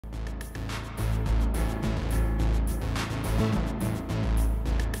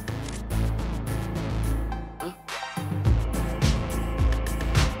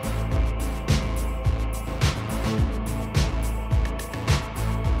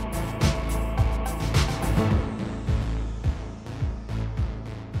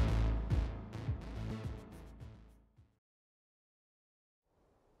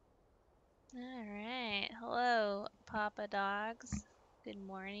Alright, hello, Papa Dogs. Good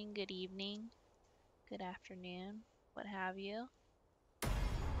morning, good evening, good afternoon, what have you.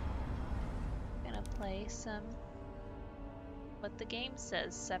 Gonna play some what the game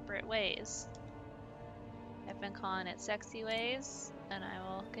says, Separate Ways. I've been calling it Sexy Ways, and I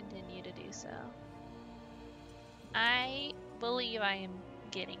will continue to do so. I believe I am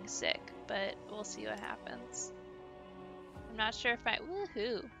getting sick, but we'll see what happens. I'm not sure if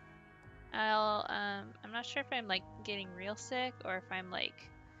woohoo! I'm not sure if I'm like getting real sick or if I'm like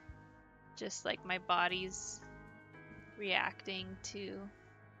just like my body's reacting to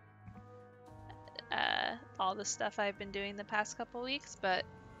all the stuff I've been doing the past couple weeks, but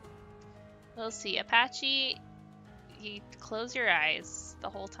we'll see. Apache, you close your eyes the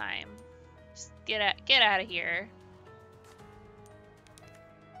whole time. Just get out of here.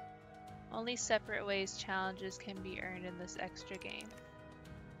 Only Separate Ways challenges can be earned in this extra game.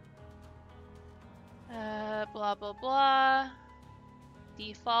 Blah blah blah.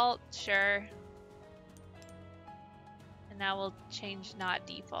 Default, sure. And now we'll change not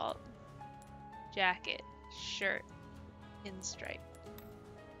default. Jacket, shirt, pinstripe.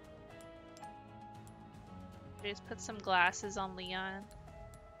 Just put some glasses on Leon.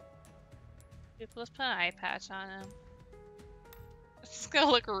 Let's put an eye patch on him. It's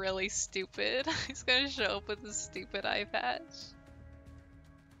gonna look really stupid. He's gonna show up with a stupid eye patch.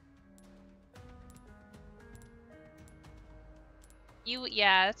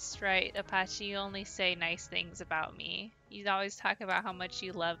 Yeah, that's right, Apache. You only say nice things about me. You always talk about how much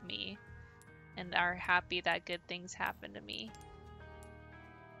you love me and are happy that good things happen to me.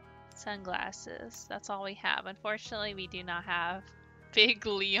 Sunglasses. That's all we have. Unfortunately, we do not have Big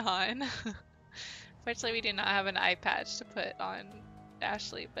Leon. Unfortunately, we do not have an eye patch to put on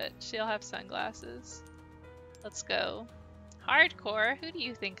Ashley, but she'll have sunglasses. Let's go. Hardcore? Who do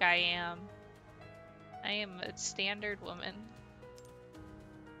you think I am? I am a standard woman.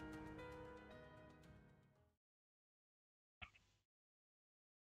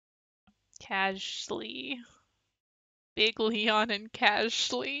 Casually. Big Leon and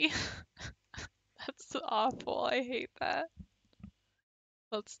casually. That's awful. I hate that.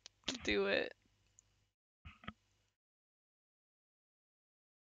 Let's do it.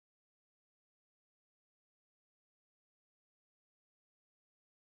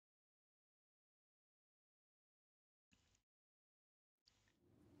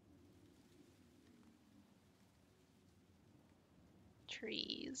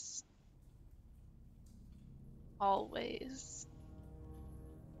 Trees. Always.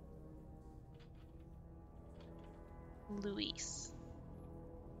 Luis.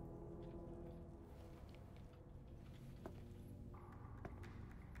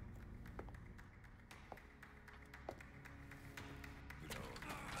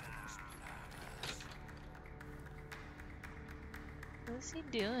 What is he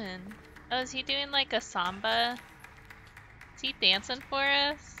doing? Oh, is he doing like a samba? Is he dancing for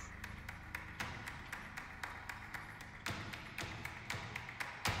us?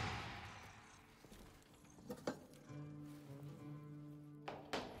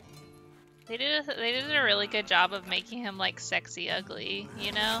 They did a really good job of making him like sexy ugly,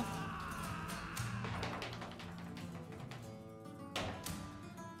 you know?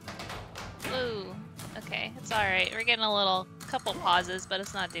 Ooh, okay, it's alright. We're getting a couple pauses, but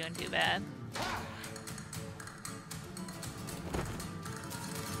it's not doing too bad.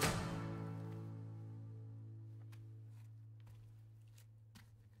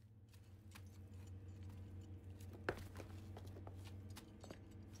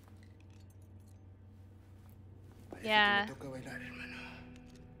 Yeah.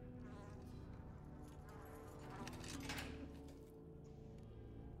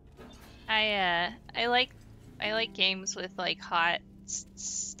 I like games with like hot,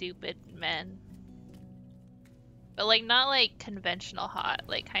 stupid men. But like not like conventional hot,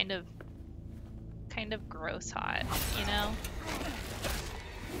 like kind of gross hot, you know?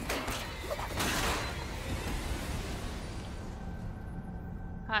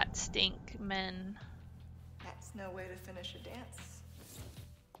 Hot stink men. That's no way to finish a dance.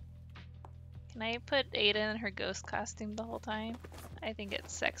 Can I put Ada in her ghost costume the whole time? I think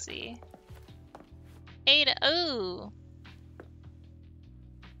it's sexy. Ada, ooh!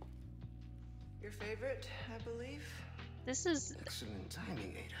 Your favorite, I believe? This is... Excellent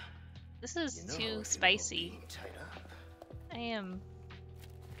timing, Ada. This is too spicy. I am...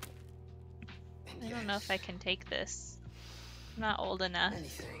 I don't know if I can take this. I'm not old enough. Many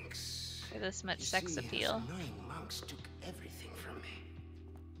thanks. For this much You sex see, appeal. those annoying monks took everything from me.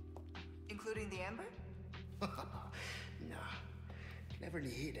 Including the amber? No. Cleverly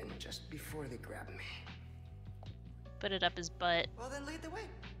hidden just before they grabbed me. Put it up his butt. Well, then lead the way.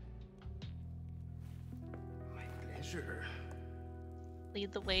 My pleasure.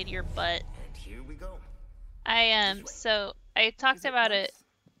 Lead the way to your butt. And here we go. So I talked Is it about nice? it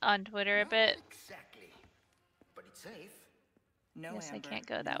on Twitter a Not bit. exactly. But it's safe. No, Guess I Amber, can't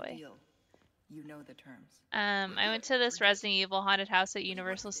go no that way. deal. You know the terms. I went to this Resident Evil haunted house at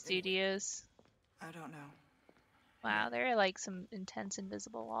Universal Studios. I don't know. Wow, there are like some intense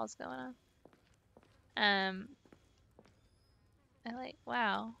invisible walls going on.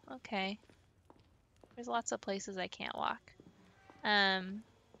 Wow, okay. There's lots of places I can't walk. Yeah,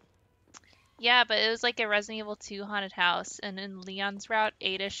 but it was like a Resident Evil 2 haunted house, and in Leon's route,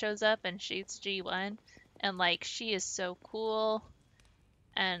 Ada shows up and shoots G1, and like she is so cool,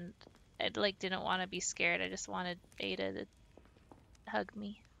 and I like didn't want to be scared. I just wanted Ada to hug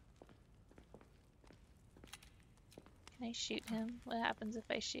me. Can I shoot him? What happens if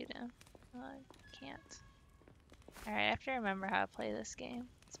I shoot him? Oh, I can't. Alright, I have to remember how to play this game.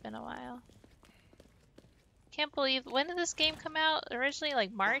 It's been a while. Can't believe, when did this game come out? Originally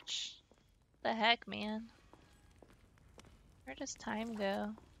like March? The heck, man? Where does time go?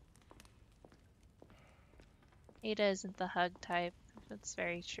 Ada isn't the hug type. That's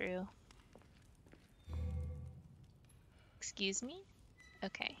very true. Excuse me?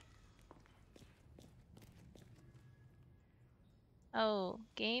 Okay. Oh,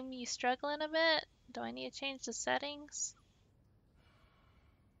 game, you struggling a bit? Do I need to change the settings?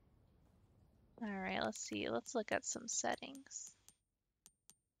 Alright, let's see. Let's look at some settings.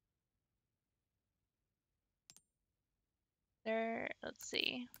 Let's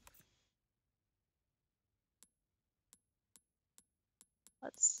see.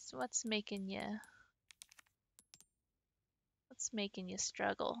 What's making you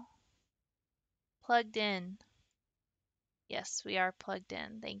struggle? Plugged in. Yes, we are plugged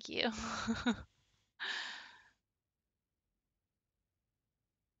in. Thank you.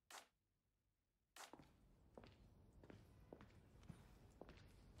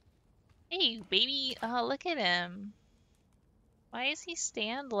 Hey, baby. Oh, look at him. Why does he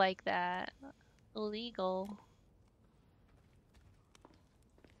stand like that? Illegal.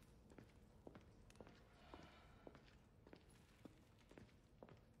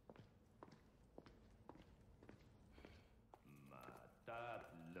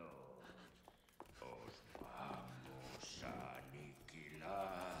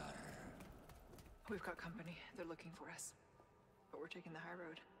 We've got company. They're looking for us. But we're taking the high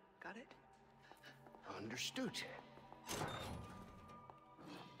road. Got it? Understood.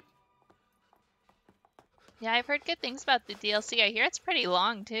 Yeah, I've heard good things about the DLC. I hear it's pretty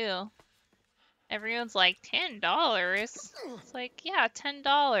long too. Everyone's like, $10? It's like, yeah,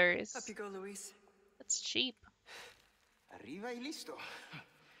 $10. Up you go, Luis. That's cheap. Arriba y listo.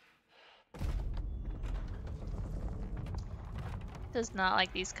 Does not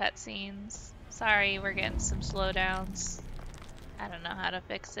like these cutscenes. Sorry, we're getting some slowdowns. I don't know how to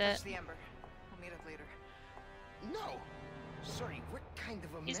fix it. Touch the amber. We'll meet up later. No. Sorry, what kind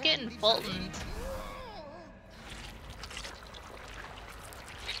of a He's man getting leaves a Fultoned. lady-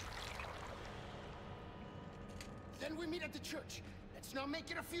 Then we meet at the church. Let's not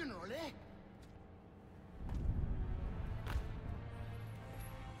make it a funeral, eh?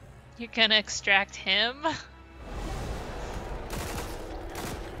 You're gonna extract him?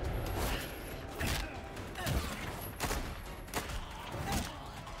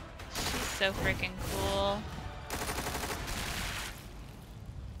 She's so freaking cool.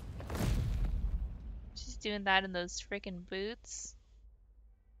 She's doing that in those freaking boots.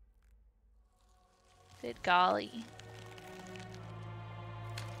 Good golly.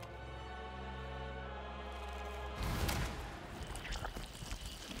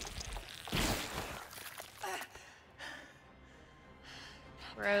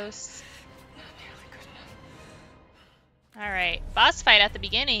 Gross. Alright, boss fight at the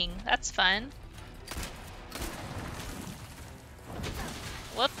beginning. That's fun.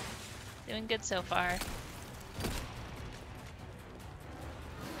 Whoop. Doing good so far.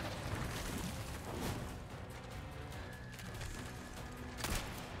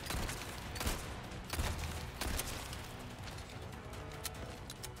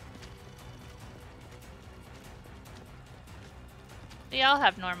 We all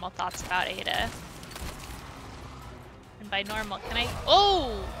have normal thoughts about Ada. And by normal, can I—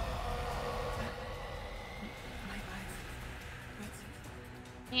 oh!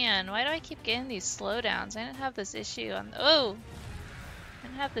 Man, why do I keep getting these slowdowns? I didn't have this issue on— oh! I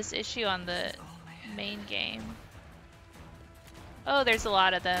didn't have this issue on the If only. main game. Oh, there's a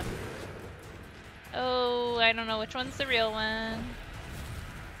lot of them. Oh, I don't know which one's the real one.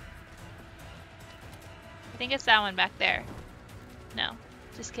 I think it's that one back there. No,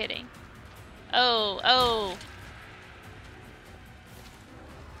 just kidding. Oh, oh.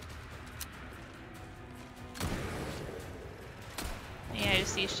 Yeah, I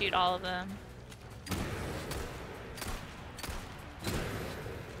just see you shoot all of them.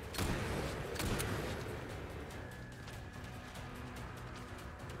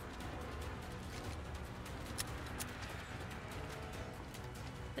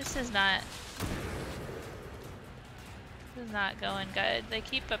 This is not going good. They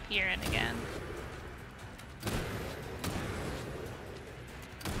keep appearing again.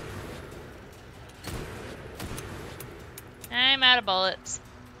 I'm out of bullets.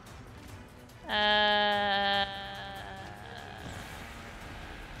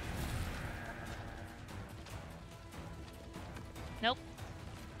 Nope.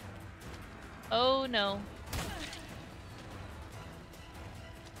 Oh no.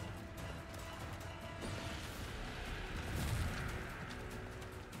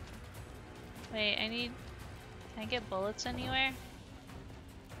 Wait, can I get bullets anywhere?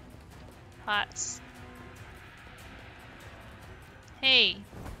 Pots. Hey.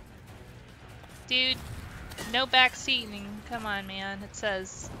 Dude, no backseating. Come on, man. It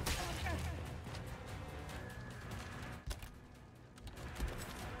says.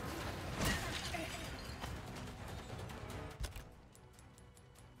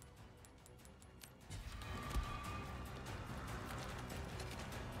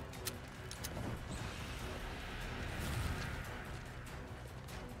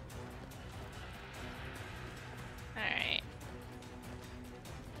 Alright.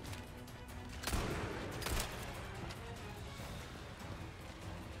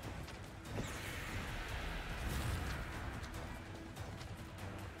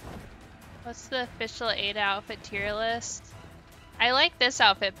 What's the official Ada outfit tier list? I like this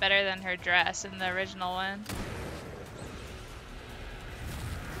outfit better than her dress in the original one.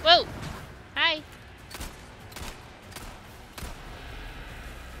 Whoa! Hi!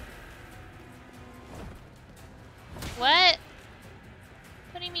 What?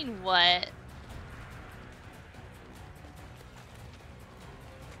 What do you mean, what?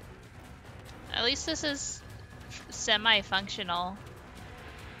 At least this is semi-functional.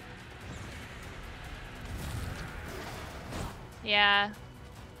 Yeah.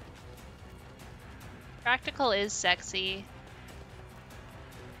 Practical is sexy.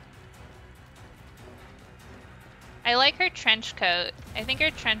 I like her trench coat. I think her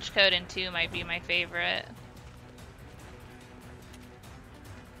trench coat in 2 might be my favorite.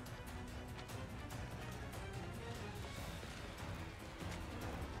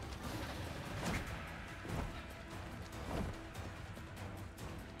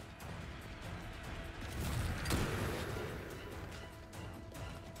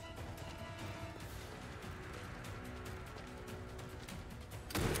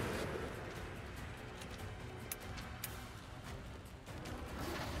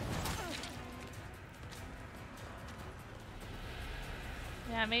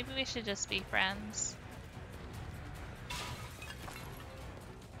 Yeah, maybe we should just be friends.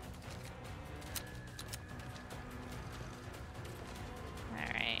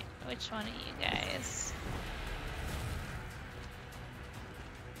 Alright, which one of you guys?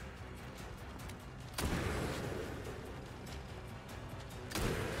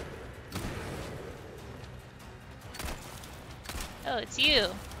 Oh, it's you.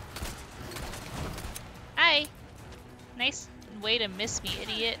 Hi. Nice way to miss me,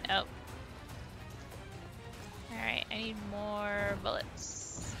 idiot. Oh. Alright, I need more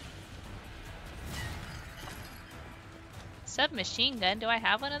bullets. Submachine gun? Do I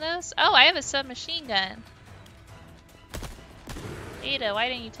have one of those? Oh, I have a submachine gun. Ada, why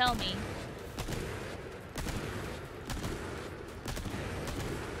didn't you tell me?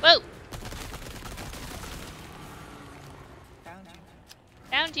 Whoa! Found you.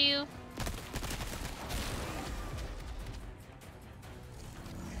 Found you.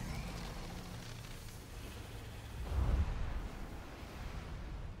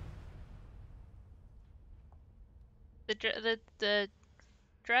 The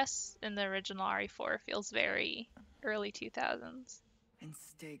dress in the original RE4 feels very early 2000s. And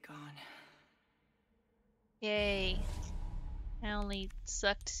stay gone. Yay. I only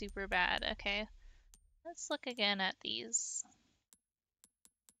sucked super bad. Okay. Let's look again at these.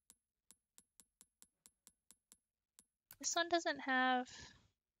 This one doesn't have...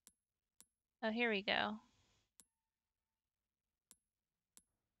 Oh, here we go.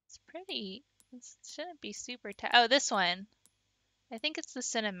 pretty. This shouldn't be super oh, this one. I think it's the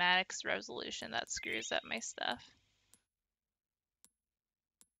cinematics resolution that screws up my stuff.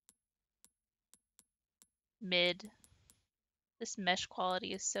 Mid. This mesh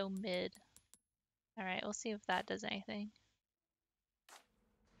quality is so mid. Alright, we'll see if that does anything.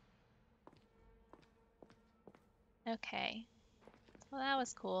 Okay. Well, that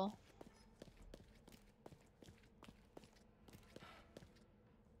was cool.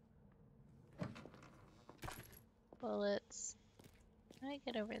 Bullets. How do I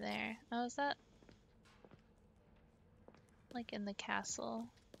get over there? Oh, is that like in the castle?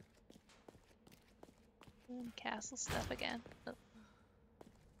 Doing castle stuff again. Oh.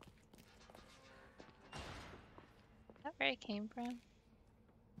 Is that where I came from?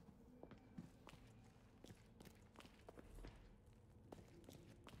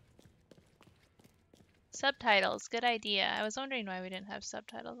 Subtitles, good idea. I was wondering why we didn't have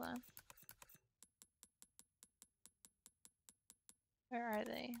subtitles on. Where are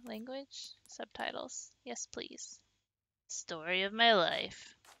they? Language? Subtitles. Yes, please. Story of my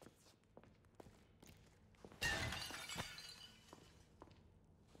life.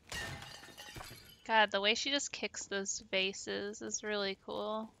 God, the way she just kicks those vases is really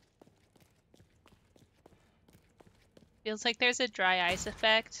cool. Feels like there's a dry ice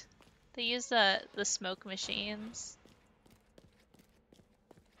effect. They use the smoke machines.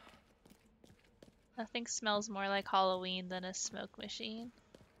 Nothing smells more like Halloween than a smoke machine.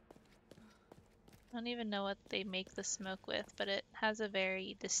 I don't even know what they make the smoke with, but it has a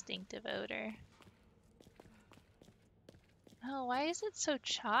very distinctive odor. Oh, why is it so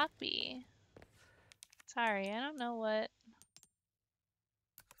choppy? Sorry, I don't know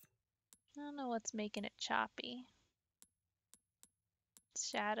what's making it choppy.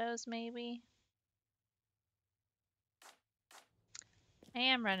 Shadows, maybe? I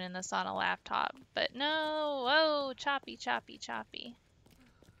am running this on a laptop, but no! Whoa! Choppy, choppy, choppy.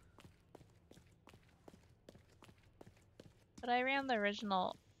 But I ran the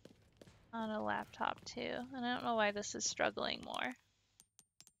original on a laptop too, and I don't know why this is struggling more.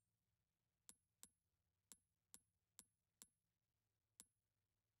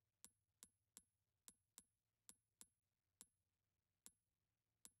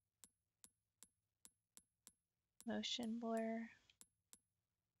 Motion blur.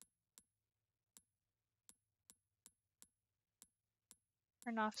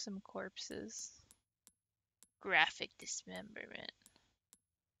 Turn off some corpses. Graphic dismemberment.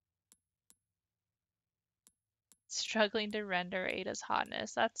 Struggling to render Ada's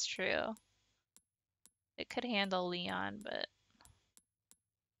hotness. That's true. It could handle Leon, but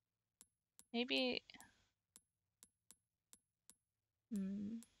maybe.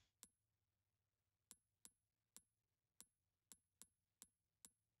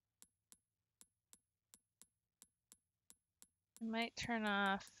 I might turn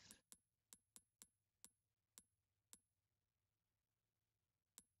off.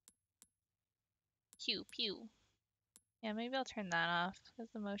 Pew pew. Yeah, maybe I'll turn that off because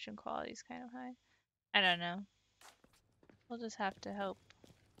the motion quality is kind of high. I don't know. We'll just have to hope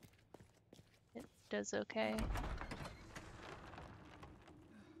it does okay.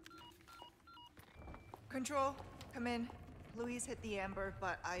 Control, come in. Louise hit the amber,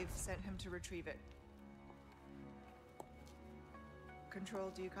 but I've sent him to retrieve it.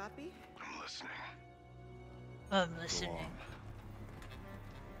 Control, do you copy? I'm listening. I'm listening.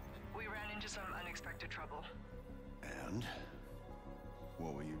 We ran into some unexpected trouble. And?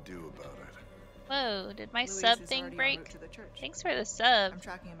 What will you do about it? Whoa, did my Louise sub is thing already en break? route to the church. Thanks for the sub. I'm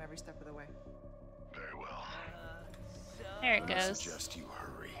tracking him every step of the way. Very well. There it I goes. suggest you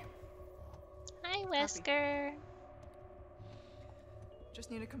hurry. Hi, Wesker.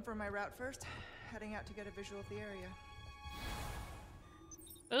 Just need to confirm my route first. Heading out to get a visual of the area.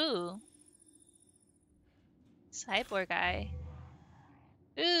 Ooh. Cyborg eye.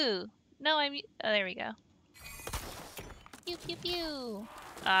 Ooh. No, I'm. Oh, there we go. Pew pew pew.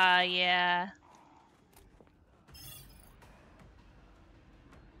 Ah, yeah.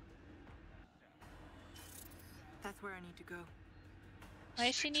 That's where I need to go. Why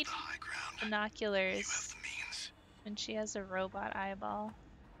does she need binoculars when she has a robot eyeball?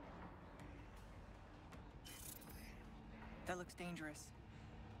 That looks dangerous.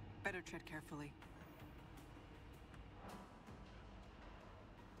 Better tread carefully.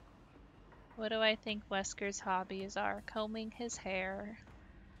 What do I think Wesker's hobbies are? Combing his hair.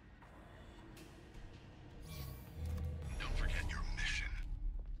 Don't forget your mission.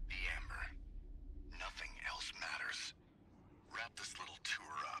 The Amber. Nothing else matters. Wrap this little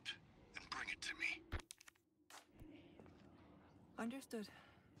tour up and bring it to me. Understood.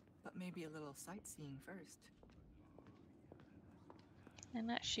 But maybe a little sightseeing first. Can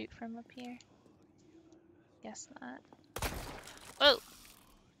I not shoot from up here? Guess not. Whoa!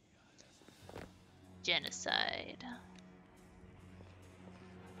 Genocide.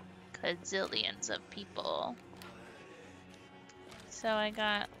 Gazillions of people. So I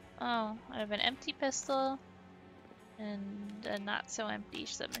got, oh, I have an empty pistol and a not so empty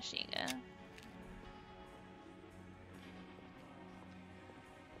submachine gun.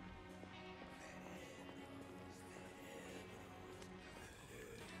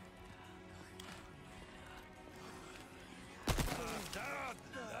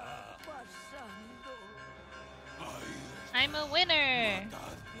 I'm a winner!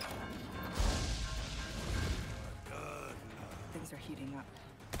 Things are heating up.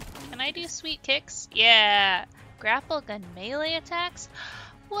 Can I do sweet kicks? Yeah! Grapple gun melee attacks?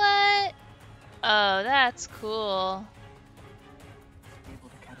 What? Oh, that's cool. Able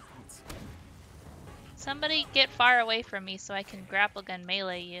to catapults. Somebody get far away from me so I can grapple gun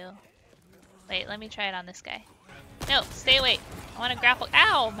melee you. Wait, let me try it on this guy. No, stay away. I want to grapple.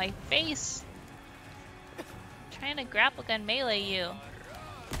 Ow, my face. I'm trying to grapple gun melee you.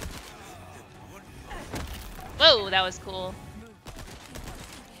 Whoa, that was cool.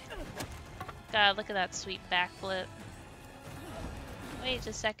 God, look at that sweet backflip. Wait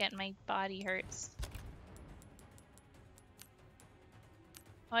a second, my body hurts.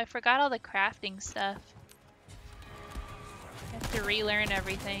 Oh, I forgot all the crafting stuff. I have to relearn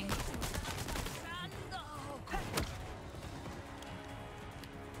everything.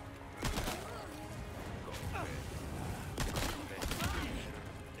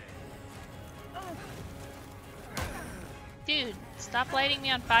 Dude, stop lighting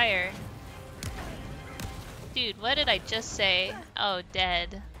me on fire. Dude, what did I just say? Oh,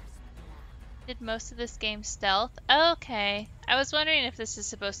 dead. Did most of this game stealth? Okay. I was wondering if this is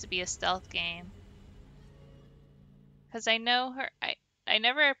supposed to be a stealth game. Because I know her... I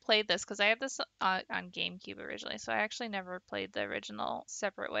never played this because I had this on GameCube originally, so I actually never played the original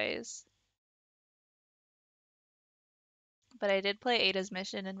Separate Ways. But I did play Ada's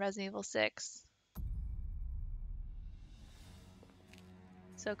mission in Resident Evil 6.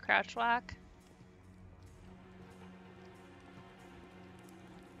 So crouch walk.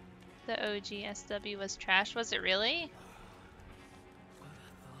 The OG SW was trash. Was it really?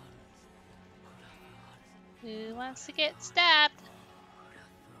 Who wants to get stabbed?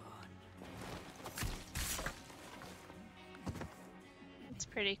 It's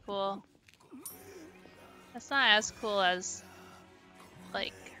pretty cool. That's not as cool as,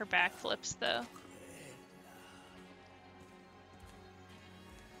 like, her backflips, though.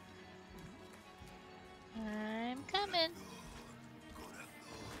 I'm coming.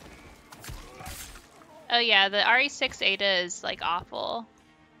 Oh yeah, the RE6 Ada is, like, awful.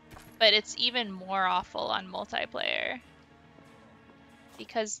 But it's even more awful on multiplayer.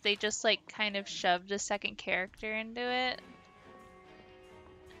 Because they just, like, kind of shoved a second character into it.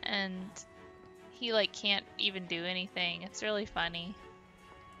 And he, like, can't even do anything. It's really funny.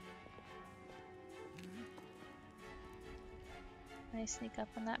 Can I sneak up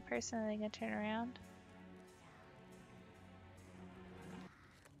on that person and they can turn around?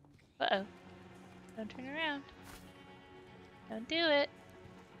 Uh-oh. Don't turn around. Don't do it.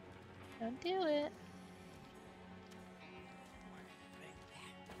 Don't do it.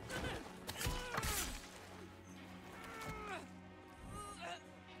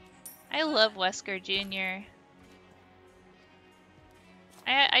 I love Wesker Jr.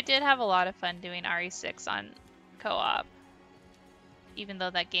 I did have a lot of fun doing RE6 on co-op. Even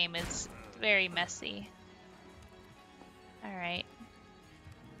though that game is very messy. Alright.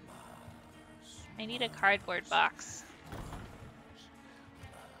 I need a cardboard box.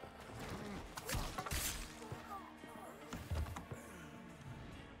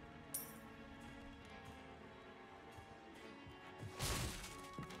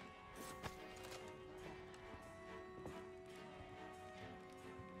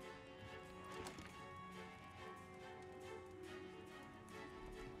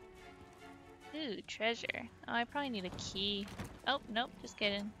 Ooh, treasure. Oh, I probably need a key. Oh, nope, just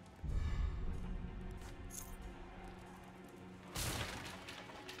kidding.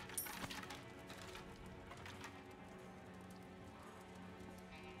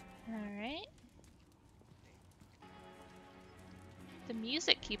 Alright. The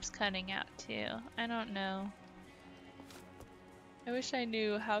music keeps cutting out too. I don't know. I wish I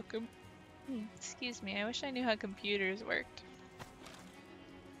knew how excuse me, I wish I knew how computers worked.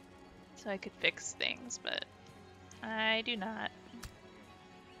 So I could fix things, but I do not.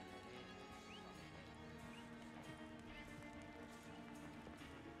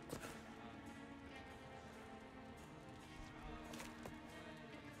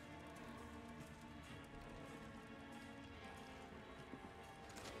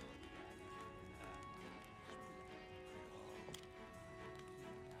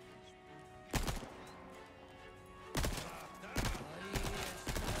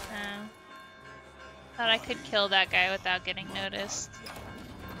 Thought I could kill that guy without getting noticed.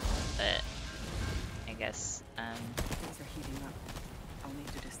 But I guess, Things are heating up. I'll need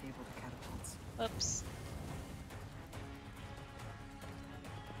to disable the catapults. whoops.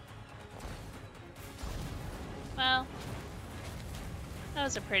 Well, that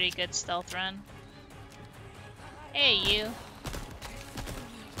was a pretty good stealth run. Hey, you.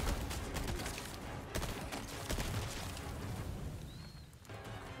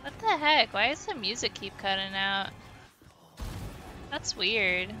 What the heck? Why does the music keep cutting out? That's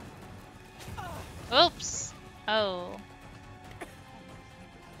weird. Oops. Oh.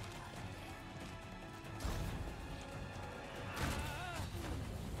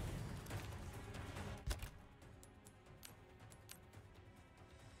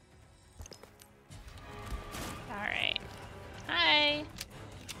 Alright. Hi.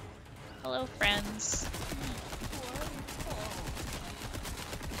 Hello, friends.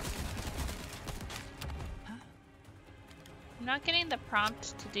 I'm not getting the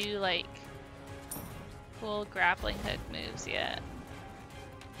prompt to do, like, cool grappling hook moves yet.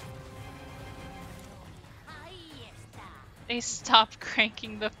 They stopped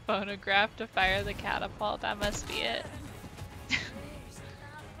cranking the phonograph to fire the catapult. That must be it.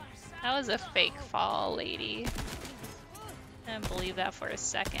 That was a fake fall, lady. I didn't believe that for a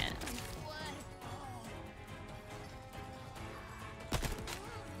second.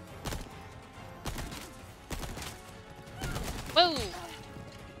 Whoa!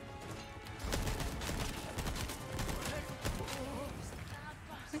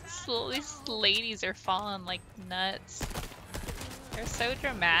 These ladies are falling like nuts. They're so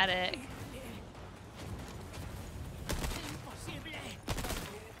dramatic.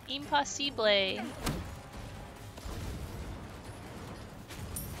 Impossible.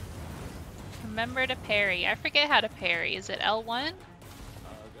 Remember to parry. I forget how to parry. Is it L1?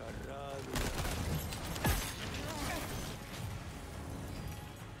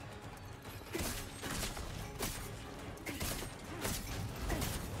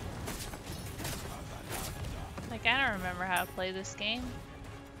 Like, I don't remember how to play this game.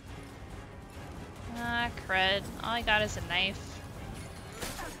 Ah, crud. All I got is a knife.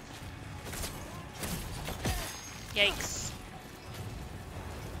 Yikes.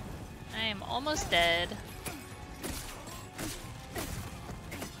 I am almost dead.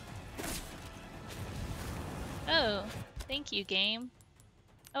 Oh, thank you, game.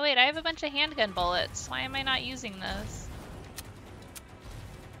 Oh wait, I have a bunch of handgun bullets. Why am I not using those?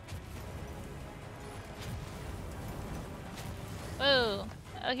 Whoa.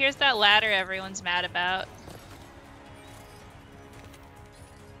 Oh, here's that ladder everyone's mad about.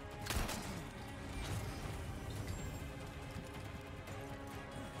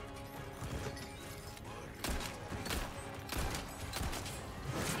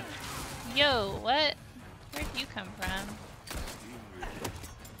 Yo, what? Where'd you come from?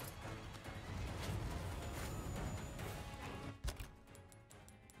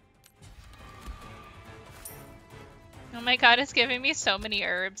 Oh my god, it's giving me so many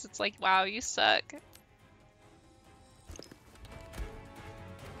herbs. It's like, wow, you suck.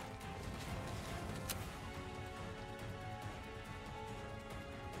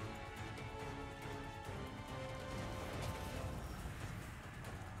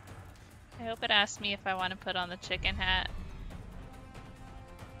 I hope it asks me if I want to put on the chicken hat.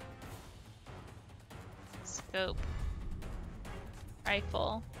 Scope.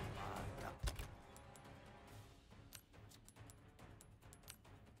 Rifle.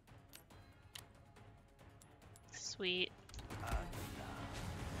 Sweet.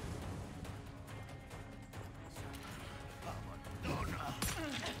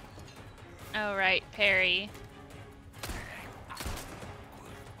 Oh right, parry.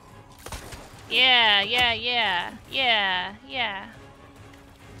 Yeah.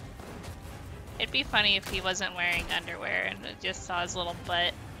 It'd be funny if he wasn't wearing underwear and it just saw his little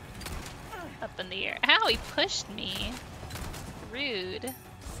butt up in the air. Ow, he pushed me. Rude.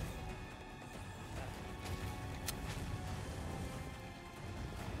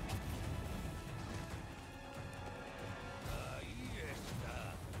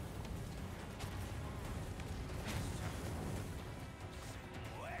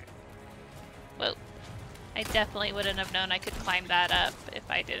 Whoa. I definitely wouldn't have known I could climb that up if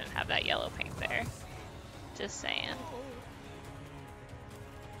I didn't have that yellow paint there. Just saying.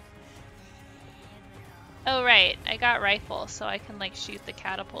 Oh right, I got rifle, so I can like shoot the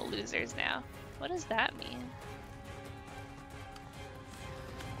catapult losers now. What does that mean?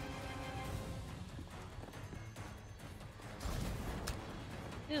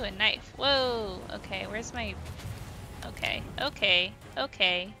 Ooh, a knife. Whoa, okay, where's my... Okay.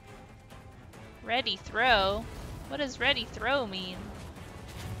 Ready throw? What does ready throw mean?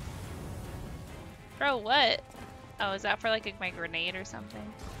 Throw what? Oh, is that for like my grenade or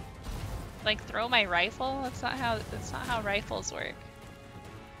something? Like throw my rifle? That's not how rifles work.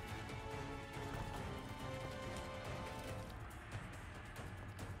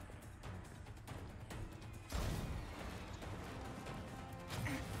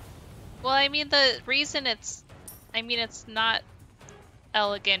 Well, I mean the reason it's not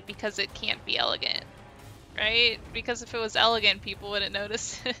elegant because it can't be elegant, right? Because if it was elegant, people wouldn't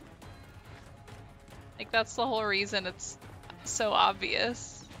notice it. Like that's the whole reason it's so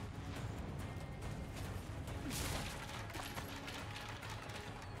obvious.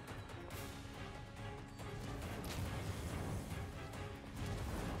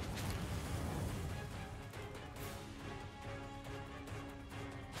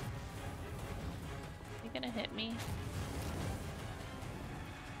 You gonna hit me?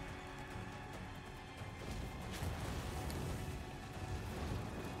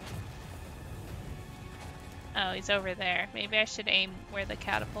 Oh, he's over there. Maybe I should aim where the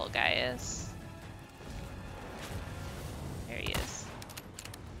catapult guy is. There he is.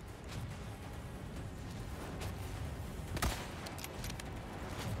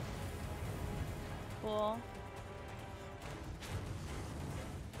 Cool.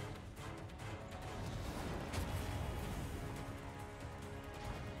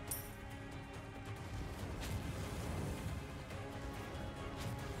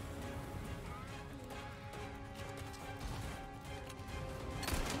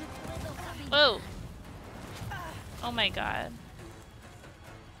 Whoa! Oh my god.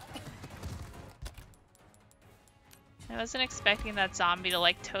 I wasn't expecting that zombie to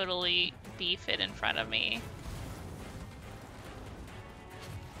like totally beef it in front of me.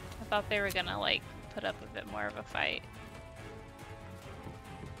 I thought they were gonna like put up a bit more of a fight.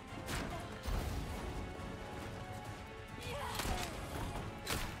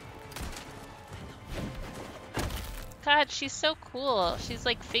 God, she's so cool. She's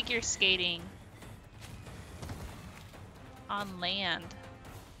like figure skating on land.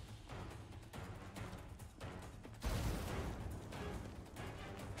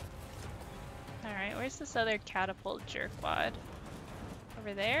 Alright, where's this other catapult jerkwad?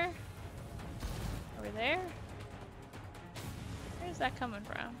 Over there? Over there? Where's that coming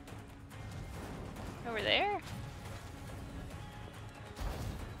from? Over there?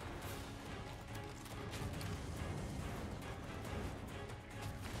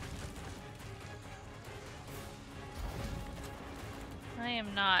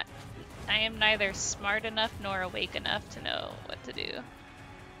 I am neither smart enough nor awake enough to know what to do.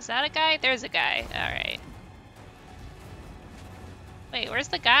 Is that a guy? There's a guy. Alright. Wait, where's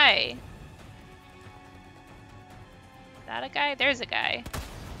the guy? Is that a guy? There's a guy.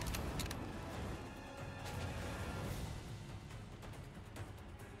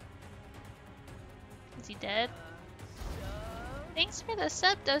 Is he dead? Thanks for the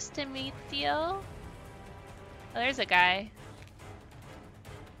sub, Dostomitio. Oh, there's a guy.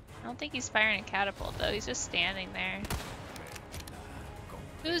 I don't think he's firing a catapult though, he's just standing there.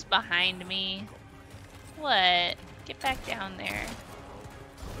 Who's behind me? What? Get back down there.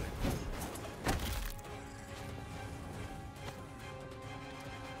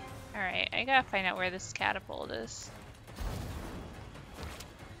 Alright, I gotta find out where this catapult is.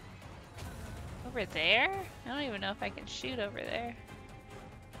 Over there? I don't even know if I can shoot over there.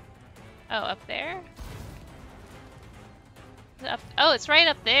 Oh, up there? Oh, it's right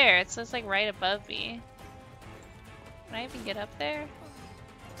up there. It's just like right above me. Can I even get up there?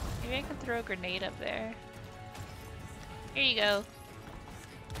 Maybe I can throw a grenade up there. Here you go.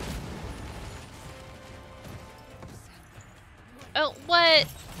 Oh, what?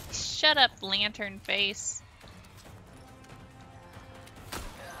 Shut up, lantern face.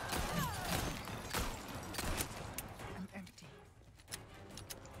 I'm empty.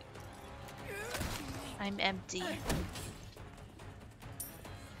 I'm empty.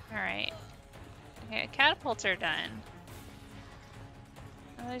 Alright. Okay, catapults are done.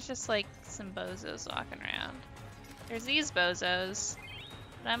 Oh, there's just like some bozos walking around. There's these bozos,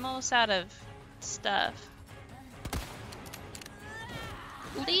 but I'm almost out of stuff.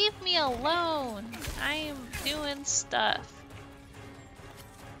 Leave me alone! I am doing stuff.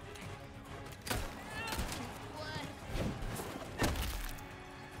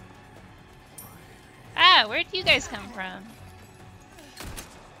 Ah, where'd you guys come from?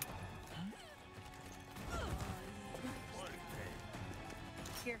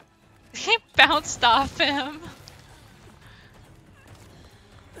 Here. He bounced off him.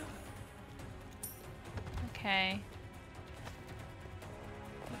 Okay.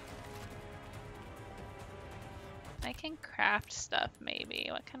 can craft stuff maybe.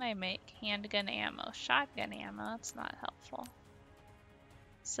 What can I make? Handgun ammo. Shotgun ammo. That's not helpful.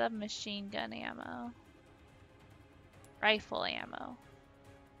 Submachine gun ammo. Rifle ammo.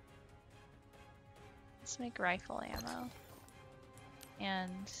 Let's make rifle ammo.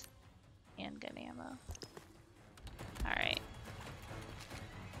 And handgun ammo. Alright.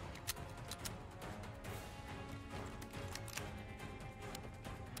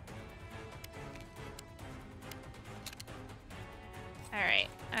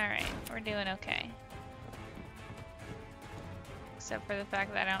 Alright, we're doing okay. Except for the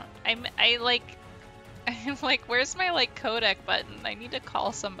fact that I'm like, where's my like codec button? I need to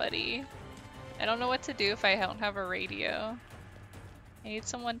call somebody. I don't know what to do if I don't have a radio. I need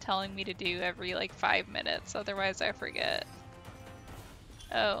someone telling me to do every like 5 minutes, otherwise I forget.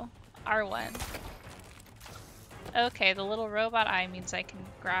 Oh, R1. Okay, the little robot eye means I can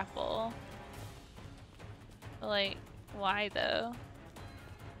grapple. But like, why though?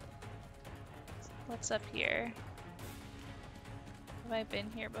 What's up here? Have I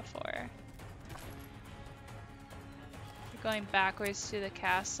been here before? We're going backwards to the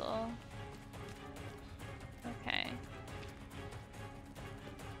castle. Okay.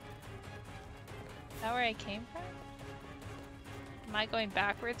 Is that where I came from? Am I going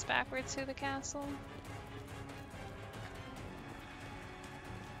backwards to the castle?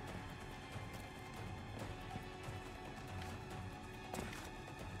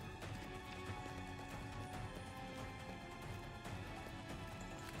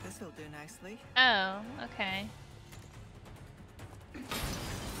 This'll do nicely. Oh, okay.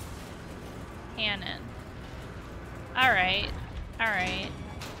 Cannon. Alright. Alright.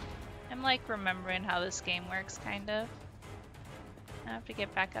 I'm like remembering how this game works, kind of. I have to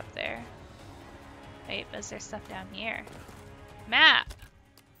get back up there. Wait, is there stuff down here? Map!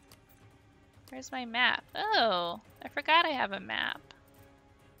 Where's my map? Oh, I forgot I have a map.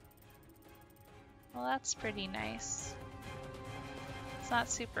 Well, that's pretty nice. It's not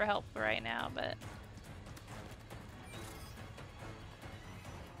super helpful right now, but...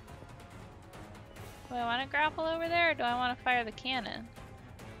 Do I want to grapple over there, or do I want to fire the cannon?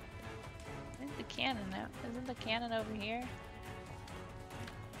 I think the cannon now. Isn't the cannon over here?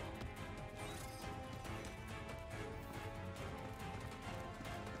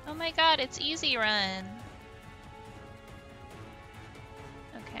 Oh my god, it's easy run!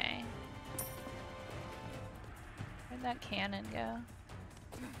 Okay. Where'd that cannon go?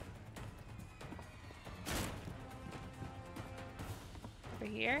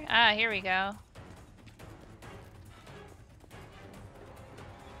 Over here? Ah, here we go.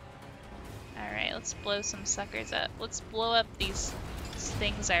 Alright, let's blow some suckers up. Let's blow up these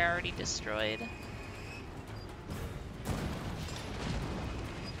things I already destroyed.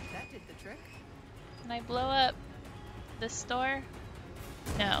 That did the trick. Can I blow up this door?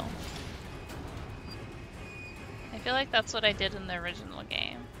 No. I feel like that's what I did in the original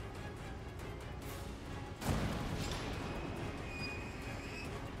game.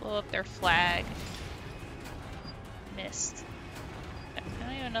 Blow up their flag. Missed. I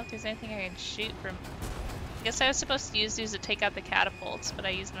don't even know if there's anything I can shoot from... I guess I was supposed to use these to take out the catapults, but I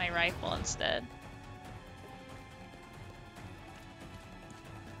used my rifle instead.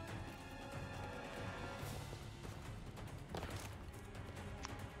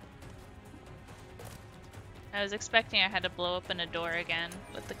 I was expecting I had to blow open a door again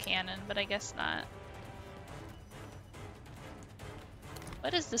with the cannon, but I guess not.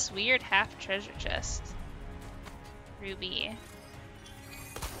 What is this weird half treasure chest? Ruby.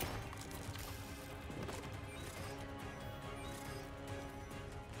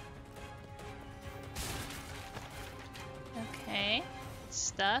 Okay.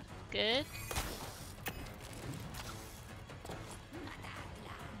 Stuff. Good.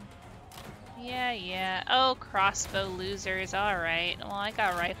 Yeah. Oh, crossbow losers. Alright. Well, I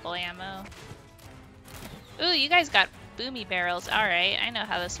got rifle ammo. Ooh, you guys got boomy barrels. Alright, I know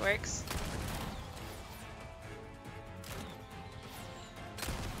how this works.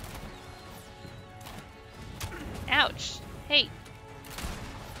 Ouch. Hey.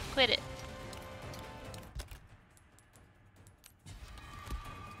 Quit it.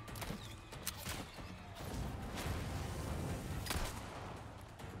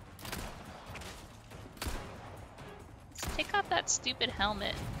 Let's take off that stupid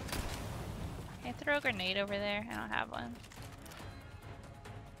helmet. Can I throw a grenade over there? I don't have one.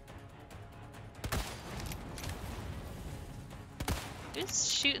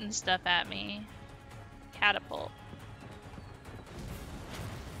 Who's shooting stuff at me? Catapult.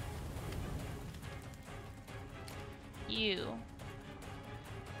 You.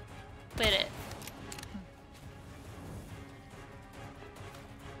 Quit it.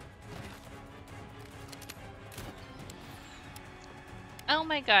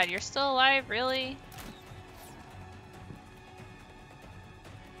 my god, you're still alive, really?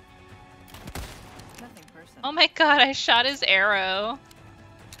 Nothing personal. Oh my god, I shot his arrow.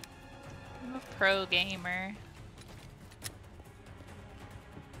 I'm a pro gamer.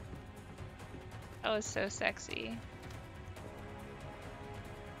 That was so sexy.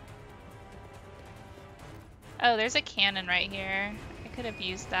 Oh, there's a cannon right here. I could have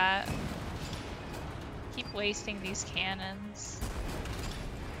used that. Keep wasting these cannons.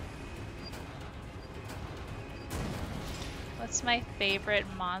 What's my favorite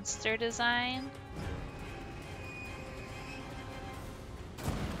monster design?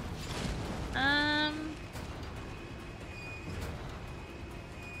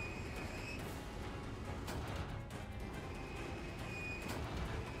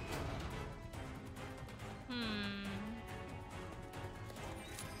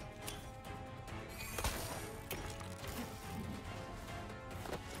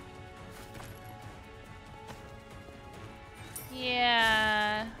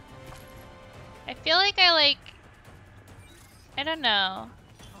 Yeah. I feel like I don't know.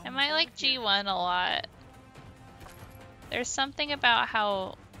 I might like G1 a lot. There's something about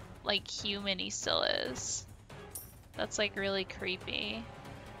how, like, human he still is. That's, like, really creepy.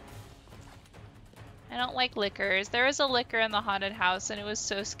 I don't like lickers. There was a licker in the haunted house and it was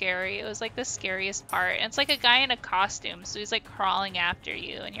so scary. It was, like, the scariest part. And it's like a guy in a costume, so he's, like, crawling after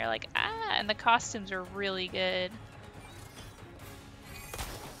you and you're like, ah! And the costumes are really good.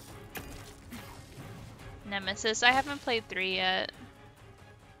 Nemesis. I haven't played 3 yet.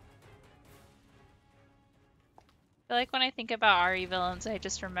 I feel like when I think about RE villains, I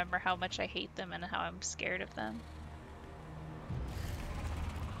just remember how much I hate them and how I'm scared of them.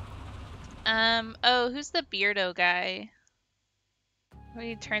 Oh, who's the Beardo guy? When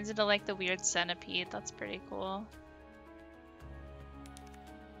he turns into like the weird centipede, that's pretty cool.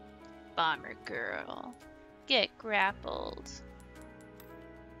 Bomber girl. Get grappled.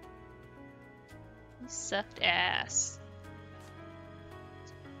 You sucked ass.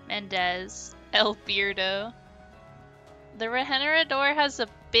 Mendez. El Beardo. The Regenerador has a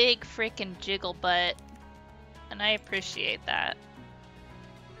big freaking jiggle butt. And I appreciate that.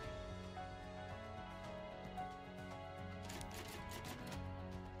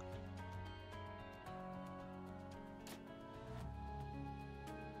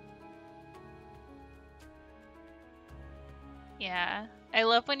 Yeah. I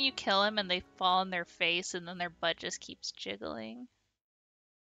love when you kill him and they fall on their face and then their butt just keeps jiggling.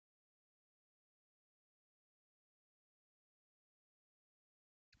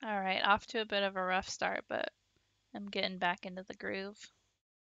 Alright, off to a bit of a rough start, but I'm getting back into the groove.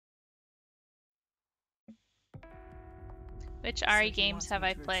 Which RE games have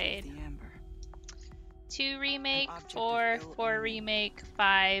I played? 2 Remake, 4 Remake,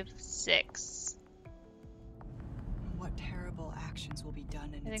 5, 6. What terrible actions will be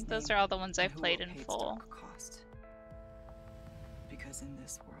done in I its think those name, are all the ones and I've who played will in pay its full. dark cost? Because in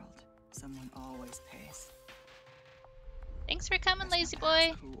this world, someone always pays. Thanks for coming, Let's lazy not boy.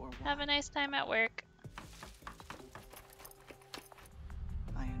 ask who or why. Have a nice time at work.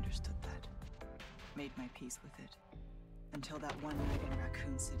 I understood that. Made my peace with it. Until that one night in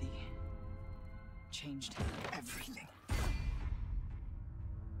Raccoon City changed everything.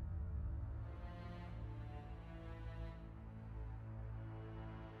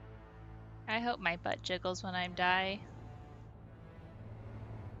 I hope my butt jiggles when I die.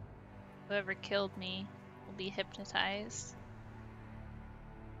 Whoever killed me will be hypnotized.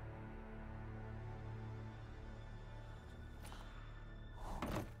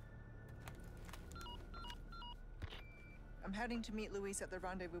 I'm heading to meet Luis at the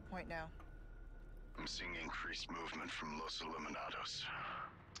rendezvous point now. I'm seeing increased movement from Los Illuminados.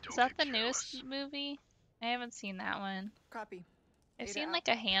 Is that the newest movie? I haven't seen that one. Copy. I've Ada seen out. like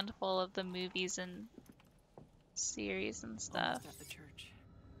a handful of the movies and series and stuff, Almost at the church.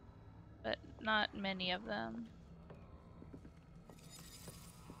 but not many of them.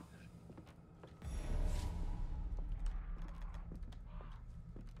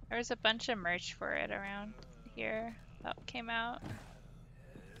 There was a bunch of merch for it around here that came out.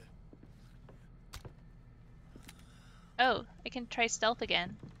 Oh, I can try stealth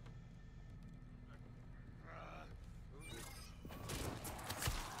again.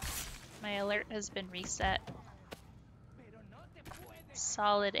 My alert has been reset.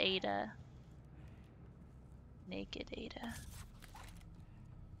 Solid Ada. Naked Ada.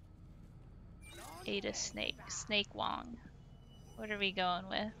 Ada Snake. Snake Wong. What are we going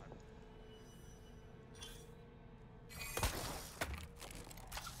with?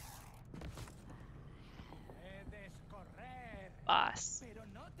 Boss.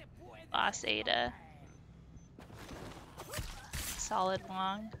 Boss Ada. Solid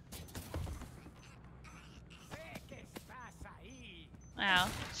Wong. Wow,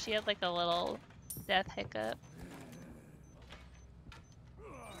 she had like a little death hiccup.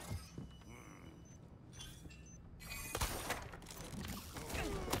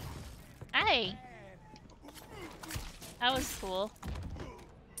 Hi! That was cool.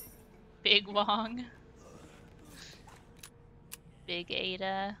 Big Wong. Big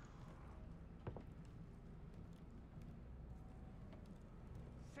Ada.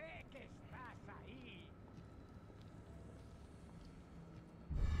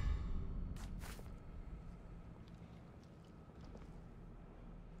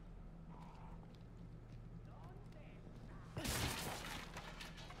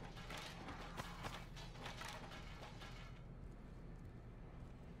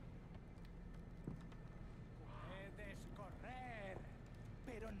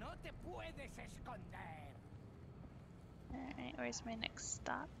 Alright, where's my next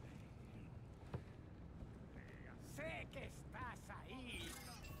stop?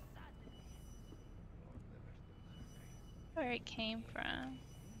 Where it came from.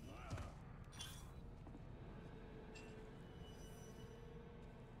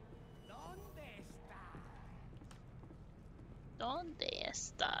 ¿Dónde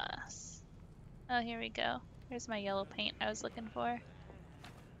estás? Oh, here we go. Here's my yellow paint I was looking for.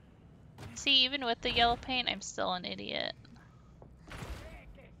 See, even with the yellow paint, I'm still an idiot.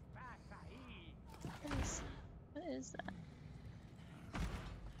 What is that?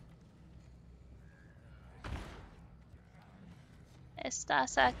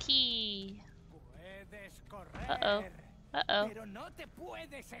 Estás aquí. Uh-oh. Uh-oh.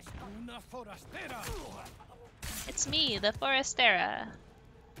 It's me, the Forastera.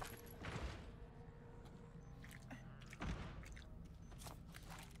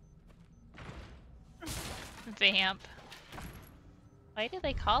 Vamp. Why do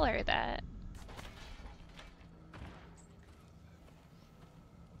they call her that?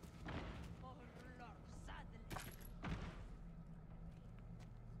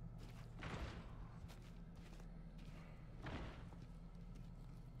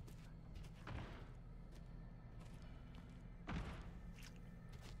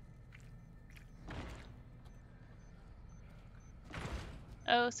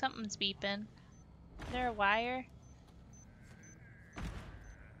 Oh, something's beeping. Is there a wire?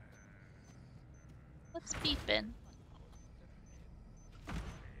 What's beeping?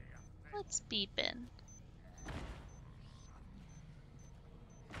 What's beeping?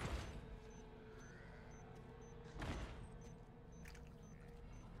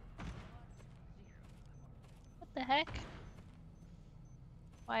 What the heck?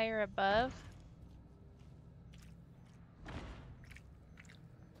 Wire above?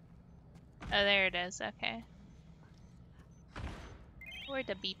 Oh, there it is. Okay. Where'd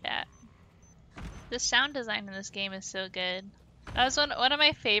the beep at? The sound design in this game is so good. That was one of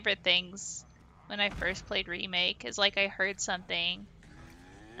my favorite things when I first played Remake, is like I heard something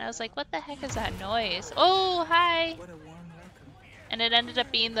and I was like, what the heck is that noise? Oh, hi! What a warm welcome. And it ended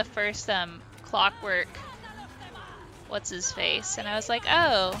up being the first Clockwork what's his face, and I was like,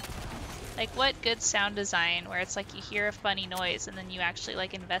 oh, like what good sound design where it's like you hear a funny noise and then you actually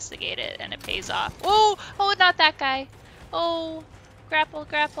like investigate it and it pays off. Oh, oh, not that guy. Oh, grapple,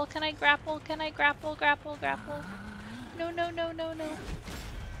 grapple, can I grapple, can I grapple, grapple, grapple? No, no, no, no, no.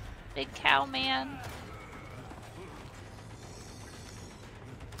 Big cow man.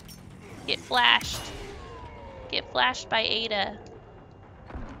 Get flashed. Get flashed by Ada.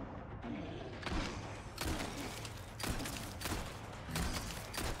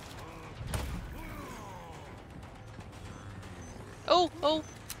 Oh, oh.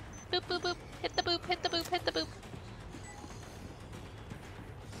 Boop, boop, boop. Hit the boop, hit the boop, hit the boop.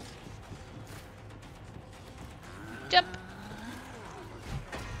 Jump.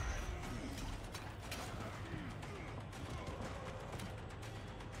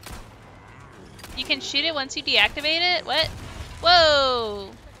 You can shoot it once you deactivate it? What?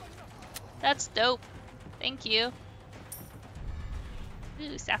 Whoa! That's dope. Thank you.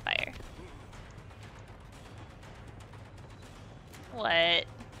 Ooh, sapphire. What?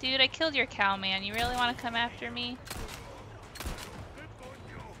 Dude, I killed your cow, man. You really want to come after me?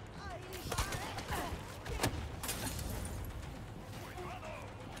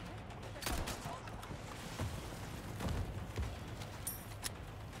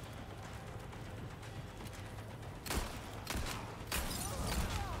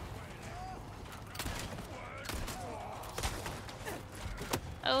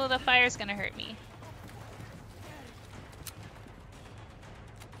 Oh, the fire's gonna hurt me.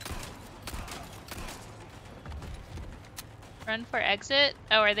 Run for exit?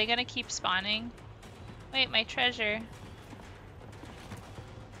 Oh, are they gonna keep spawning? Wait, my treasure.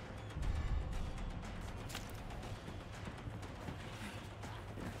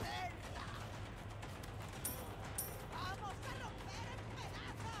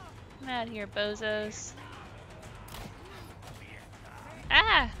 Come out here, bozos.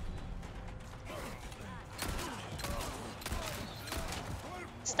 Ah!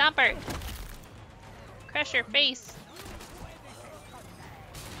 Stomper! Crush your face!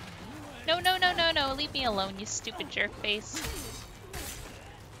 No, no, no, no, no! Leave me alone, you stupid jerk face.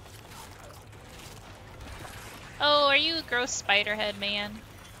 Oh, are you a gross spider head, man?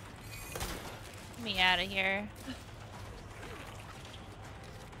 Get me out of here.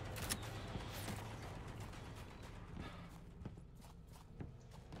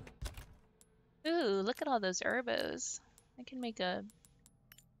 Ooh, look at all those herbos. I can make a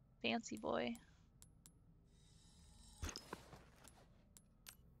fancy boy.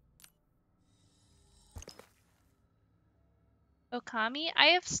 Okami? I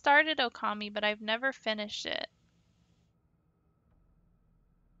have started Okami, but I've never finished it.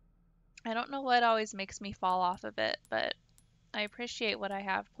 I don't know what always makes me fall off of it, but I appreciate what I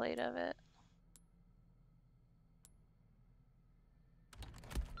have played of it.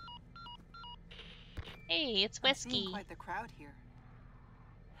 Hey, it's I'm seeing Whiskey. quite the crowd here.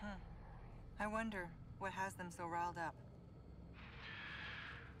 I wonder what has them so riled up.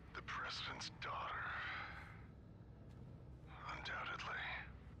 The president's daughter. Undoubtedly.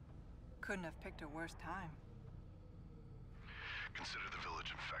 Couldn't have picked a worse time. Consider the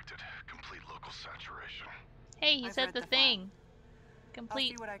village infected. Complete local saturation. Hey, he I've said read the the thing. I'll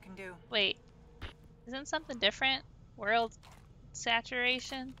Complete. see what I can do. Wait, isn't something different? World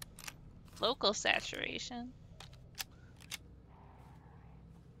saturation? Local saturation?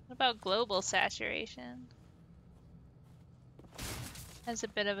 What about global saturation? Has a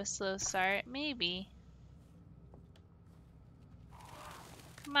bit of a slow start. Maybe.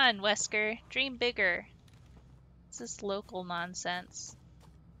 Come on, Wesker. Dream bigger. It's this local nonsense.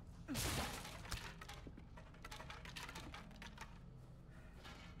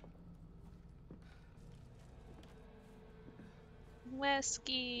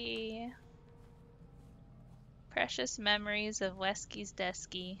 Wesky. Precious memories of Wesky's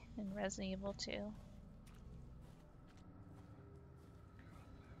Desky in Resident Evil 2.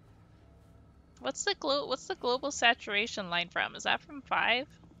 What's the global saturation line from? Is that from 5?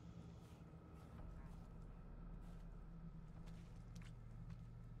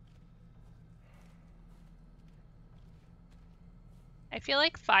 I feel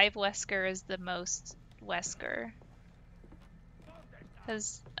like 5 Wesker is the most Wesker.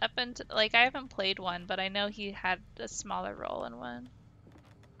 Because up until, like, I haven't played 1, but I know he had a smaller role in 1.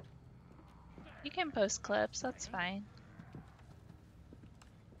 You can post clips, that's fine.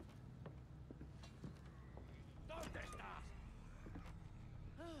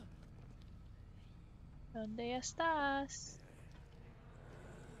 ¿Dónde estás?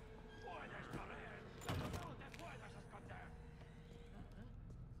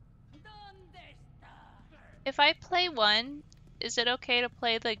 If I play 1, is it okay to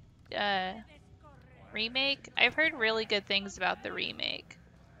play the remake? I've heard really good things about the remake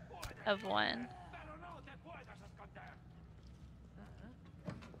of 1.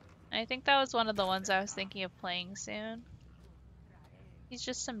 I think that was one of the ones I was thinking of playing soon. He's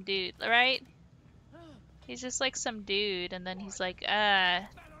just some dude, right? He's just like some dude, and then he's like,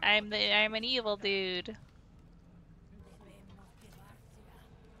 I'm an evil dude.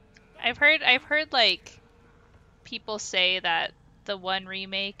 I've heard like people say that the 1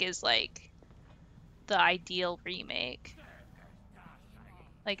 remake is like the ideal remake.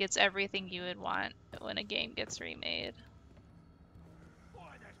 Like it's everything you would want when a game gets remade.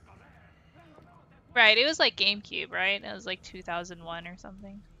 Right, it was like GameCube, right? It was like 2001 or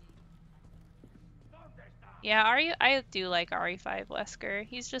something. Yeah, I do like RE5 Wesker.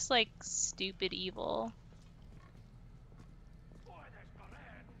 He's just like stupid evil.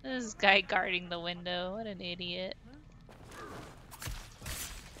 This guy guarding the window, what an idiot.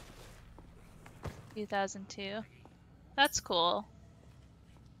 2002. That's cool.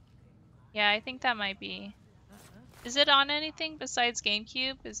 Yeah, I think that might be. Is it on anything besides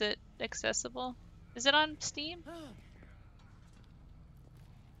GameCube? Is it accessible? Is it on Steam?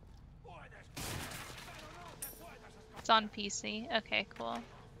 It's on PC. Okay, cool.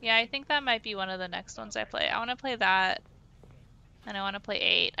 Yeah, I think that might be one of the next ones I play. I want to play that. And I want to play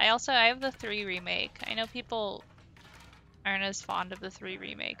 8. I have the 3 remake. I know people aren't as fond of the 3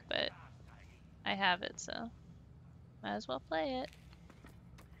 remake, but I have it, so might as well play it.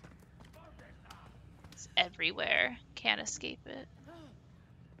 It's everywhere. Can't escape it.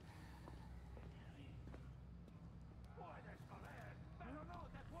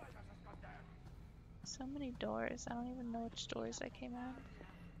 So many doors. I don't even know which doors I came out of.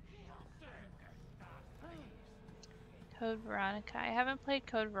 Code Veronica. I haven't played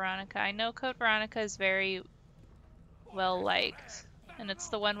Code Veronica. I know Code Veronica is very well liked. And it's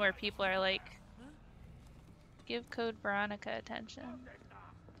the one where people are like, give Code Veronica attention.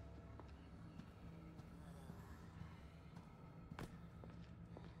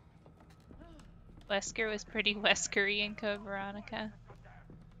 Wesker was pretty Weskery in Code Veronica.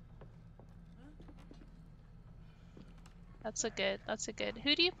 That's a good.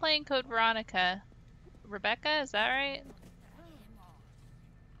 Who do you play in Code Veronica? Rebecca, is that right?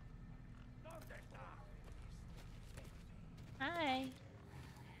 Hi.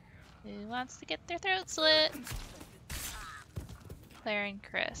 Who wants to get their throat slit? Claire and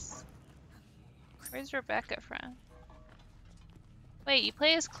Chris. Where's Rebecca from? Wait, you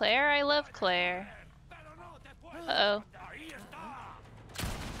play as Claire? I love Claire. Uh-oh.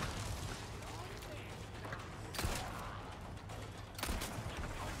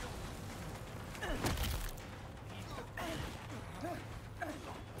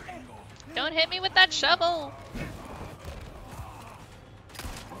 Don't hit me with that shovel!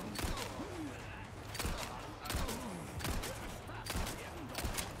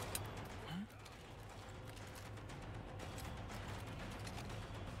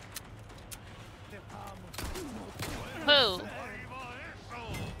 Whoa!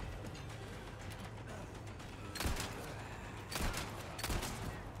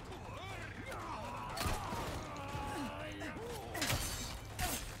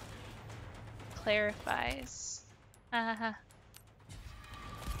 Clarifies. That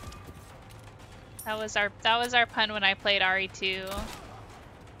was our pun when I played RE2.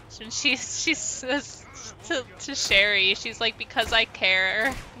 She says to Sherry, she's like, because I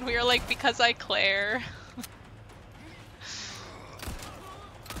care. And we were like, because I Claire.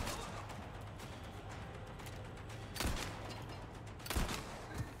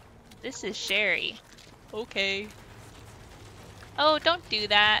 This is Sherry. Okay. Oh, don't do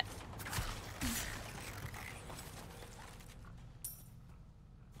that.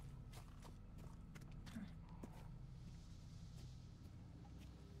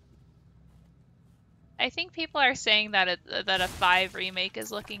 I think people are saying that that a 5 remake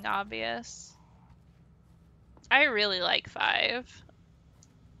is looking obvious. I really like 5.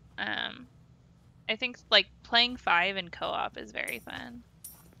 I think like playing 5 in co-op is very fun.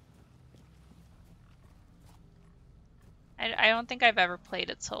 I don't think I've ever played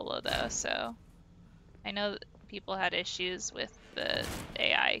it solo though, so I know that people had issues with the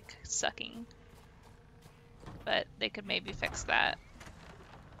AI sucking, but they could maybe fix that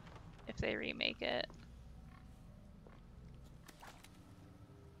if they remake it.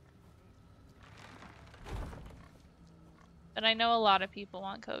 But I know a lot of people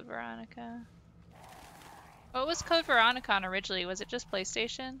want Code Veronica. What was Code Veronica on originally? Was it just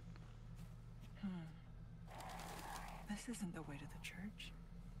PlayStation? This isn't the way to the church.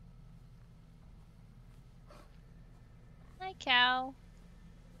 Hi, cow.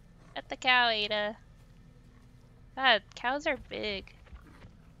 At the cow, Ada. God, cows are big.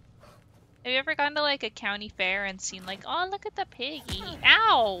 Have you ever gone to like a county fair and seen like, oh, look at the piggy.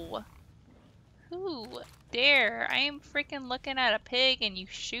 Ow! Who dare? I am freaking looking at a pig and you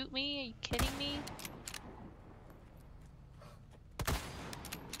shoot me? Are you kidding me?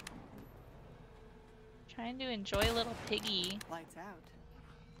 Trying to enjoy a little piggy. Lights out.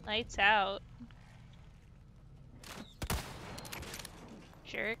 Lights out.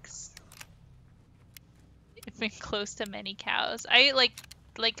 Jerks. I've been close to many cows. I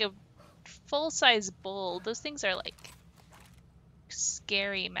like a full-size bull. Those things are like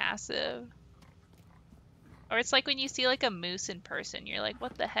scary massive. Or it's like when you see like a moose in person, you're like,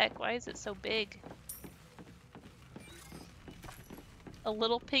 what the heck? Why is it so big? A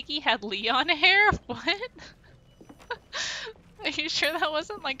little piggy had Leon hair? What? Are you sure that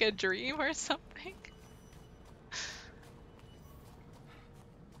wasn't like a dream or something?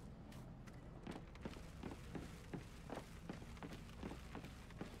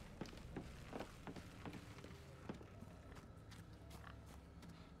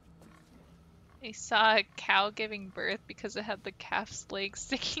 I saw a cow giving birth because it had the calf's leg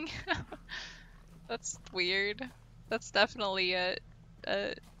sticking out. That's weird. That's definitely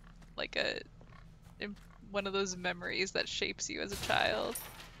one of those memories that shapes you as a child.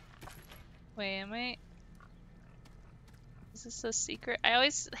 Wait, is this a secret? I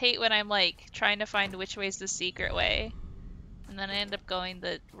always hate when I'm like trying to find which way is the secret way, and then I end up going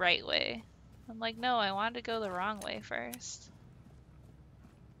the right way. I'm like, no, I wanted to go the wrong way first.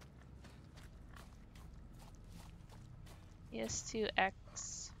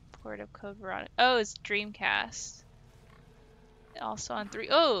 PS2X port of Code Veronica. Oh, it's Dreamcast. Also on 3.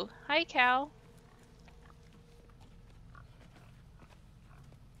 Oh, hi, Cal.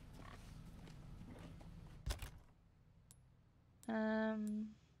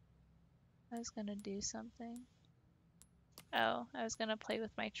 I was gonna do something. Oh, I was gonna play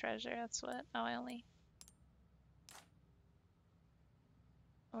with my treasure. That's what. Oh, I only.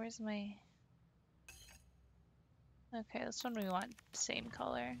 Where's my. Okay, this one we want same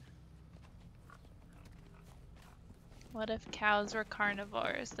color. What if cows were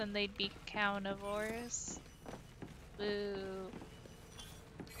carnivores? Then they'd be cownivores. Boo.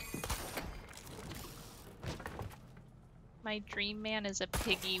 My dream man is a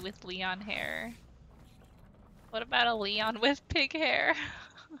piggy with Leon hair. What about a Leon with pig hair?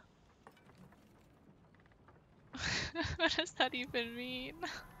 What does that even mean?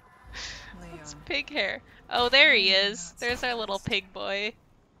 It's Leon. pig hair. Oh, there he Maybe is. not so There's our little fast. pig boy.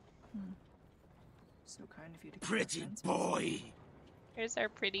 So kind of you to keep Pretty our friends boy. Here's our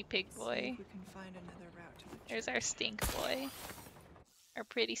pretty pig busy. See boy. if we can find another route to the There's church. our stink boy. Our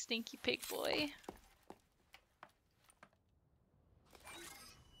pretty stinky pig boy.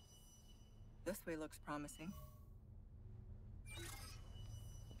 This way looks promising.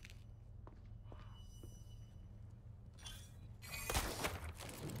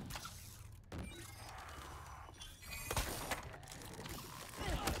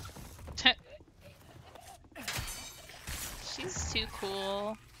 She's too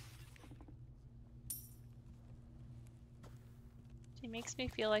cool. She makes me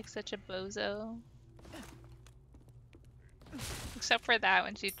feel like such a bozo. Except for that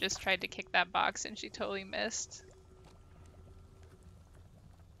when she just tried to kick that box and she totally missed.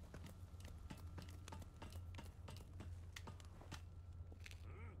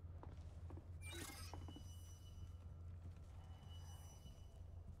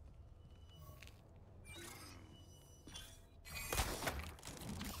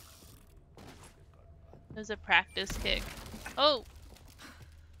 It was a practice kick. Oh!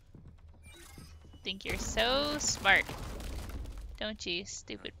 Think you're so smart. Don't you,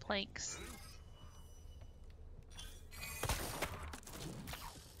 stupid planks?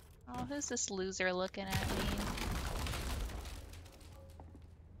 Oh, who's this loser looking at me?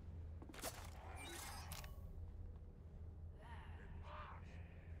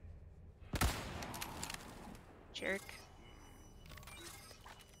 Jerk.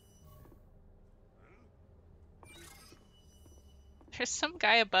 There's some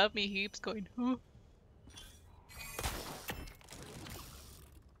guy above me who keeps going, huh?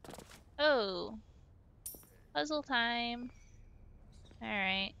 Oh. Puzzle time.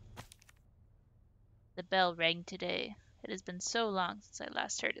 Alright. The bell rang today. It has been so long since I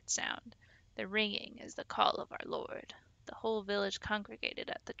last heard its sound. The ringing is the call of our Lord. The whole village congregated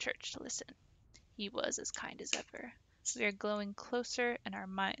at the church to listen. He was as kind as ever. We are glowing closer and our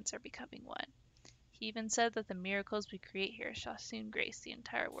minds are becoming one. He even said that the miracles we create here shall soon grace the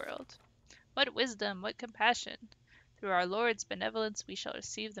entire world. What wisdom, what compassion! Through our Lord's benevolence we shall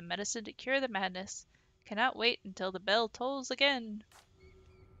receive the medicine to cure the madness. Cannot wait until the bell tolls again.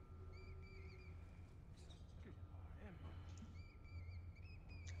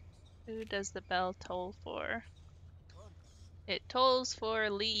 Who does the bell toll for? It tolls for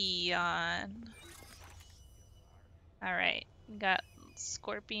Leon. Alright, we got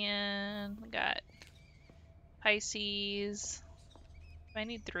Scorpion, we got Pisces. Do I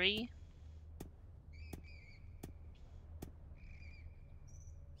need 3?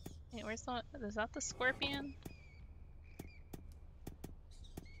 Wait, where's the one? Is that the Scorpion?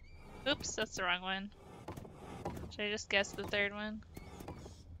 Oops, that's the wrong one. Should I just guess the 3rd one?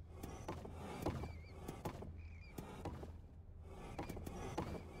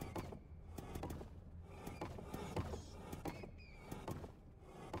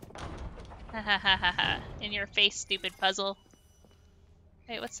 Hahaha. In your face, stupid puzzle.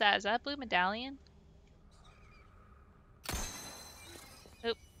 Wait, what's that? Is that a blue medallion?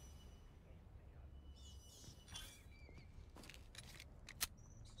 Oop.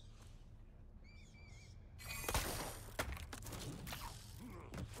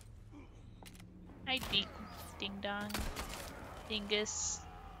 Hi, ding dong. Dingus.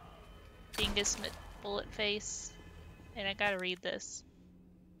 Dingus bullet face. And I gotta read this.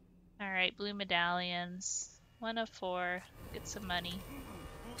 Alright, blue medallions. 1 of 4. Get some money.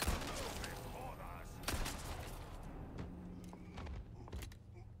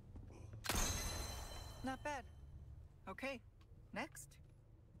 Not bad. Okay, next.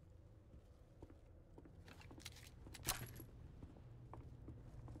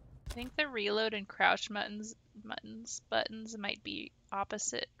 I think the reload and crouch buttons might be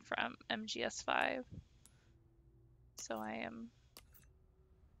opposite from MGS5. So I am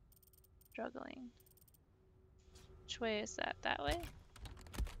struggling. Which way is that? That way?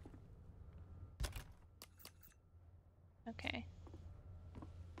 Okay.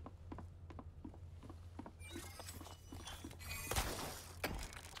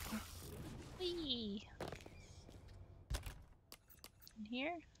 Whee! In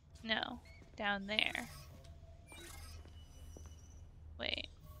here? No. Down there. Wait.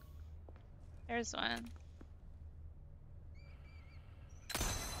 There's one.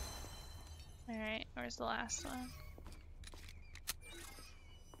 Alright, where's the last one?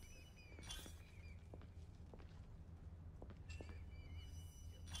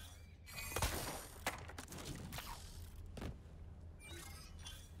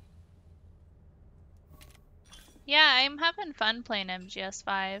 Yeah, I'm having fun playing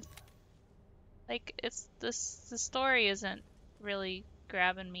MGS5. Like, the story isn't really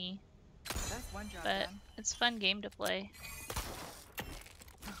grabbing me, That's one job but done. it's a fun game to play.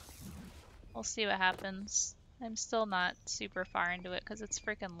 We'll see what happens. I'm still not super far into it because it's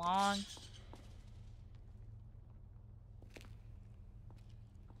freaking long.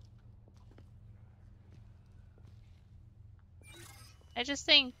 I just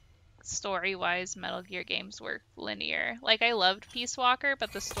think story-wise, Metal Gear games work linear. Like, I loved Peace Walker,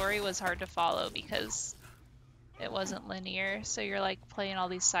 but the story was hard to follow because it wasn't linear. So you're like playing all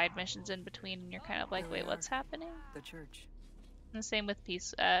these side missions in between, and you're kind of like, Here we wait, what's are. happening? The church. And the same with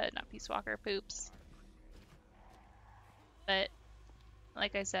not Peace Walker, Poops. But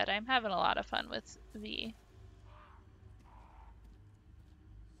like I said, I'm having a lot of fun with V.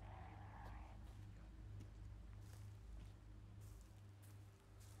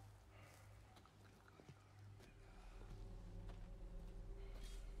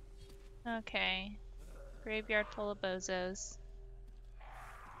 Okay. Graveyard full of bozos.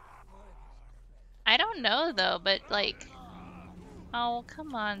 I don't know though, but like... Oh,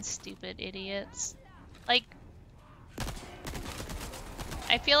 come on, stupid idiots. Like...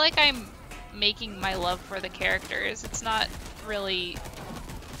 I feel like I'm making my love for the characters. It's not really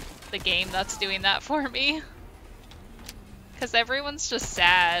the game that's doing that for me. Because everyone's just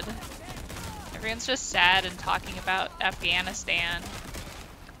sad. Everyone's just sad and talking about Afghanistan.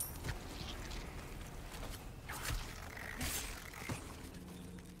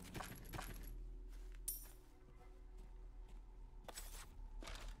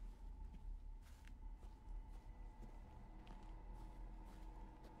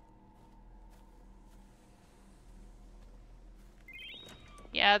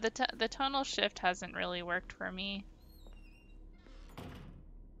 Yeah, the tonal shift hasn't really worked for me.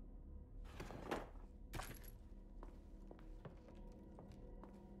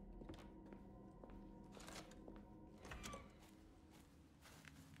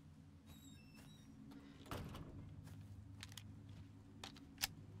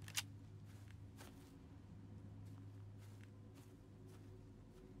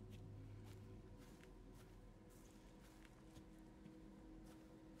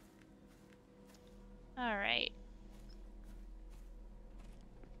 Alright.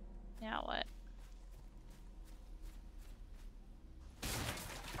 Now what?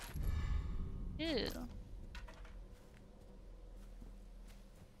 Ew.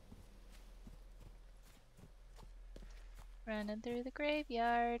 Running through the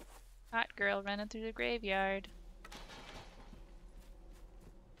graveyard. Hot girl running through the graveyard.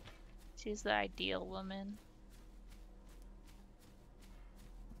 She's the ideal woman.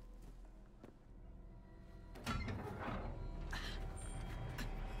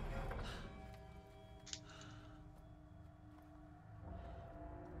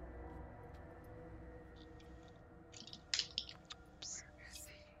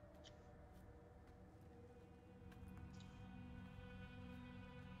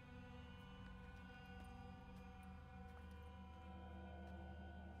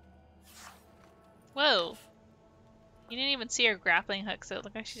 Whoa! You didn't even see her grappling hook, so it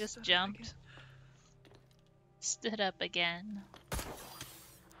looked like she just jumped. Stood up again.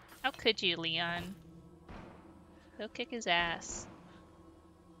 How could you, Leon? Go kick his ass.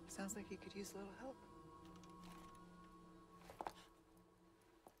 Sounds like you could use a little help.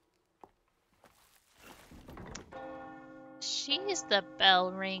 She's the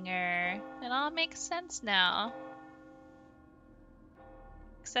bell ringer. It all makes sense now.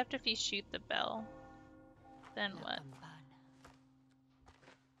 Except if you shoot the bell. Then what?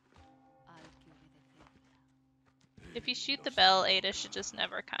 If you shoot the bell, Ada should just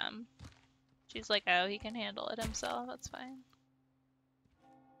never come. She's like, oh, he can handle it himself, that's fine.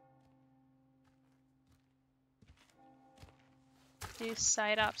 Do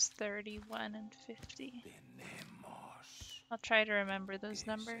side ops 31 and 50. I'll try to remember those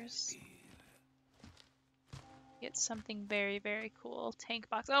numbers. Get something very, very cool. Tank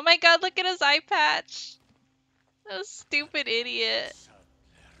box. Oh my god, look at his eye patch! That stupid idiot.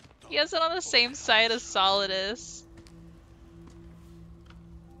 He has it on the same side as Solidus.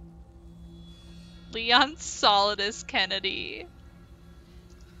 Leon Solidus Kennedy.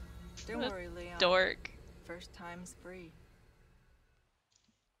 Don't worry, Leon. Dork. First time's free.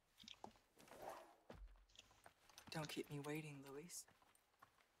 Don't keep me waiting, Luis.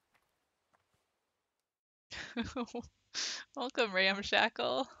 Welcome,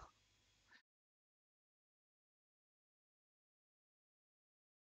 Ramshackle.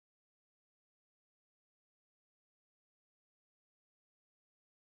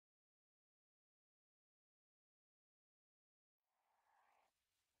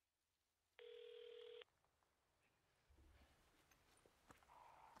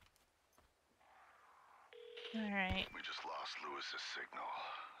 Alright. We just lost Lewis's signal.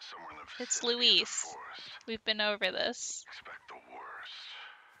 Somewhere in the It's vicinity of the Luis. forest. We've been over this. Expect the worst.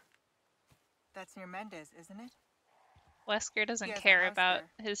 That's near Mendez, isn't it? Wesker doesn't He has a care house about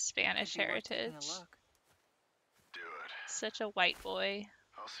there. his Spanish Could be worth taking a heritage. look. Do it. Such a white boy.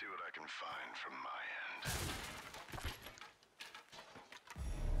 I'll see what I can find from my end.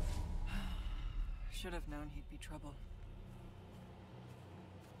 Should have known he'd be trouble.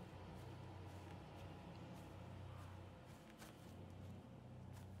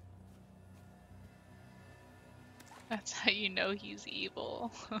 That's how you know he's evil.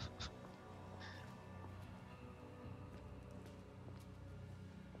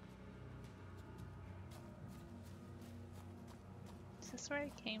 Is this where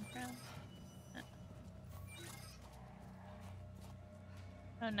I came from?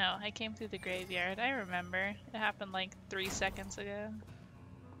 Oh no, I came through the graveyard. I remember. It happened like 3 seconds ago.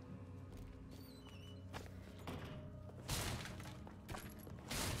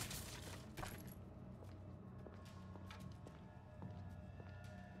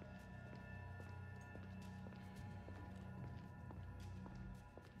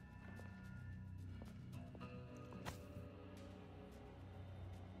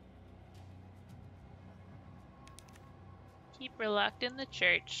 Keep her locked in the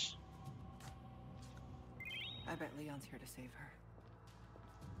church. I bet Leon's here to save her.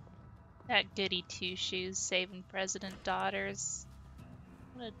 That goody two-shoes saving president daughters.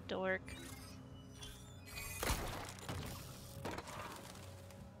 What a dork.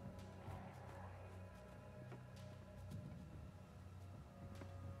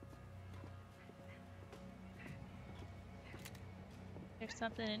 There's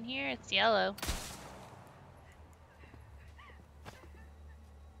something in here. It's yellow.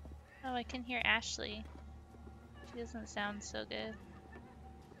 Oh, I can hear Ashley. She doesn't sound so good.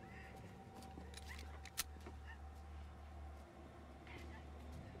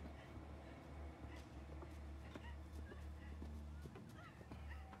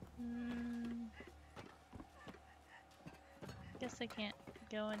 Guess I can't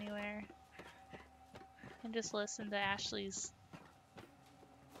go anywhere. I can just listen to Ashley's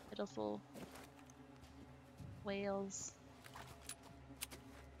pitiful wails.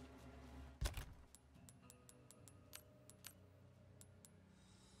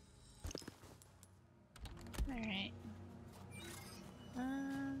 Alright.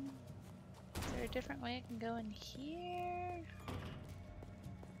 Is there a different way I can go in here?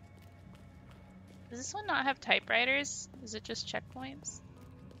 Does this one not have typewriters? Is it just checkpoints?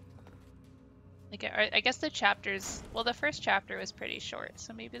 Like, I guess the chapters... Well, the first chapter was pretty short,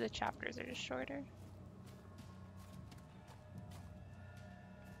 so maybe the chapters are just shorter.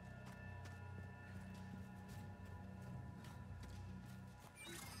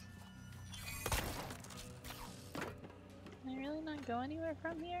 Can I really not go anywhere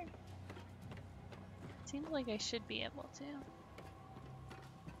from here? Seems like I should be able to.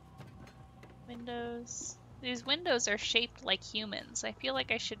 Windows. These windows are shaped like humans. I feel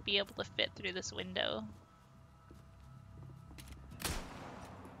like I should be able to fit through this window.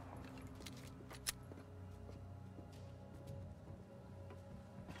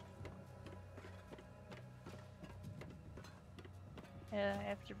 I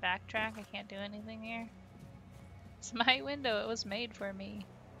have to backtrack. I can't do anything here. It's my window. It was made for me.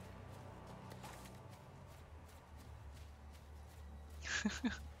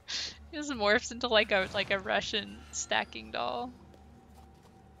 He just morphs into like a Russian stacking doll.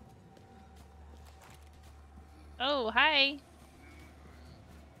 Oh, hi.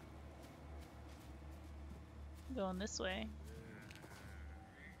 I'm going this way.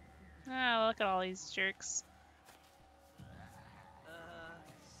 Oh, look at all these jerks.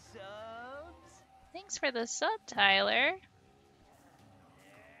 Thanks for the sub, Tyler.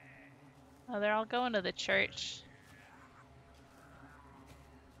 Oh, they're all going to the church.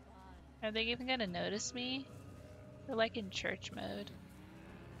 Are they even gonna notice me? They're like in church mode.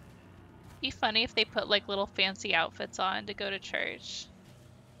 Be funny if they put like little fancy outfits on to go to church.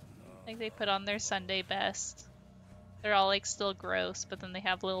 Like they put on their Sunday best. They're all like still gross, but then they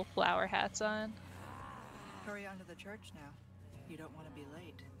have little flower hats on. Hurry on to the church now. You don't want to be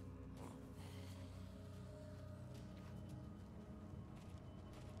late.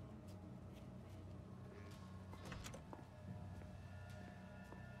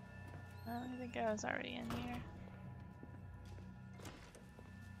 I think I was already in here.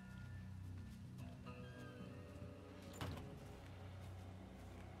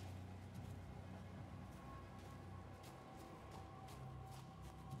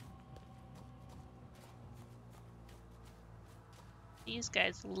 These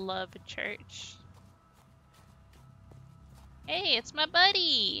guys love church. Hey, it's my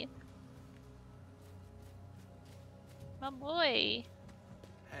buddy! My boy.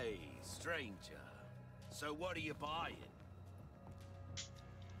 Hey, stranger. So what are you buying?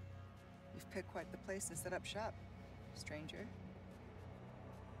 You've picked quite the place to set up shop, stranger.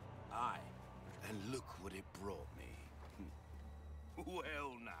 Aye, and look what it brought me.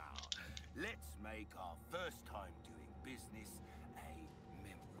 Well now, let's make our first time doing business a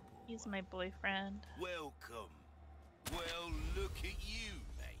memorable He's one. my boyfriend. Welcome. Well, look at you,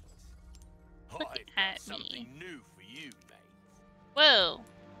 mate. Look I've at got something me. new for you, mate. Whoa!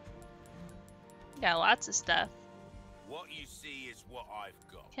 You got lots of stuff. What you see is what I've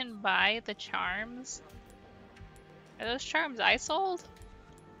got. Can buy the charms. Are those charms I sold?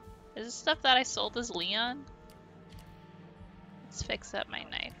 Is this stuff that I sold as Leon? Let's fix up my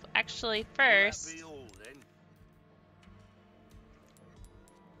knife. Actually, Will that first... be all,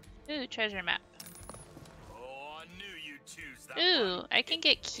 then? Ooh, treasure map. Oh, I knew you'd choose that Ooh, one. I can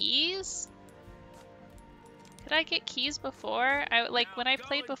get keys? Could I get keys before? Like, when I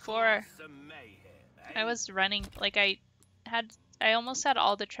played before, I was running, like, I almost had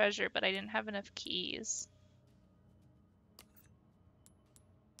all the treasure, but I didn't have enough keys.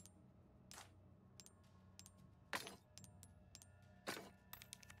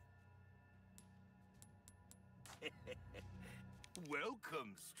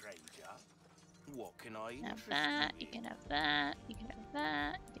 Welcome, stranger. What can I Have interest that, you you in? can have that, you can have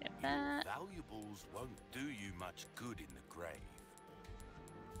that, you can have that. Your valuables won't do you much good in the grave.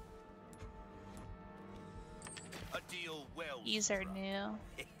 A deal well These are struck. new.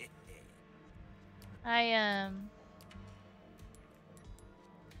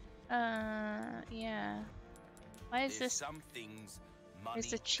 Yeah. Why is There's this? some things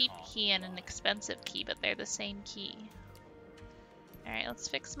There's money a cheap can't key and an buy. expensive key, but they're the same key. Alright, let's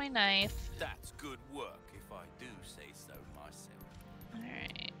fix my knife. That's good work, if I do say so myself.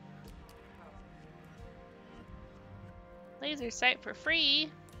 Alright. Laser sight for free.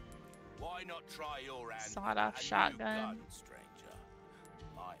 Why not try your hand with Sawed-off a new shotgun. gun, stranger?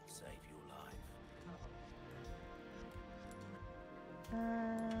 Might save your life.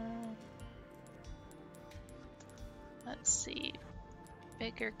 Let's see.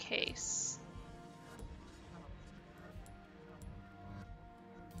 Bigger case.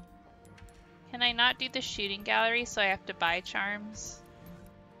 Can I not do the shooting gallery so I have to buy charms?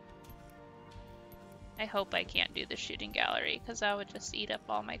 I hope I can't do the shooting gallery because that would just eat up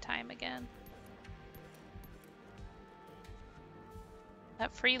all my time again.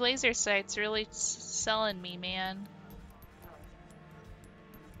 That free laser sight's really selling me, man.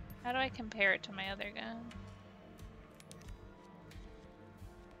 How do I compare it to my other gun?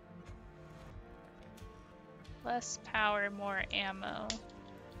 Less power, more ammo.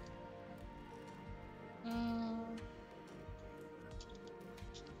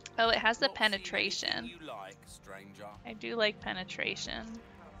 Oh, it has the Not seen anything penetration. you like, stranger? I do like penetration.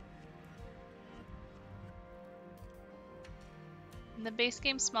 In the base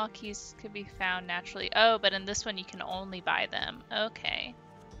game, small keys could be found naturally. Oh, but in this one, you can only buy them. Okay.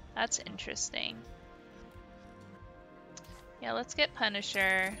 That's interesting. Yeah, let's get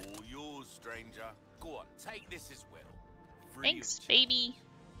Punisher. All yours, stranger. Go on, take this as well. Free Thanks, of charge. baby.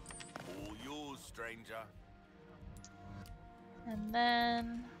 All yours, stranger. And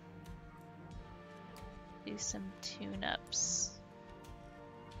then do some tune-ups.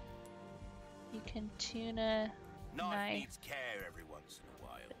 You can tune a Knife knife, needs care every once in a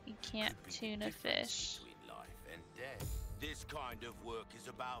while. but you can't Could be the tune a difference fish. between life and death. This kind of work is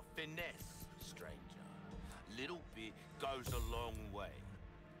about finesse, stranger. Little bit goes a long way.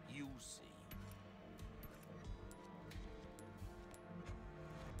 You'll see.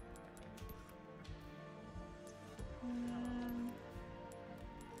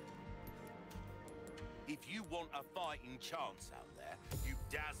 If you want a fighting chance out there, you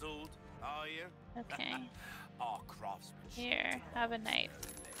dazzled, are you? Okay. Our craftsmanship. Here, have a knife.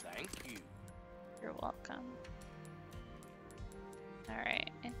 Thank you. You're welcome. Alright,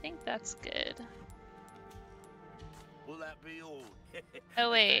 I think that's good. Will that be all?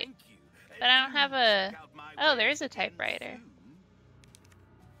 Oh wait, Thank you. but I don't have a... Check out my Oh, there is a wares again typewriter. soon.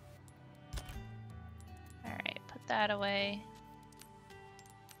 Alright, put that away.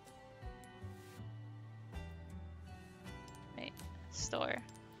 Wait, store.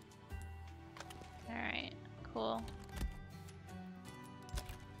 Alright, cool.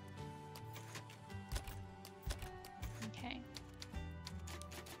 Okay.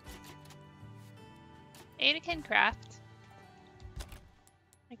 Ada can craft.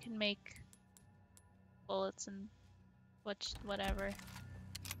 I can make bullets and whatever.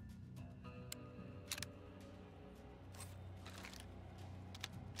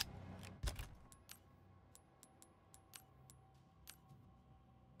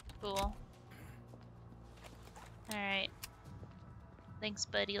 Cool. Alright. Thanks,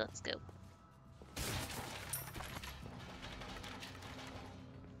 buddy. Let's go.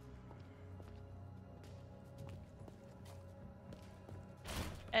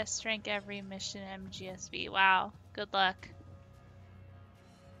 S rank every mission MGSV. Wow. Good luck.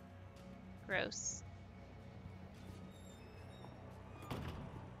 Gross.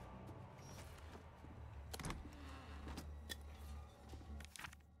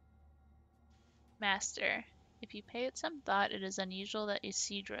 Master. If you pay it some thought, it is unusual that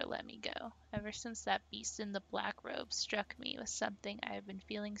Isidro let me go. Ever since that beast in the black robe struck me with something, I have been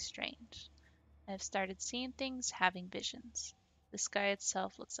feeling strange. I have started seeing things, having visions. The sky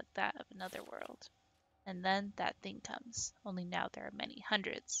itself looks like that of another world. And then that thing comes, only now there are many,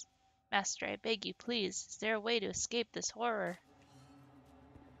 hundreds. Master, I beg you, please, is there a way to escape this horror?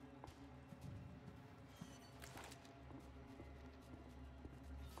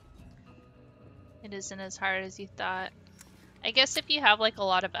 It isn't as hard as you thought. I guess if you have like a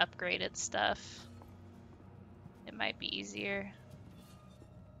lot of upgraded stuff, it might be easier.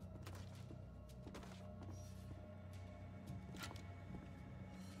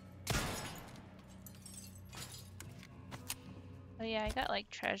 Oh yeah, I got like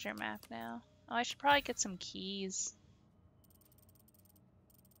treasure map now. Oh, I should probably get some keys.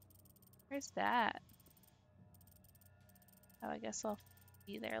 Where's that? Oh, I guess I'll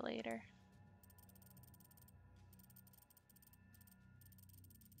be there later.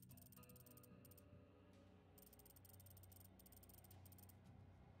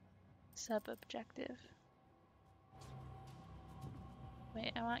 Sub-objective.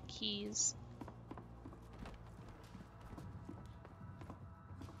 Wait, I want keys.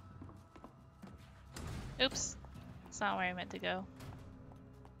 Oops. That's not where I meant to go.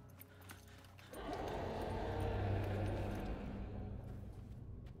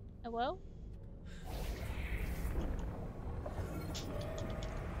 Hello?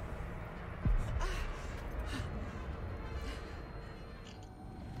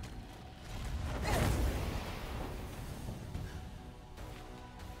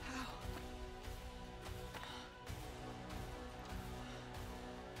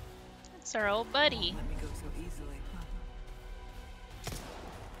 It's our old buddy. Let me go so easily.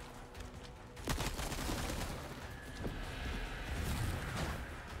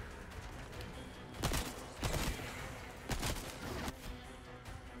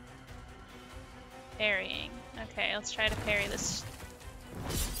 Parrying. Okay, let's try to parry this.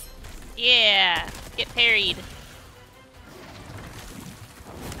 Yeah! Get parried.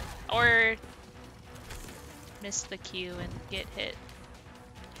 Or miss the Q and get hit.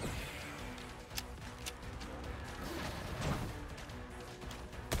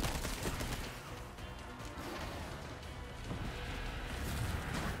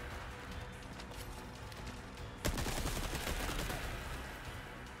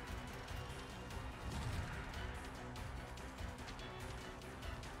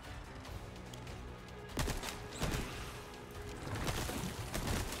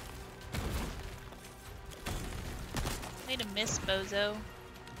 Way to miss, bozo.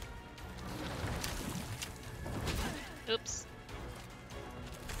 Oops.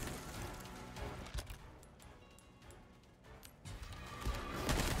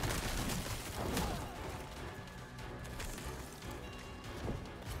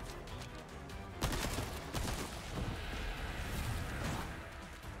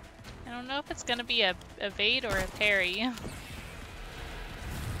 I don't know if it's gonna be a evade or a parry.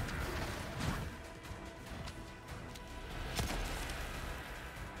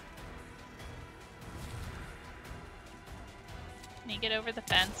 get over the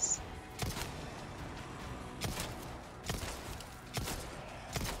fence?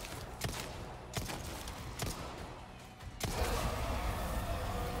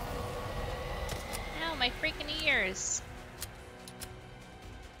 Ow, my freaking ears.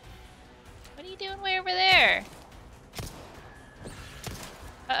 What are you doing way over there?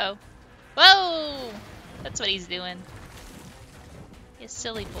 Uh-oh. Whoa! That's what he's doing. You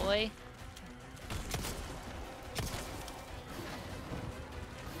silly boy.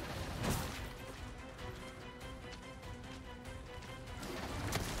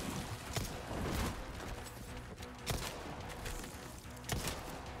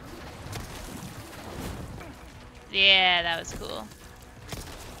 Yeah, that was cool.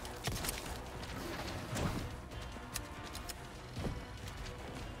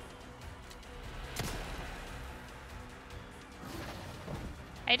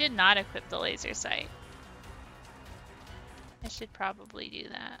 I did not equip the laser sight. I should probably do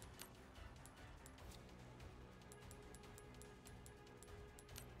that.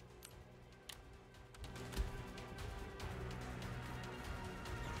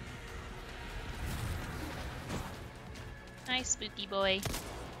 Nice, spooky boy.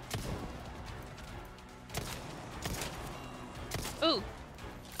 Ooh!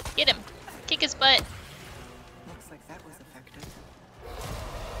 Get him! Kick his butt! Looks like that was effective.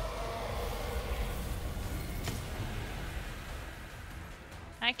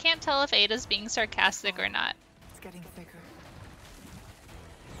 I can't tell if Ada's being sarcastic or not. It's getting thicker.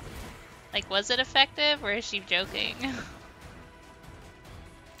 Like, was it effective or is she joking?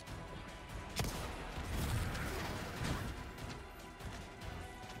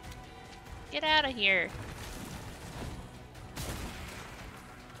 Get out of here.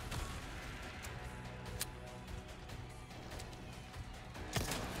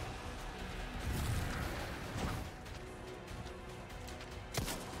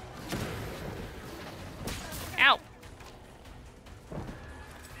 Ow.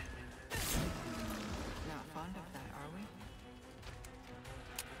 Not fond of that, are we?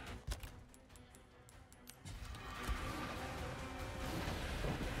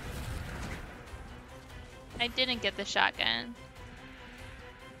 I didn't get the shotgun.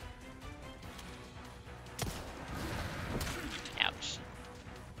 Ouch.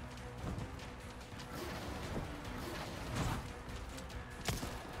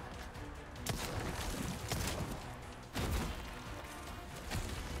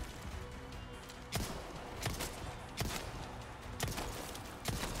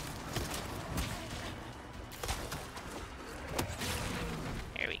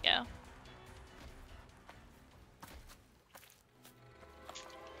 There we go.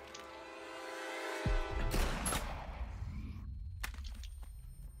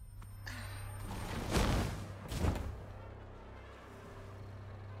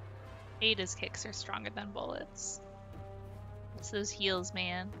 Ada's kicks are stronger than bullets. It's those heals,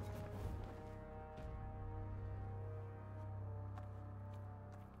 man.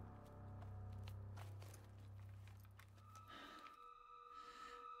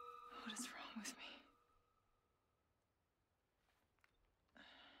 What is wrong with me?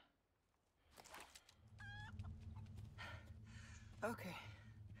 Okay.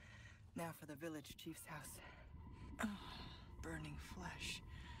 Now for the village chief's house. Oh, burning flesh.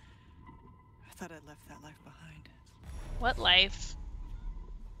 I thought I'd left that life behind. What life?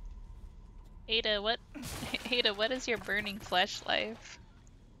 Ada, what? Ada, what is your burning flesh life?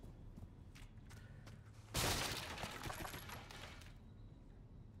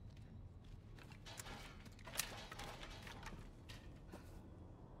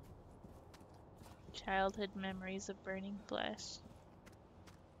 Childhood memories of burning flesh.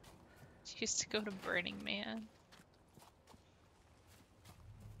 She used to go to Burning Man.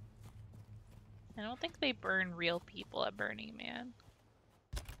 I don't think they burn real people at Burning Man.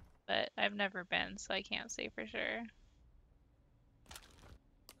 But I've never been, so I can't say for sure.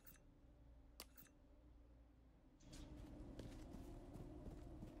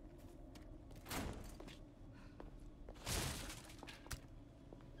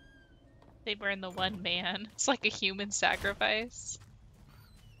 They burn the one man. It's like a human sacrifice.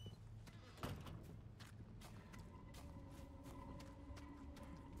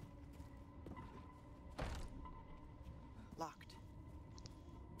 Locked.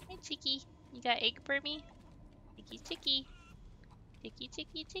 Hi, Chicky. You got egg for me? Chicky, Chicky. Chicky,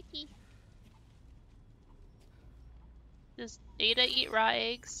 Chicky, Chicky. Does Ada eat raw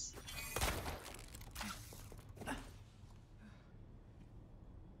eggs?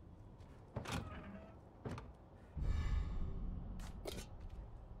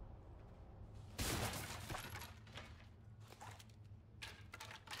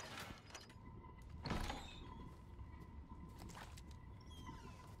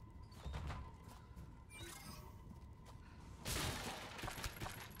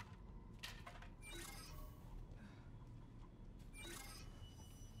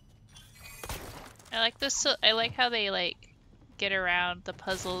 I like this. So I like how they like get around the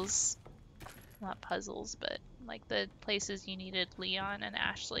puzzles. Not puzzles, but like the places you needed Leon and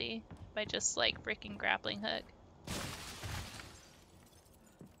Ashley by just like freaking grappling hook.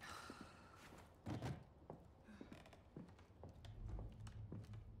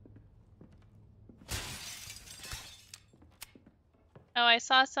 Oh, I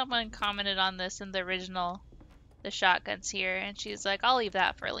saw someone commented on this in the original, the shotguns here, and she's like, I'll leave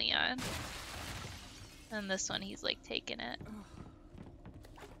that for Leon. And this one, he's like taking it.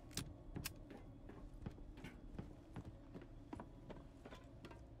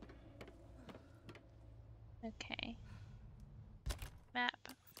 Okay. Map.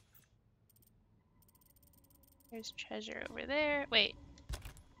 There's treasure over there. Wait.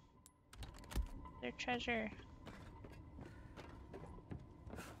 There's treasure.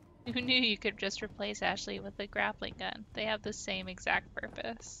 Who knew you could just replace Ashley with a grappling gun? They have the same exact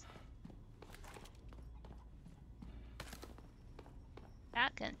purpose.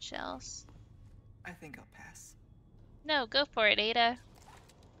 Shotgun shells. I think I'll pass. No, go for it, Ada.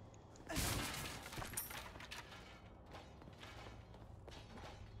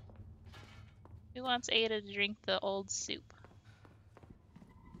 Who wants Ada to drink the old soup?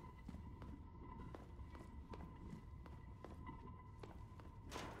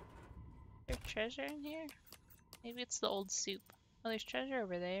 Is there treasure in here? Maybe it's the old soup. Oh, there's treasure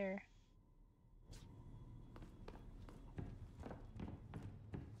over there.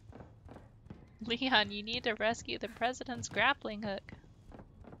 Leon, you need to rescue the president's grappling hook.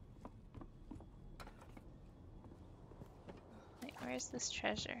 Wait, where's this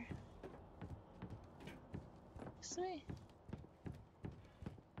treasure? This way?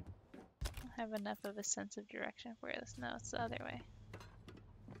 I don't have enough of a sense of direction for this. No, it's the other way.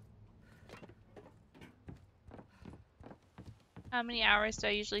 How many hours do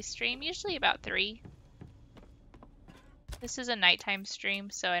I usually stream? Usually about 3. This is a nighttime stream,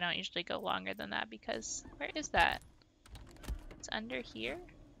 so I don't usually go longer than that because... Where is that? It's under here?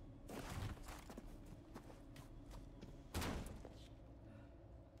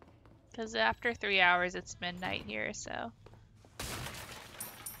 Because after 3 hours, it's midnight here, so...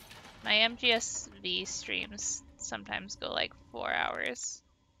 My MGSV streams sometimes go like 4 hours.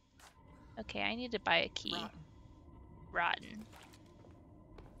 Okay, I need to buy a key. Rotten.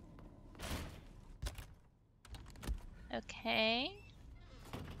 Okay.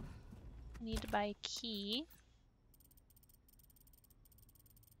 I need to buy a key.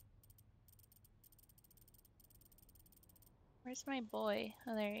 Where's my boy?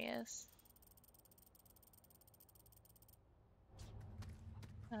 Oh, there he is.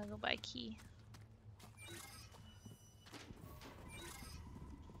 I'll go buy a key.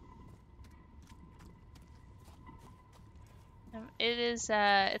 It is,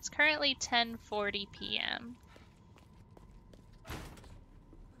 it's currently 10:40 p.m.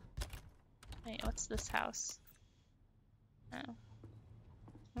 Wait, what's this house? Oh.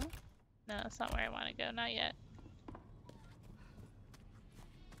 Hmm? No, that's not where I want to go. Not yet.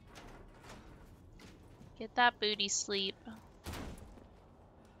 Get that booty sleep.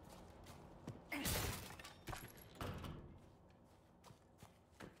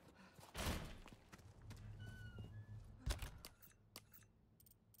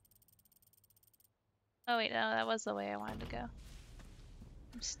 Oh wait, no, that was the way I wanted to go.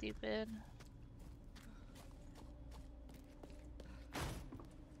 I'm stupid.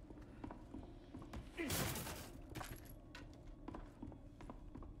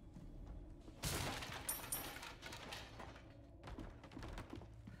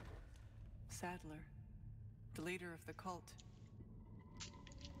 Sadler, the leader of the cult.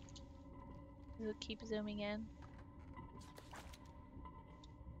 Does it keep zooming in?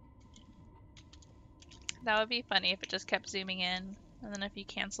 That would be funny if it just kept zooming in, and then if you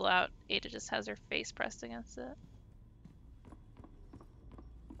cancel out, Ada just has her face pressed against it.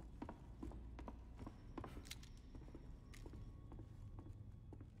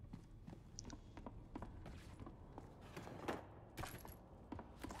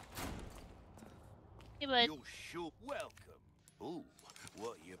 Hey, bud. You're sure welcome. Ooh,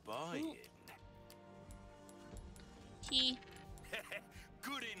 what you buying? Ooh. Key.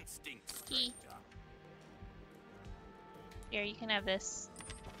 Good instincts, Key. stranger. Here, you can have this.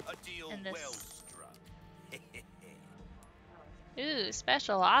 A deal And this. well struck. Ooh,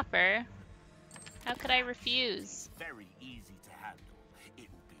 special offer. How could I refuse? Very easy to handle. It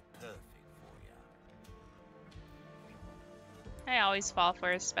will be perfect for you. I always fall for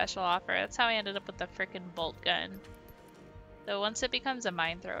a special offer. That's how I ended up with the frickin' bolt gun. Though once it becomes a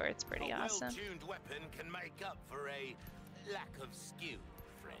mine thrower, it's pretty awesome. A well-tuned weapon can make up for a lack of skill,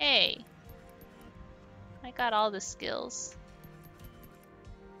 friend. Hey. I got all the skills.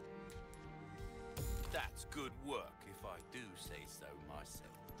 That's good work, if I do say so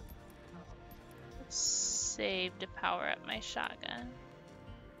myself. Let's save to power up my shotgun.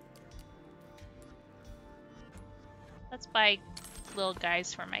 Let's buy little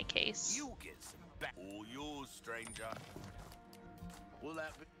guys for my case. You'll get some back. All yours, stranger. Will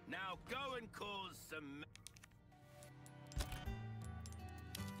that be? Now go and cause some.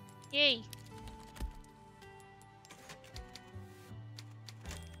 Yay!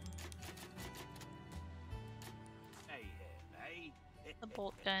 Hey. The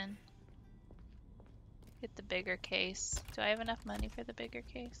bolt gun. Get the bigger case. Do I have enough money for the bigger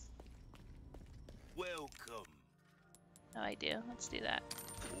case? Welcome. Oh, I do. Let's do that.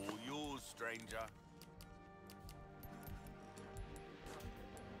 All yours, stranger.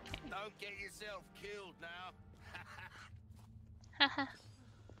 Okay. Don't get yourself killed now. Haha.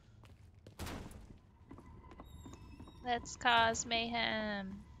 Let's cause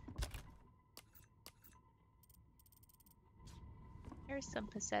mayhem. Here's some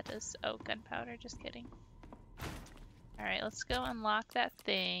pesetas. Oh, gunpowder. Just kidding. Alright, let's go unlock that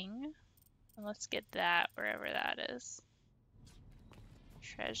thing. And let's get that wherever that is.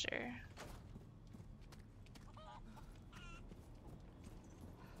 Treasure.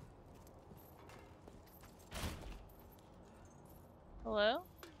 Hello?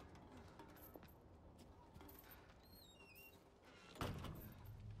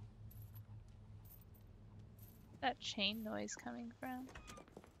 Where's that chain noise coming from?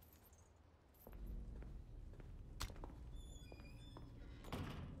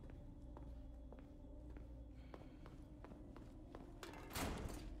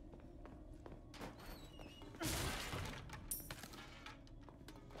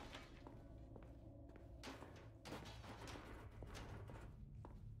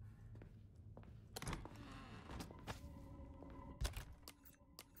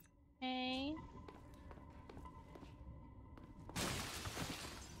 Hey.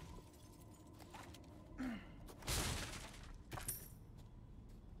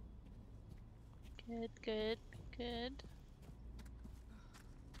 Good.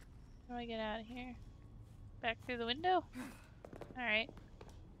 How do I get out of here? Back through the window? Alright.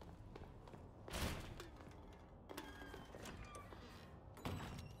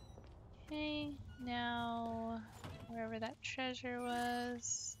 Okay, now wherever that treasure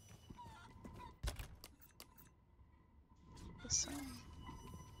was. This one.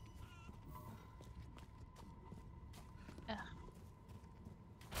 Ugh.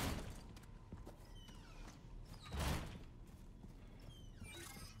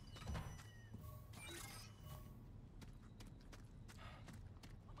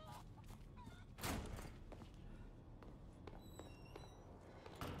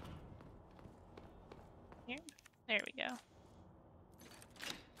 Here? There we go.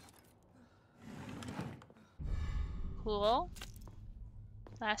 Cool.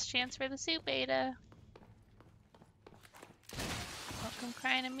 Last chance for the soup, Ada. Don't come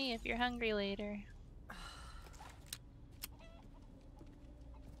crying to me if you're hungry later.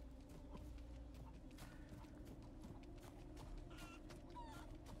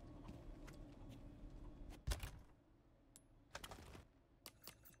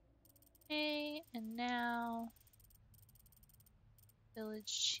 Okay, and now village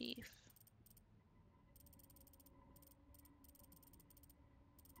chief.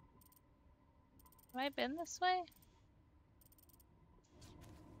 Have I been this way?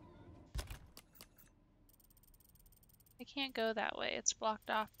 I can't go that way. It's blocked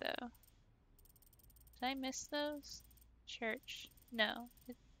off though. Did I miss those? Church. No.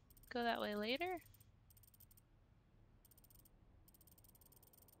 Go that way later?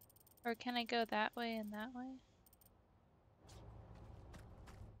 Or can I go that way and that way?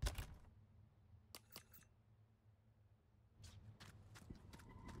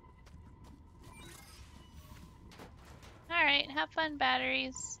 Alright, have fun,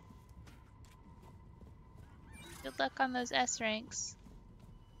 batteries. Good luck on those S ranks.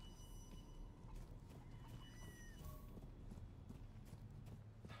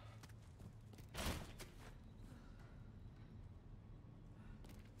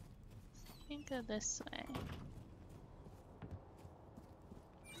 Can't go this way.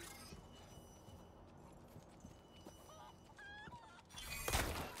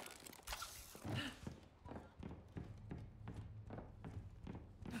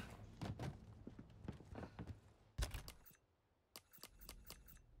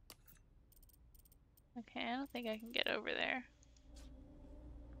 Okay, I don't think I can get over there.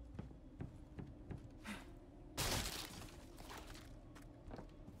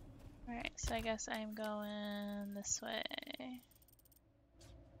 Alright, so I guess I'm going this way.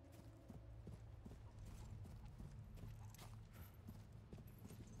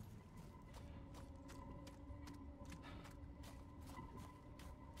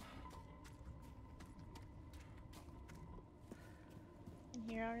 In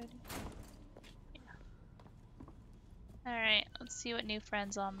here already? Yeah. Alright, let's see what new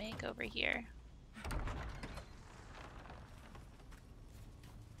friends I'll make over here.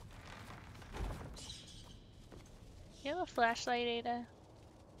 You have a flashlight, Ada?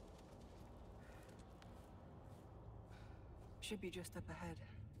 Should be just up ahead.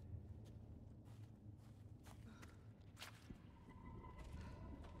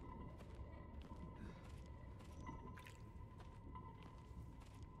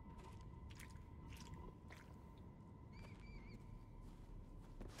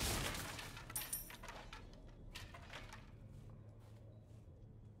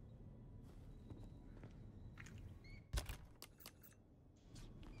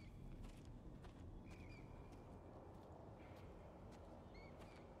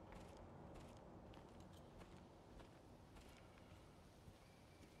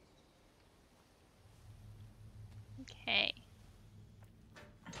 Okay.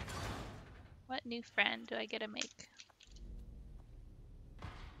 What new friend do I get to make?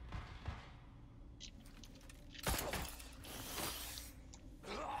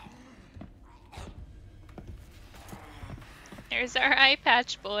 There's our eye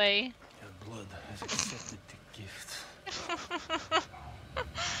patch boy. Your blood has accepted the gift.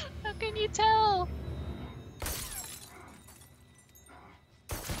 How can you tell?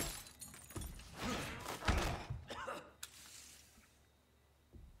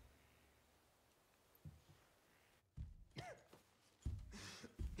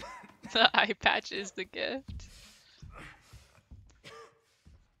 The eye patch is the gift.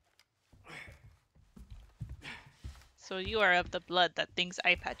 So you are of the blood that thinks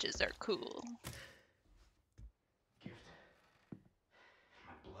eye patches are cool. Gift.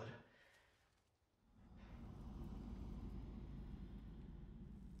 My blood.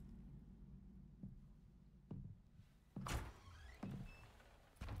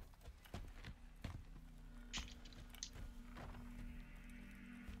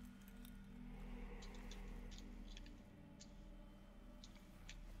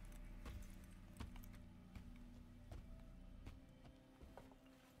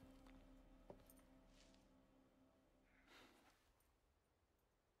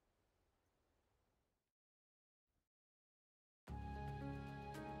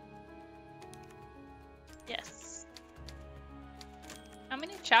 Yes. How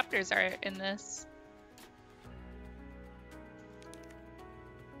many chapters are in this?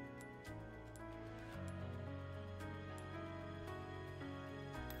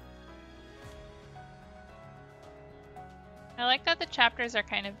 I like that the chapters are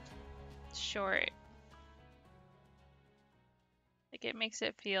kind of short. Like it makes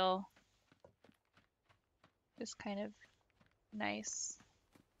it feel just kind of nice.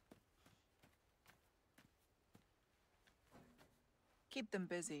 Keep them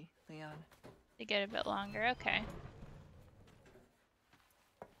busy, Leon. They get a bit longer, okay.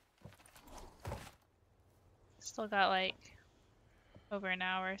 Still got like over an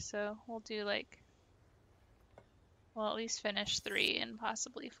hour, so we'll do like, we'll at least finish 3 and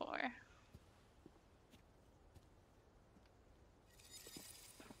possibly 4.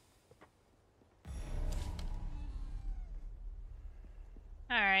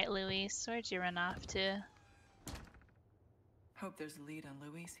 Alright, Luis, where'd you run off to? Hope there's a lead on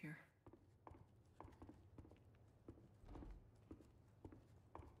Luis here.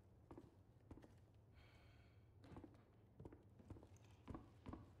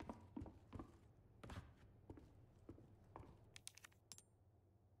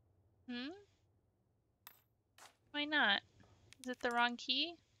 Hmm? Why not? Is it the wrong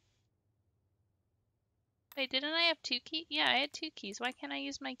key? Wait, didn't I have 2 keys? Yeah, I had 2 keys. Why can't I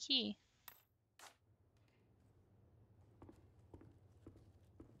use my key?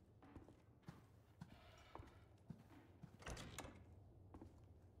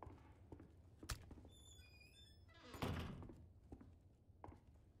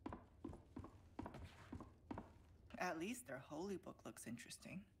 At least their holy book looks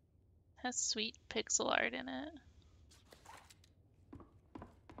interesting. Has sweet pixel art in it.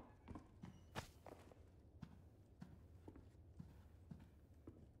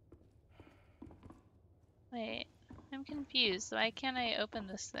 Wait, I'm confused. Why can't I open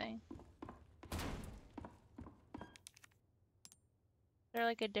this thing? Is there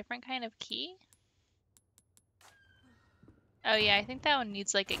like a different kind of key? Oh yeah, I think that one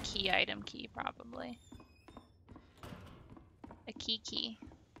needs like a key item key, probably. A key.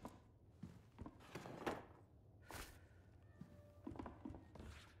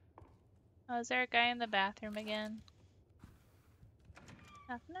 Oh, is there a guy in the bathroom again?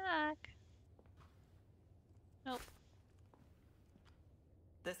 Knock knock. Nope.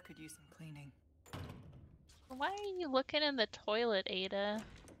 This could use some cleaning. Why are you looking in the toilet, Ada?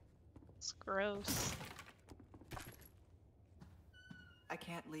 It's gross. I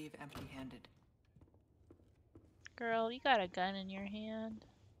can't leave empty-handed. Girl, you got a gun in your hand.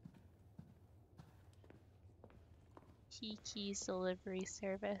 Keys delivery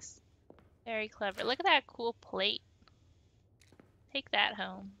service. Very clever. Look at that cool plate. Take that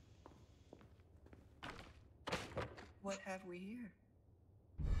home. What have we here?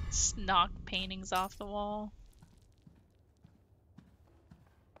 Just knock paintings off the wall.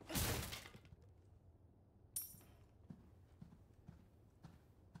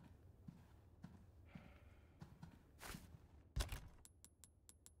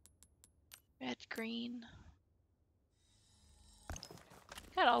 Red, green.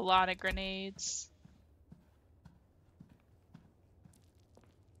 Got a lot of grenades.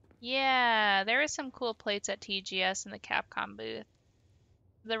 Yeah, there were some cool plates at TGS in the Capcom booth.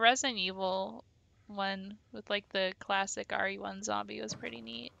 The Resident Evil one with like the classic RE1 zombie was pretty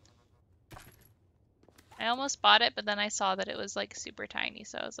neat. I almost bought it, but then I saw that it was like super tiny,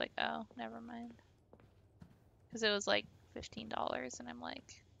 so I was like, oh, never mind. Because it was like $15, and I'm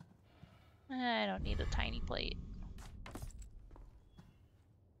like, I don't need a tiny plate.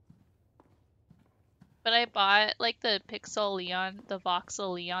 But I bought like the Pixel Leon, the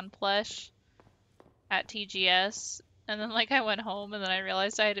Voxel Leon plush at TGS, and then like I went home and then I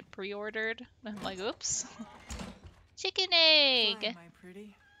realized I had it pre-ordered, and I'm like, oops. Chicken egg! Fly, my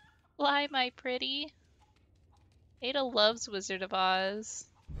pretty. Fly, my pretty. Ada loves Wizard of Oz.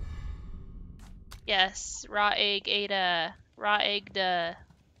 Yes, raw egg, Ada. Raw egg, duh.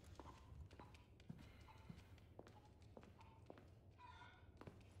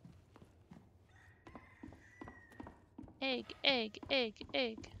 Egg, egg, egg,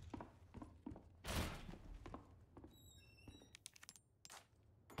 egg.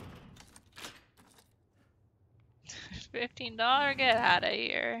 $15, get out of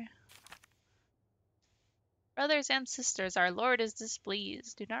here. Brothers and sisters, our Lord is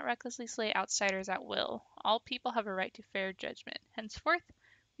displeased. Do not recklessly slay outsiders at will. All people have a right to fair judgment. Henceforth,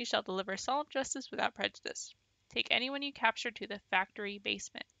 we shall deliver solemn justice without prejudice. Take anyone you capture to the factory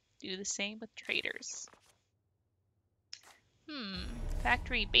basement. Do the same with traitors.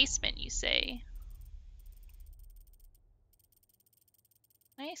 Factory basement, you say?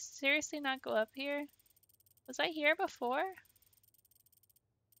 Can I seriously not go up here? Was I here before?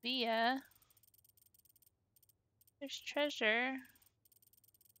 Via. There's treasure.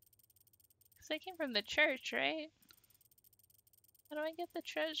 Because I came from the church, right? How do I get the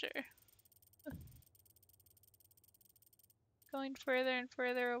treasure? Going further and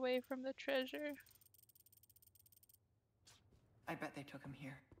further away from the treasure. I bet they took him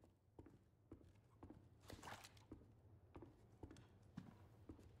here.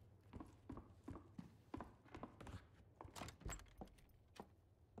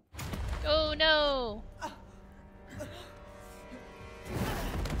 Oh no!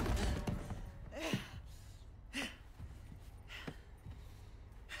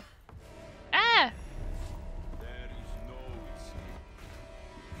 Ah!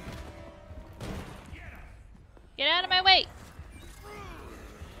 Get out of my way!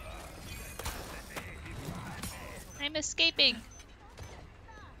 I'm escaping.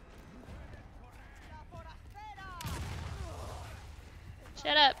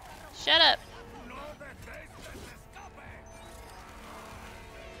 Shut up. Shut up.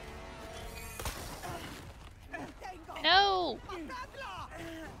 No!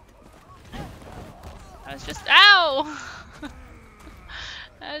 I was just— ow!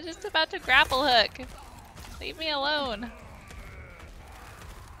 I was just about to grapple hook. Leave me alone.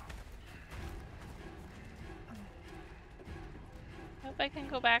 Hope I can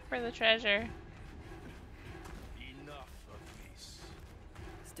go back for the treasure. Enough of this.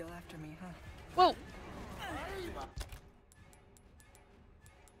 Still after me, huh? Whoa!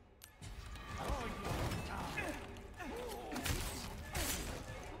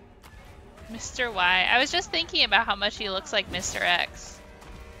 Mr. Y. I was just thinking about how much he looks like Mr. X.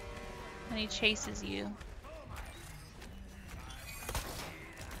 And he chases you.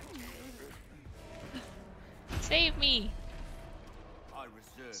 Save me! I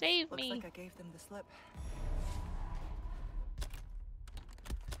reserve. Save Looks me! like I gave them the slip.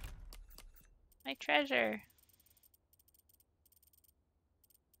 My treasure.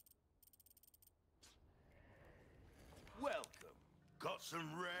 got some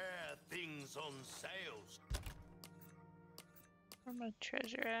rare things on sales. Where's my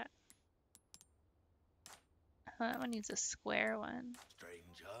treasure at? Oh, that one needs a square one.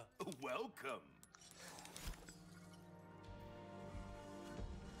 Stranger, welcome.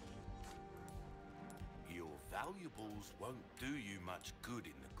 Your valuables won't do you much good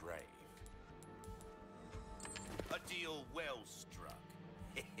in the grave. A deal well struck.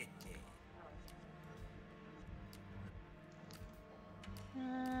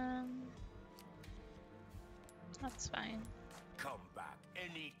 That's fine. Come back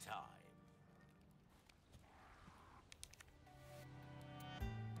anytime.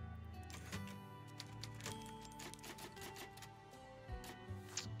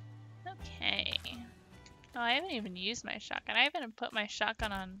 Okay. Oh, I haven't even used my shotgun. I haven't put my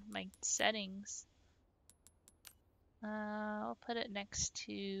shotgun on my settings. I'll put it next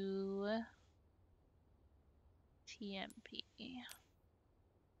to TMP.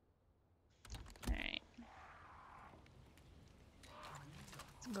 Alright.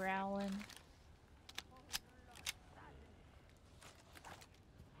 It's growling.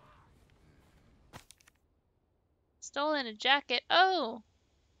 Stolen a jacket. Oh!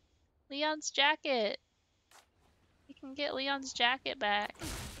 Leon's jacket. You can get Leon's jacket back.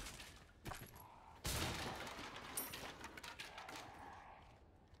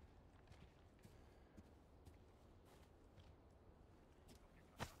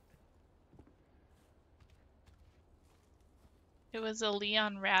 It was a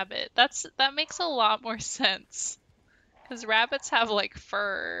Leon rabbit. That makes a lot more sense. Because rabbits have like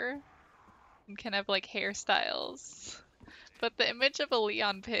fur and can have like hairstyles. But the image of a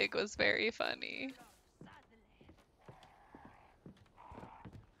Leon pig was very funny.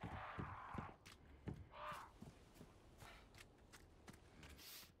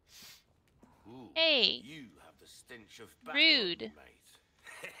 Ooh, Hey! You have the stench of battle, Rude.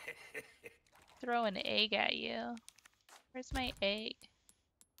 mate. Throw an egg at you. Where's my egg?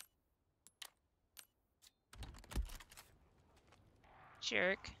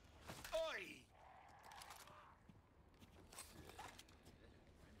 Jerk. Oi!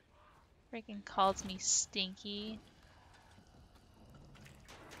 Freaking calls me stinky.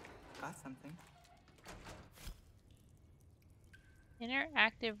 Got something.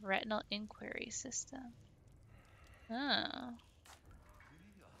 Interactive retinal inquiry system. Oh.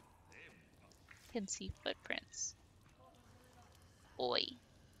 Can see footprints. Oi.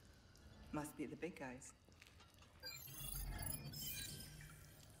 Must be the big guys.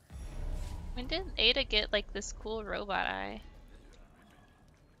 When did Ada get like this cool robot eye?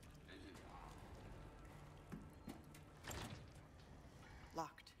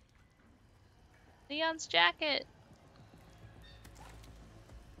 Locked. Leon's jacket!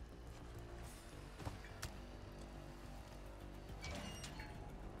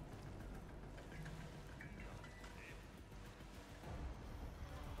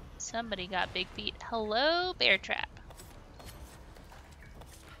 Somebody got big feet. Hello, bear trap.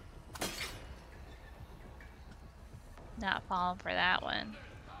 Not falling for that one.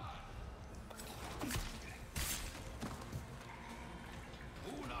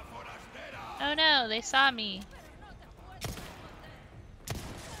 Oh no, they saw me.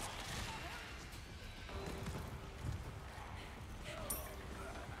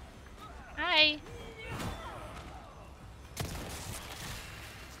 Hi.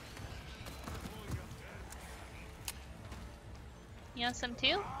 You want some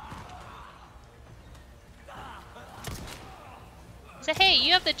too? Say, hey,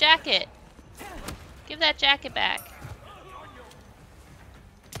 you have the jacket. Give that jacket back.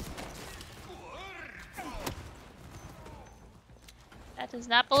 That does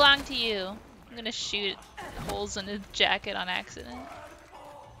not belong to you. I'm gonna shoot holes in his jacket on accident.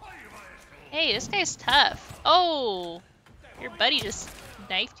 Hey, this guy's tough. Oh! Your buddy just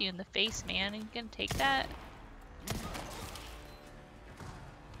knifed you in the face, man. Are you gonna take that?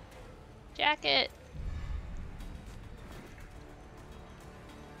 Jacket!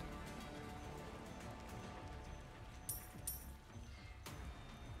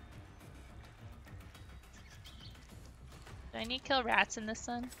 Do I need to kill rats in this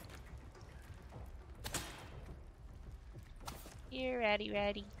one? Here, ratty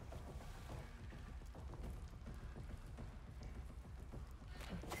ratty.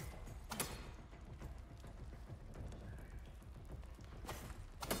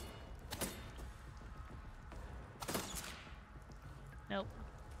 Nope.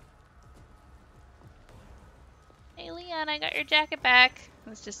 Hey Leon, I got your jacket back.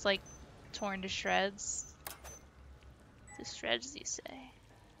 It's just like torn to shreds. To shreds, you say?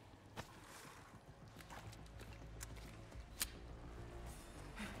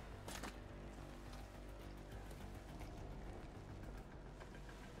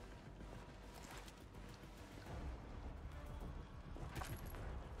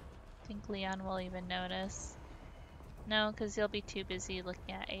 think Leon will even notice. No, because he'll be too busy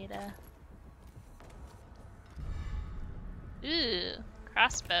looking at Ada. Ooh,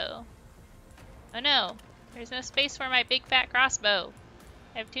 crossbow. Oh no, there's no space for my big fat crossbow.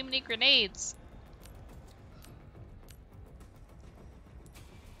 I have too many grenades.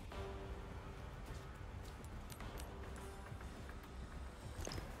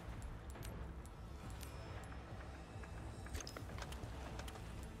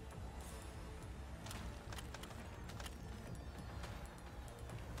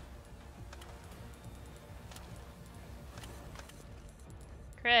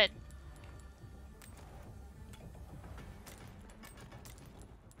 Crud.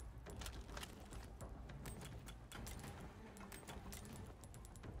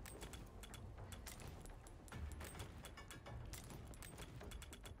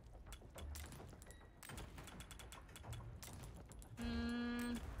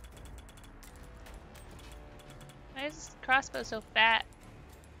 Why is this crossbow so fat?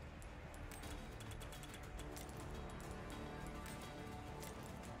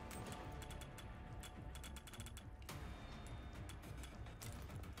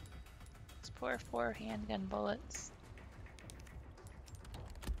 Let's pour 4 handgun bullets.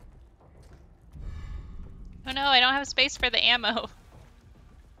 Oh no, I don't have space for the ammo.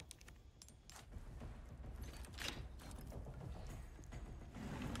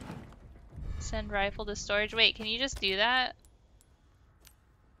 Send rifle to storage. Wait, can you just do that?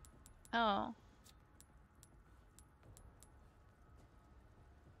 Oh.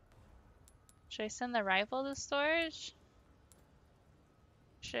 Should I send the rifle to storage?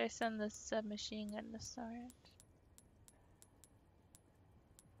 Should I send the submachine gun to storage?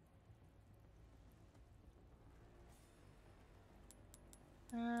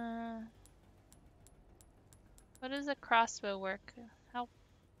 What does a crossbow work? How?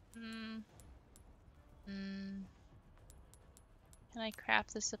 Can I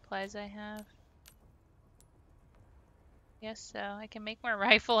craft the supplies I have? Yes, so I can make more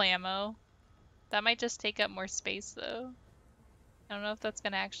rifle ammo. That might just take up more space though. I don't know if that's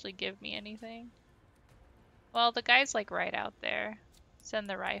gonna actually give me anything. Well, the guy's like right out there. Send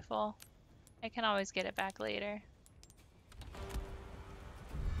the rifle. I can always get it back later.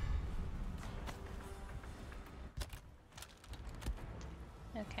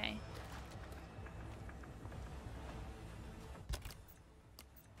 Okay.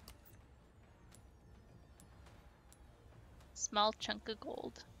 Small chunk of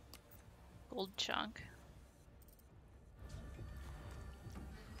gold. Gold chunk.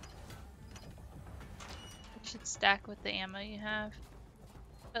 It should stack with the ammo you have.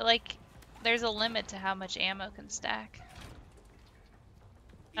 But like, there's a limit to how much ammo can stack.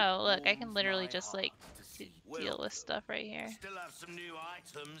 Oh look, I can literally just like deal with stuff right here. Still have some new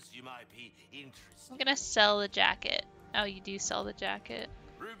items you might be interested. I'm gonna sell the jacket. Oh, you do sell the jacket.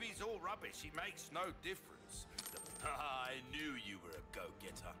 Ruby's all rubbish. It makes no difference. I knew you were a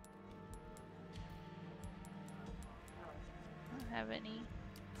go-getter. I don't have any.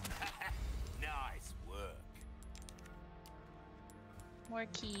 Nice work. More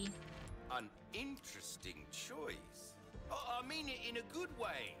key. An interesting choice. I mean it in a good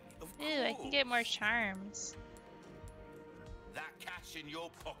way. Of Ooh, course. I can get more charms. That cash in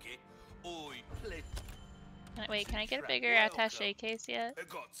your pocket. Oi, play. Wait, can I get a bigger attaché case yet? I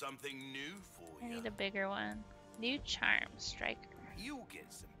got something new for I you. need a bigger one. New charm striker. You'll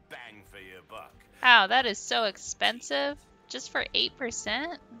get some bang for your buck. Wow, that is so expensive. Just for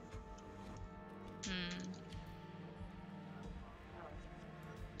 8%?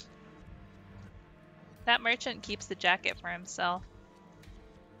 That merchant keeps the jacket for himself.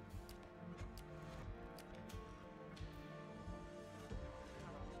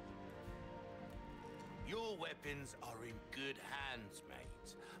 Your weapons are in good hands,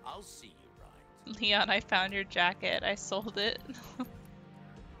 mate. I'll see you right. Leon, I found your jacket. I sold it.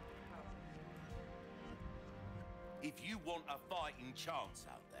 If you want a fighting chance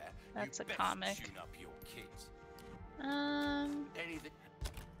out there, That's you a best comic. tune up your kit. Anything.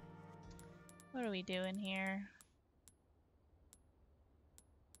 What are we doing here?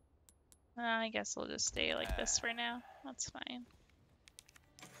 I guess we'll just stay like this for now. That's fine.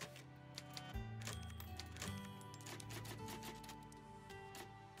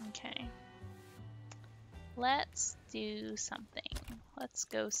 Okay. Let's do something. Let's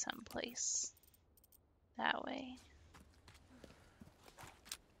go someplace. That way.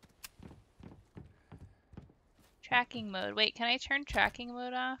 Tracking mode. Wait, can I turn tracking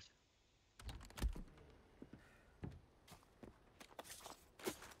mode off?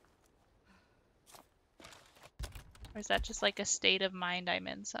 Or is that just like a state of mind I'm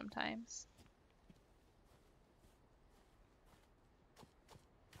in sometimes?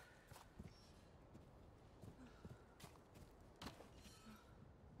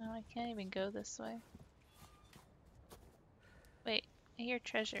 Oh, I can't even go this way. Wait, I hear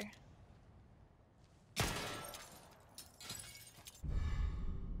treasure.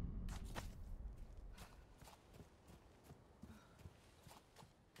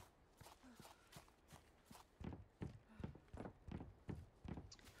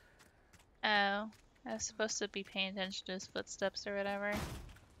 Oh, I was supposed to be paying attention to his footsteps or whatever.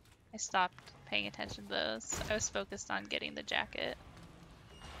 I stopped paying attention to those. I was focused on getting the jacket.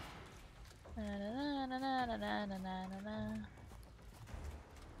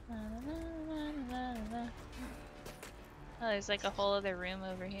 Oh, there's like a whole other room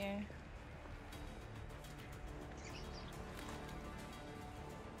over here.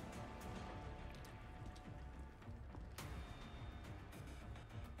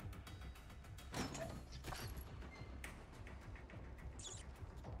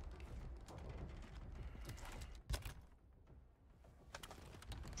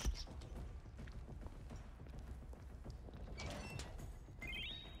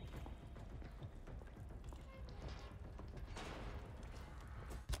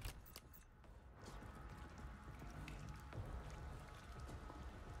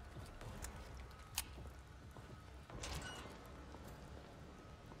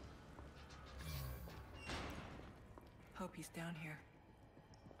 Hope he's down here.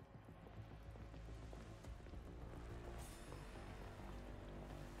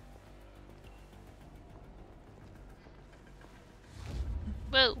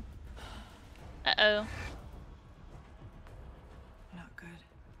 Whoa! Uh-oh. Not good.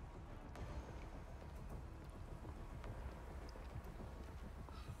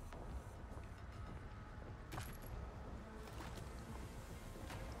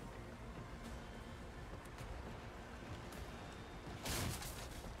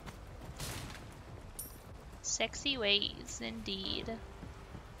 Sexy ways, indeed.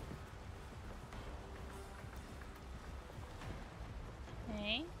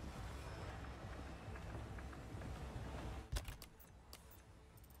 Okay.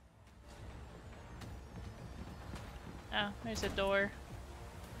 Oh, there's a door.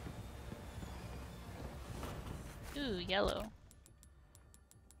 Ooh, yellow.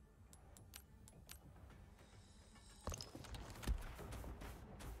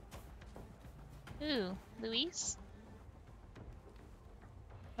 Ooh, Luis?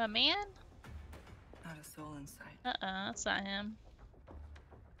 My man? Not a soul in sight. Uh-uh, that's not him.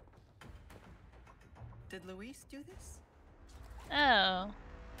 Did Luis do this? Oh.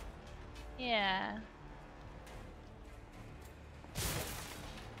 Yeah.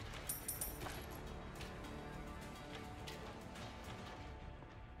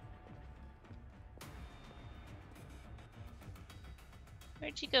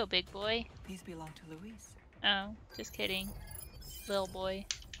 Where'd you go, big boy? These belong to Luis. Oh, just kidding. Little boy.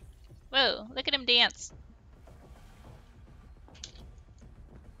 Whoa, look at him dance.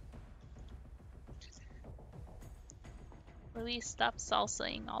 Luis, stop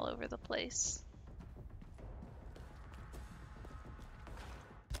salsaing all over the place.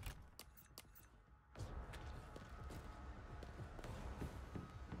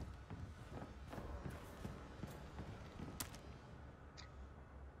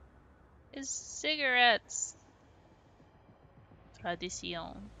 His cigarettes.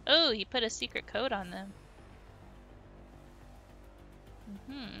 Tradición. Oh, he put a secret code on them.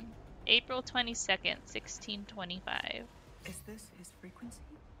 April 22nd, 1625. Is this his frequency?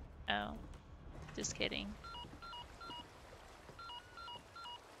 Oh, just kidding.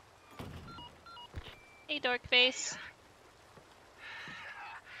 Hey, dork face.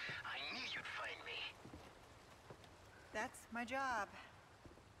 I knew you'd find me. That's my job.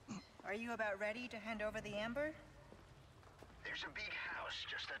 Are you about ready to hand over the amber? There's a big house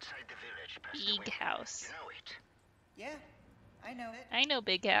just outside the village. Past the Big window. house. You know it. Yeah, I know it. I know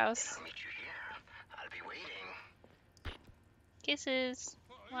big house. I'll meet you here. I'll be waiting. Kisses.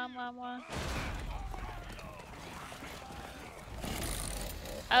 Wah, wah, wah.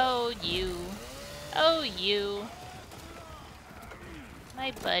 Oh, you. Oh, you.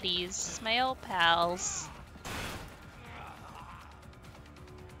 My buddies. My old pals.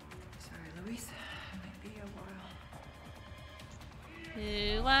 Sorry, Luis. It might be a while.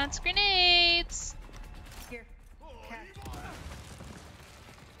 Who wants grenades? Here, catch.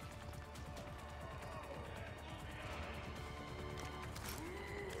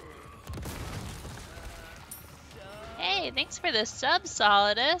 Hey, thanks for the sub,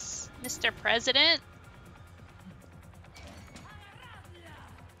 Solidus, Mr. President.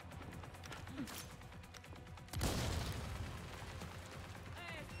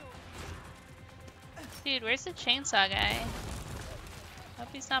 Dude, where's the chainsaw guy? Hope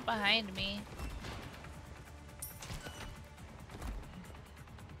he's not behind me.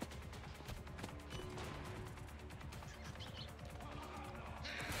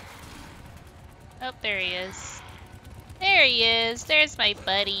 Oh, there he is. There he is. There's my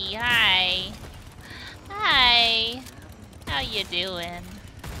buddy. Hi. Hi. How you doing?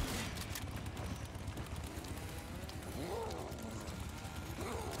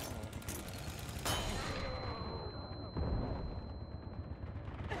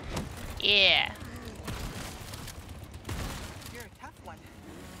 Yeah. You're a tough one.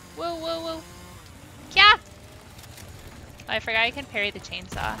 Whoa, whoa, whoa. Yeah. Oh, I forgot I can parry the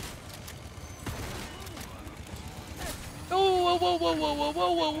chainsaw. Oh, whoa, whoa, whoa, whoa, whoa,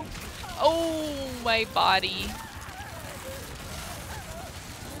 whoa, whoa. Oh, my body.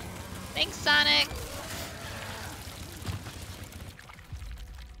 Thanks, Sonic.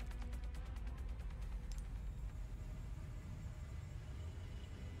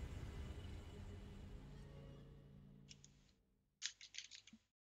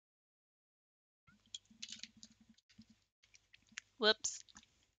 Whoops.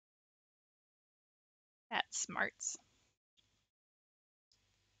 That's smarts.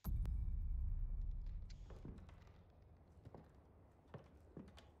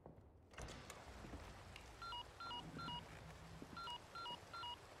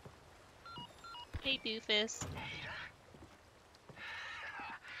 Hey, doofus.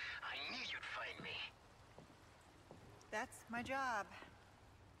 I knew you'd find me. That's my job.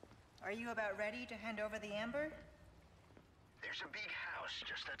 Are you about ready to hand over the amber? There's a big house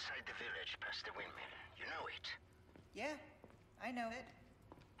just outside the village past the windmill. You know it. Yeah, I know it.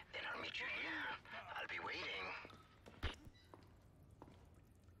 Then I'll meet you here. I'll be waiting.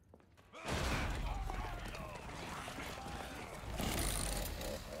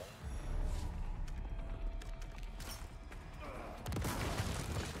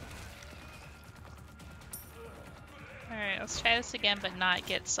 Alright, let's try this again, but not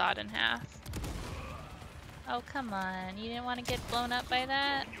get sawed in half. Oh, come on. You didn't want to get blown up by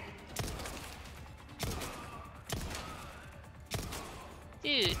that?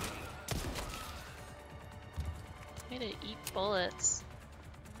 Dude. Way to eat bullets.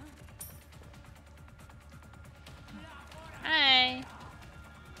 Hi.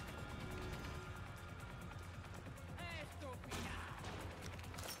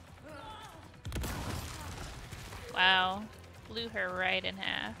 Wow. Blew her right in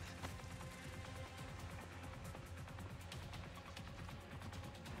half.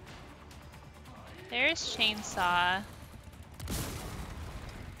 There's Chainsaw.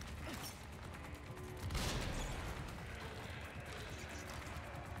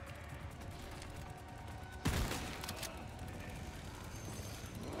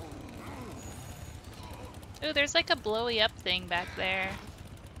 Ooh, there's like a blowy up thing back there.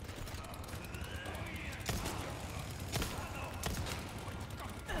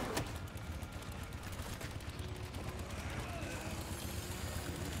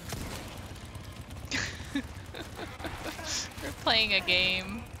 We're playing a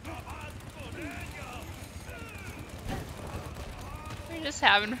game. We're just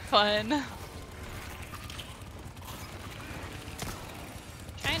having fun.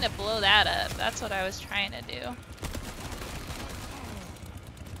 Trying to blow that up. That's what I was trying to do.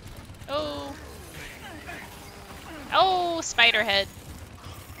 Oh. Oh, spider head.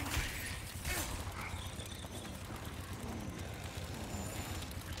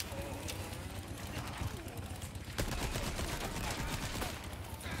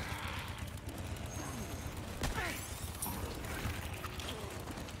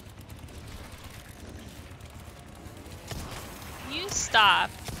 You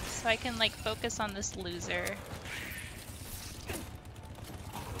stop so I can like focus on this loser.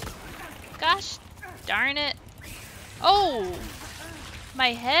 Gosh darn it. Oh! My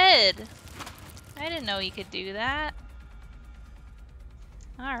head! I didn't know you could do that.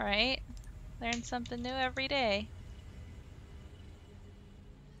 Alright. Learn something new every day.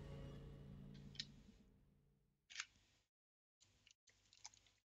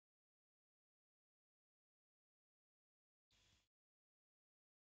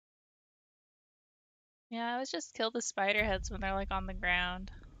 Yeah, I always just kill the spider heads when they're like on the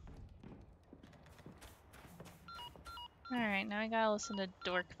ground. Alright, now I gotta listen to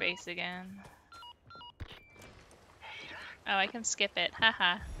Dorkface again. Oh, I can skip it.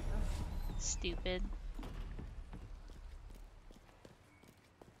 Haha. Stupid.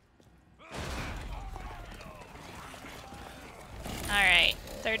 Alright,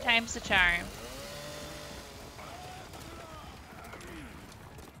 third time's the charm.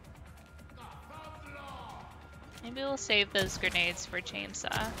 Maybe we'll save those grenades for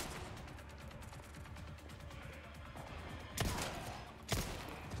chainsaw.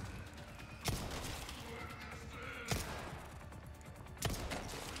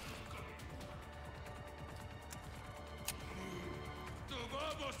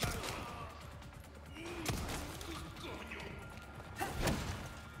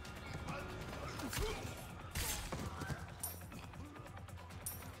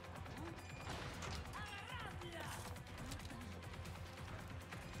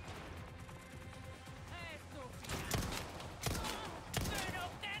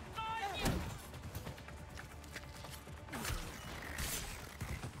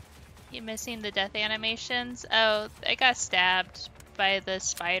 You missing the death animations? Oh, I got stabbed by the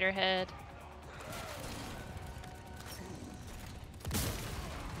spider head.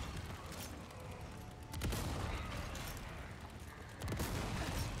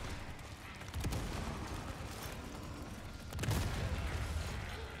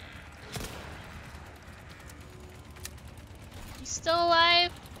 You still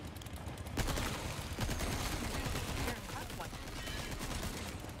alive?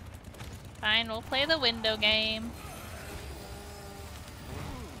 Fine, we'll play the window game.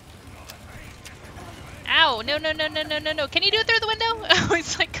 Ow! No, no, no, no, no, no, no. Can you do it through the window? Oh,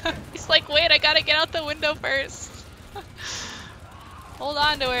 he's like, wait, I gotta get out the window first. Hold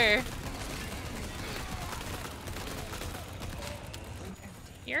on to her.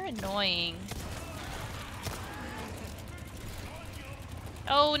 You're annoying.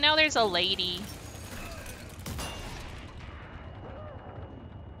 Oh, now there's a lady.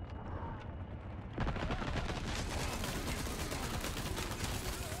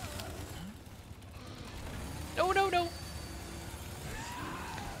 No, no, no.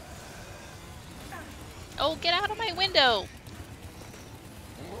 Oh, get out of my window.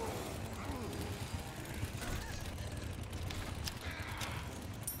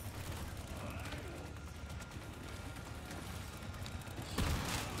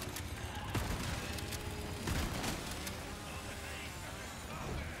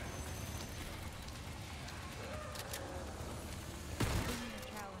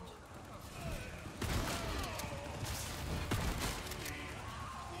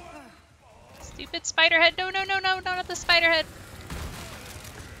 Stupid spider head. No, no, no, no, not the spider head.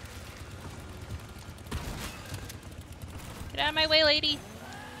 Get out of my way, lady.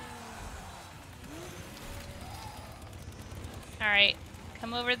 Alright.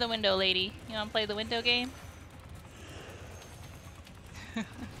 Come over the window, lady. You wanna play the window game?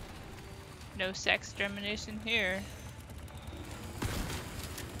 No sex discrimination here.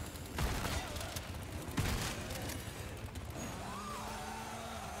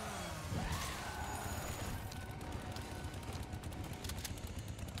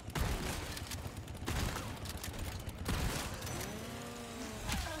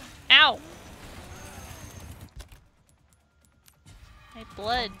 Ow! My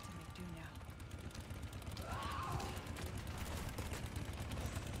blood.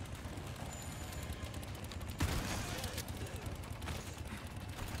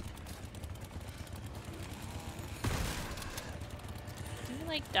 Do you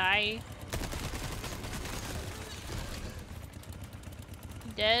like die?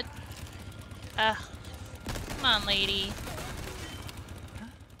 You dead? Ugh. Come on, lady.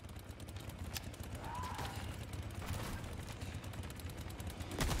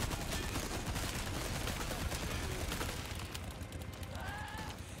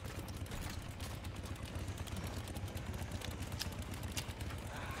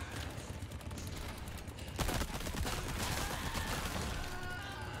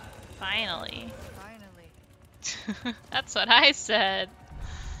 Finally. Finally. That's what I said.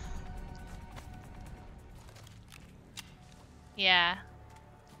 Yeah.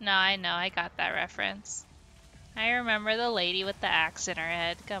 No, I know. I got that reference. I remember the lady with the axe in her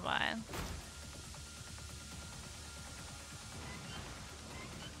head. Come on.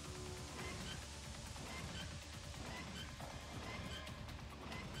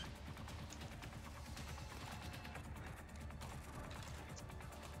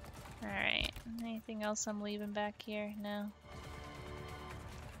 Alright. Anything else I'm leaving back here? No.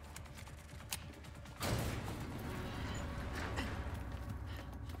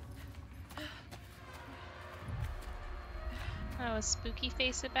 Oh, a spooky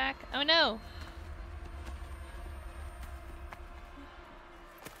face it back? Oh no!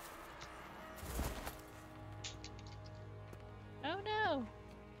 Oh no!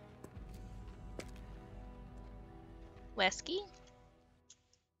 Wesky?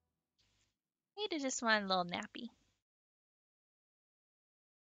 Maybe just want a little nappy.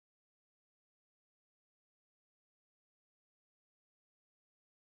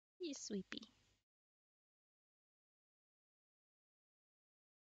 Sweepy, sweepy.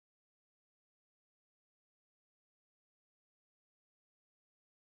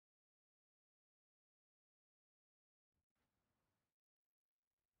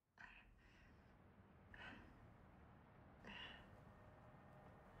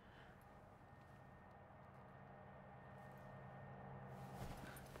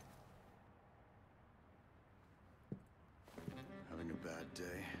 Having a bad day?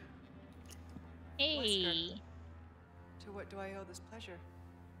 Hey, To what do I owe this pleasure?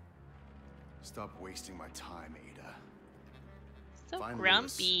 Stop wasting my time, Ada. so Find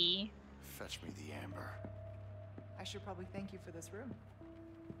grumpy. Fetch me the amber. I should probably thank you for this room.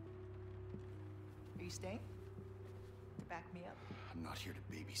 Are you staying? To back me up? I'm not here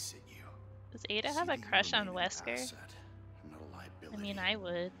to babysit you. Does Ada See have a that you crush on remain an Wesker? asset, not a I liability. mean, I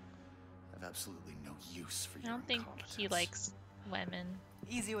would. I have absolutely no use for I your don't think he incompetence. likes women.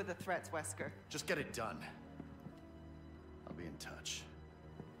 Easy with the threats, Wesker. Just get it done. I'll be in touch.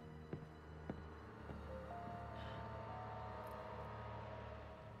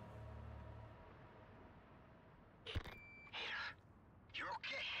 You're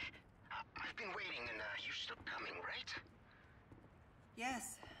okay. I've been waiting and you're still coming, right?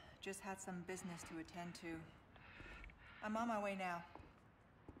 Yes, just had some business to attend to. I'm on my way now.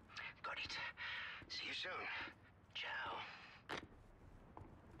 Got it. See you soon. Ciao.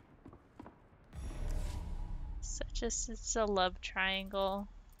 It's a love triangle.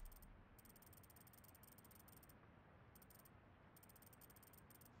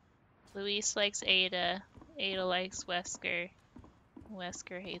 Luis likes Ada. Ada likes Wesker.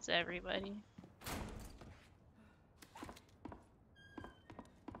 Wesker hates everybody.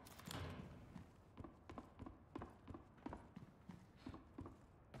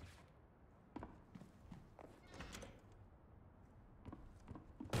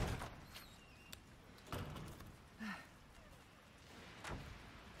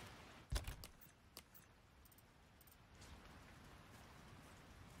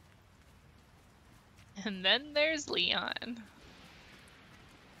 And then there's Leon.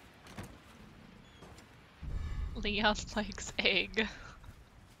 Leon likes egg.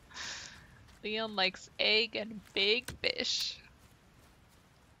 Leon likes egg and big fish.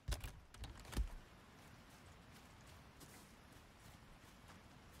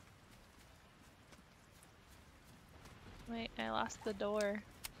 Wait, I lost the door.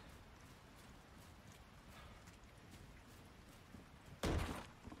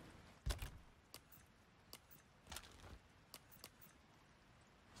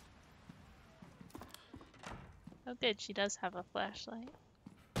 Oh good, she does have a flashlight.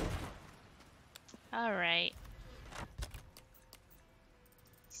 Alright.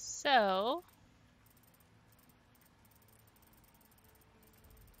 So...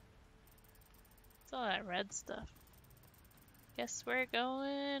 what's all that red stuff? Guess we're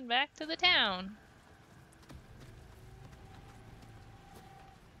going back to the town.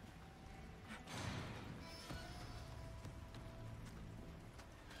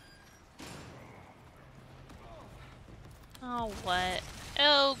 Oh, what?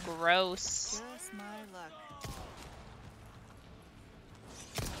 Oh, gross. Just my luck.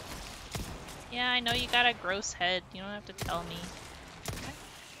 Yeah, I know you got a gross head. You don't have to tell me.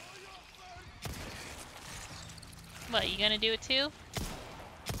 What, you gonna do it too?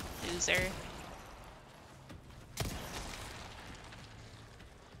 Loser.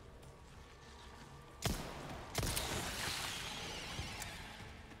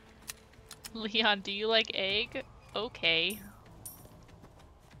 Leon, do you like egg? Okay.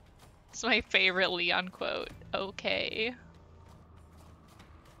 It's my favorite Leon quote. Okay.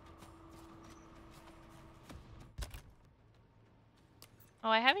 Oh,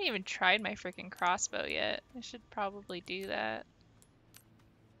 I haven't even tried my freaking crossbow yet. I should probably do that.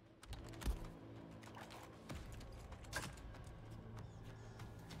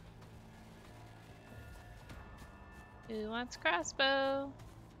 Who wants crossbow?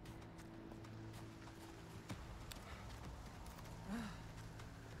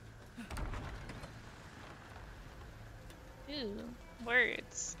 Ooh,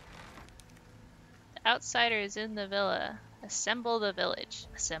 words. The outsider is in the villa. Assemble the village.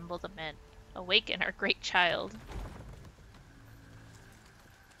 Assemble the men. Awaken our great child.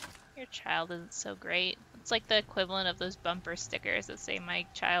 Your child isn't so great. It's like the equivalent of those bumper stickers that say my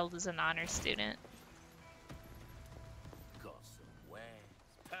child is an honor student. Got some wares.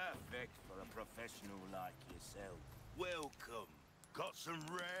 Perfect for a professional like yourself. Welcome. Got some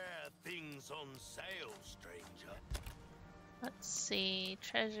rare things on sale, stranger. Let's see.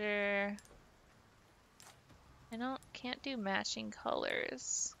 Treasure. I don't can't do matching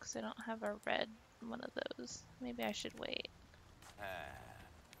colors because I don't have a red one of those. Maybe I should wait.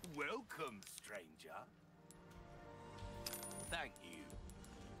 Welcome, stranger. Thank you.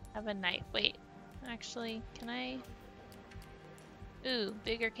 I have a knife. Wait. Actually, can I? Ooh,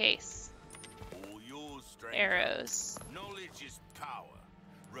 bigger case. All yours, stranger. Arrows. Knowledge is power.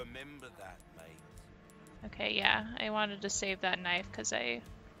 Remember that, mate. Okay, yeah. I wanted to save that knife because I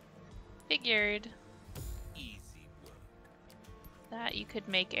figured Easy work. that you could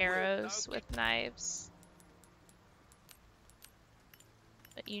make arrows with knives.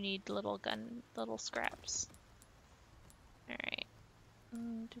 But you need little scraps. Alright.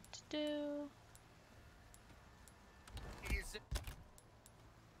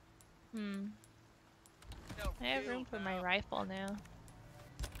 I have room for my rifle now.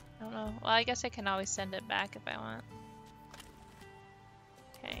 I don't know. Well, I guess I can always send it back if I want.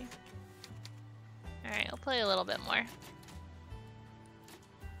 Okay. Alright, I'll play a little bit more.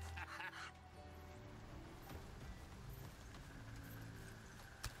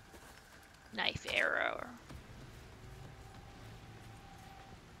 Knife arrow.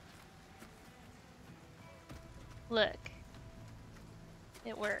 Look.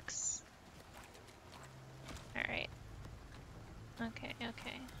 It works. Alright. Okay,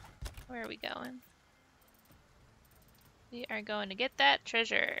 okay. Where are we going? We are going to get that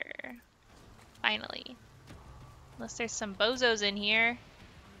treasure. Finally. Unless there's some bozos in here.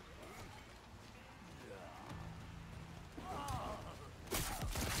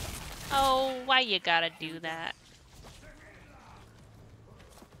 Oh, why you gotta do that?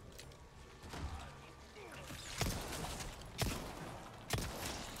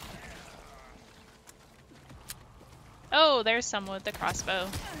 Oh, there's someone with the crossbow.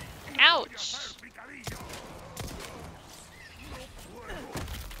 Ouch!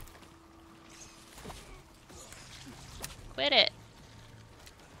 Quit it.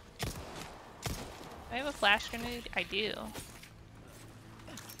 Do I have a flash grenade? I do.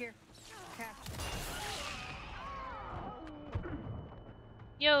 Here, catch.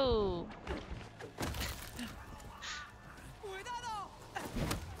 Yo!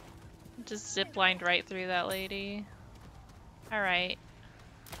 Just ziplined right through that lady. Alright.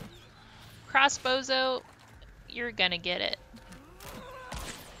 Crossbozo, you're gonna get it.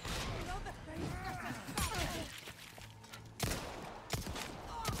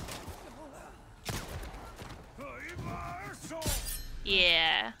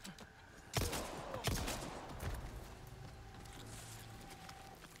 Yeah.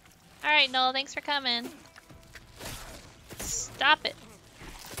 Alright, Noel, thanks for coming. Stop it.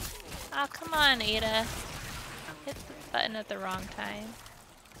 Oh, come on, Ada. Hit the button at the wrong time.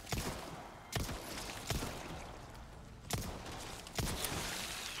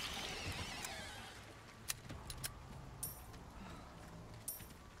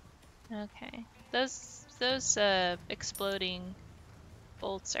 Okay. Those exploding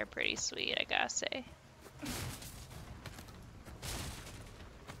bolts are pretty sweet, I gotta say.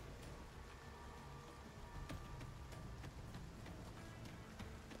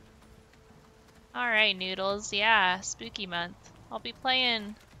 Alright, Noodles. Yeah, spooky month. I'll be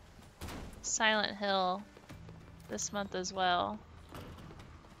playing Silent Hill this month as well.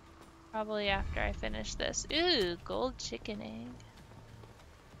 Probably after I finish this. Ooh, gold chicken egg.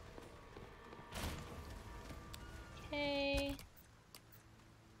 Okay.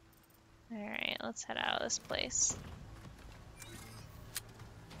 Alright, let's head out of this place.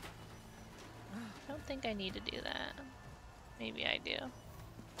 I don't think I need to do that. Maybe I do.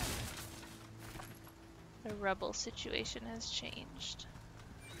 The rubble situation has changed.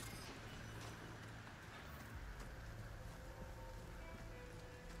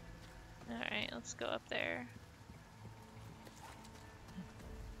 Alright, let's go up there.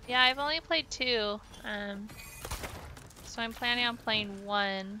 Yeah, I've only played 2. So I'm planning on playing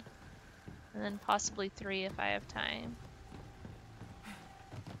 1. And then possibly 3 if I have time.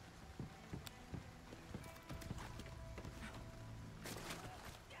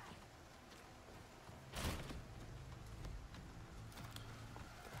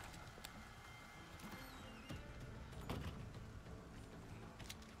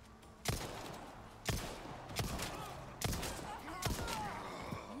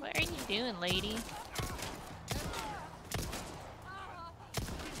 What are you doing, lady?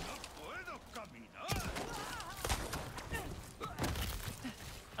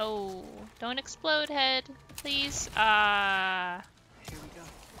 Oh, don't explode, head, please. Here we go.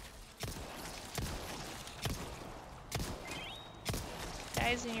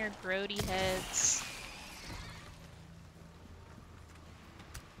 Guys in your grody heads.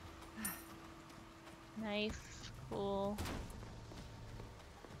 Knife. cool.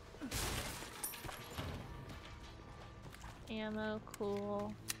 Ammo,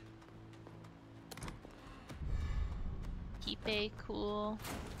 cool. Keep cool.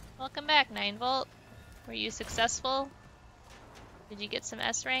 Welcome back, 9 Volt. Were you successful? Did you get some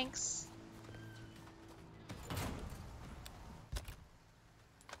S ranks?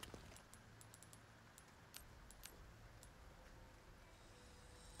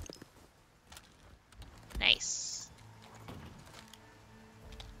 Nice.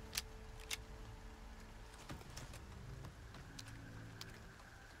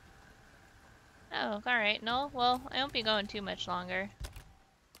 Oh, alright. No, well, I won't be going too much longer.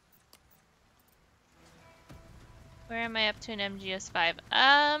 Where am I up to in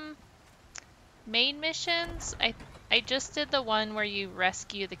MGS5? Main missions? I just did the one where you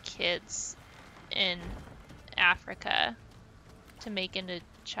rescue the kids in Africa to make into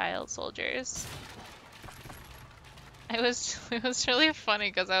child soldiers. It was really funny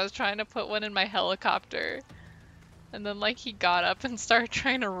because I was trying to put one in my helicopter and then like he got up and started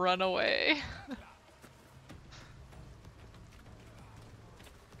trying to run away.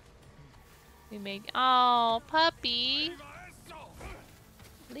 We make oh puppy.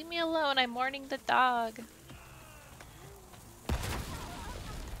 Leave me alone, I'm mourning the dog.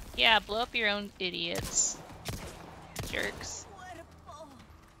 Yeah, blow up your own idiots. Jerks.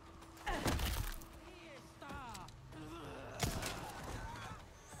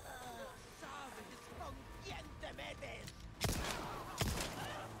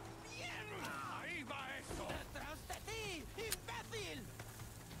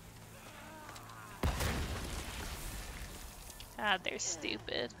 God, they're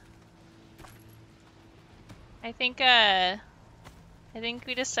stupid. I think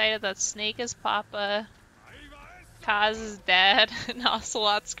we decided that Snake is Papa, Kaz is Dad, and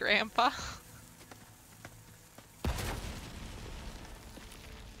Ocelot's Grandpa.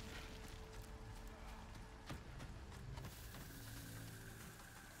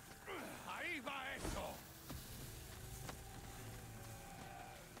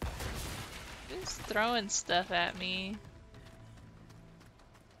 Who's throwing stuff at me?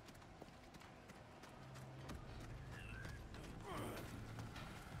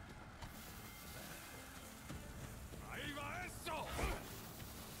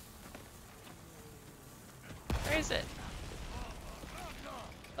 Where is it?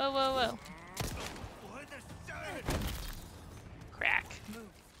 Whoa, whoa, whoa. Crack.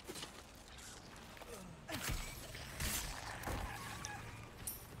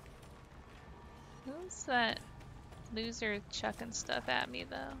 Who's that loser chucking stuff at me,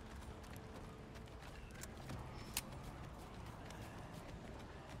 though?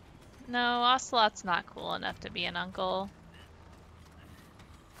 No, Ocelot's not cool enough to be an uncle.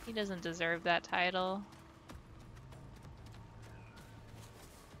 He doesn't deserve that title.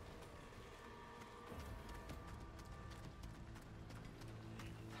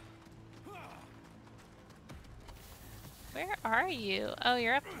 Where are you? Oh,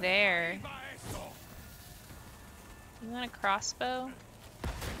 you're up there. You want a crossbow?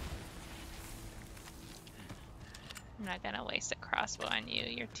 I'm not gonna waste a crossbow on you.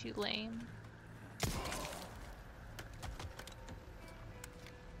 You're too lame.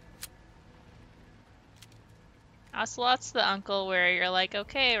 Ocelot's the uncle where you're like,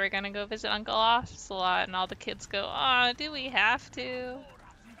 okay, we're gonna go visit Uncle Ocelot, and all the kids go, aw, do we have to?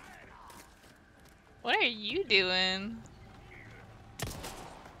 What are you doing?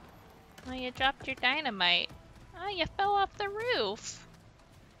 Oh, you dropped your dynamite. Oh, you fell off the roof.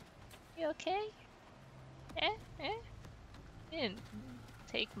 You okay? Didn't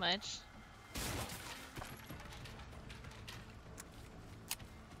take much.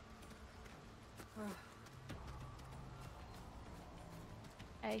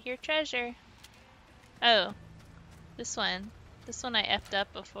 I hear treasure. Oh, this one. This one I effed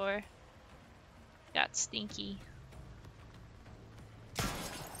up before. Got stinky.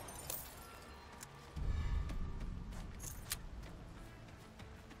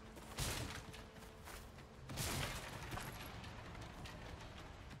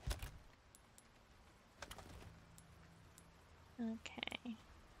 Okay.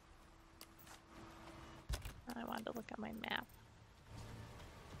 I wanted to look at my map.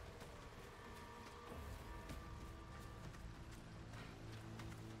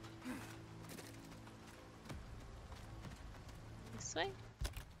 This way?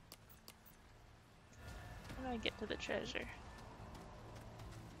 How do I get to the treasure?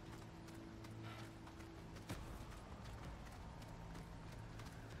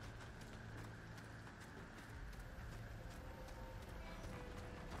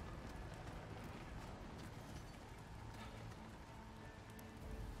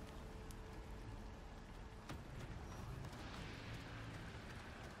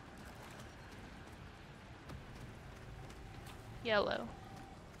 Yellow.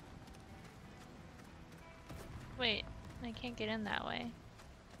 Wait, I can't get in that way.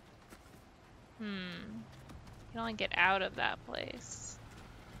 You can only get out of that place.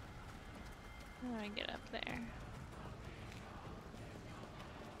 How do I get up there?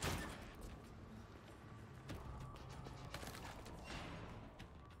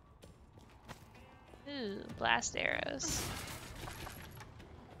 Ooh, blast arrows.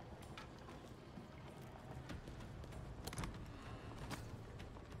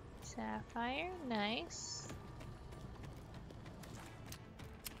 Sapphire, nice.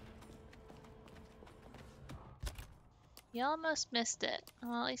 You almost missed it.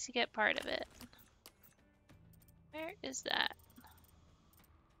 Well, at least you get part of it. Where is that?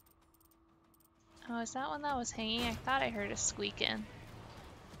 Oh, is that one that was hanging? I thought I heard a squeaking.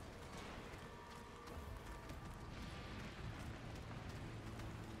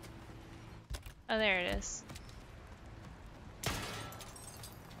 Oh, there it is.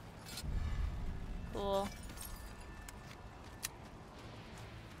 Cool.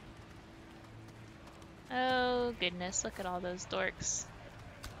 Oh goodness, look at all those dorks.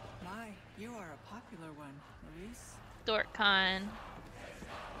 My, you are a popular one, Luis. DorkCon.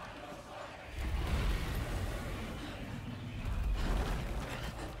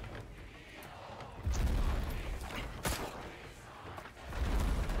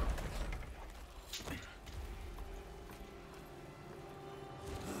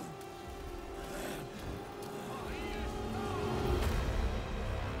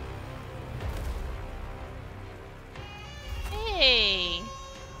 Hey!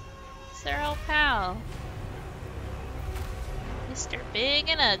 It's their old pal. Mr. Big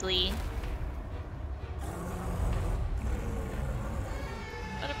and Ugly.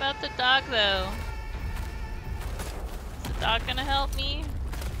 What about the dog, though? Is the dog gonna help me?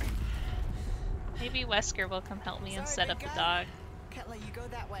 Maybe Wesker will come help me and set up the dog. Can't let you go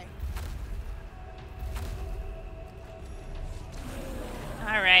that way.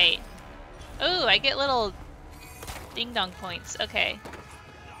 Alright. Ooh, I get little ding-dong points. Okay.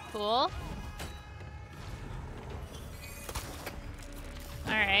 Cool.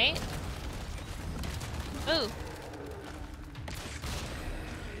 Alright. Ooh.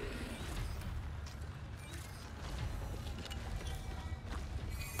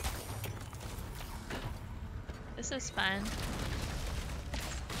 This is fun.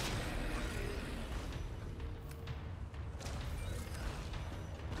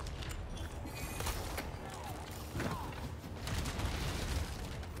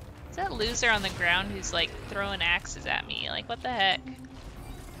 Is that loser on the ground who's like throwing axes at me? Like, what the heck?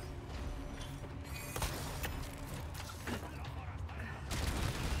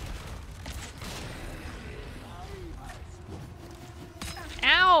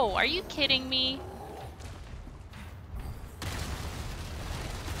 Ow! Are you kidding me?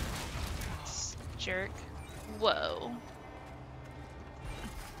 Jerk. Whoa.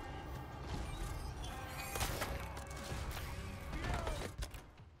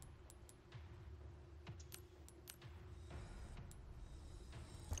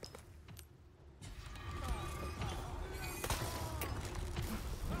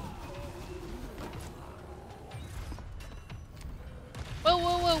 Whoa,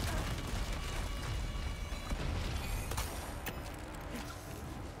 whoa, whoa.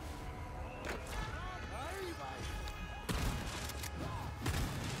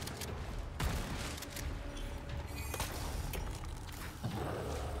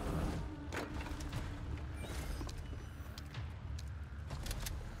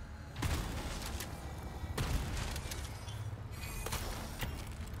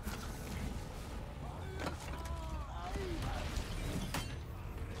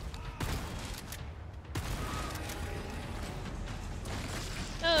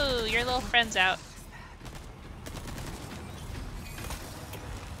 Oh, your little friend's out.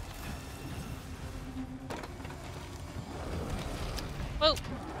 Whoa.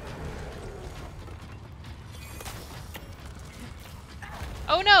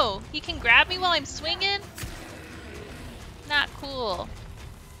 Oh no! He can grab me while I'm swinging? Not cool.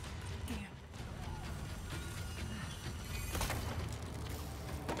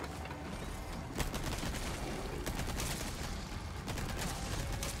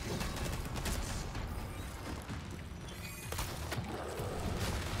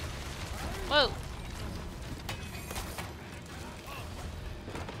 Whoa.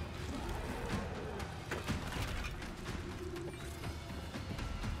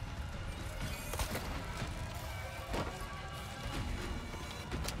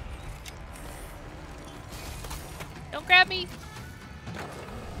 Don't grab me.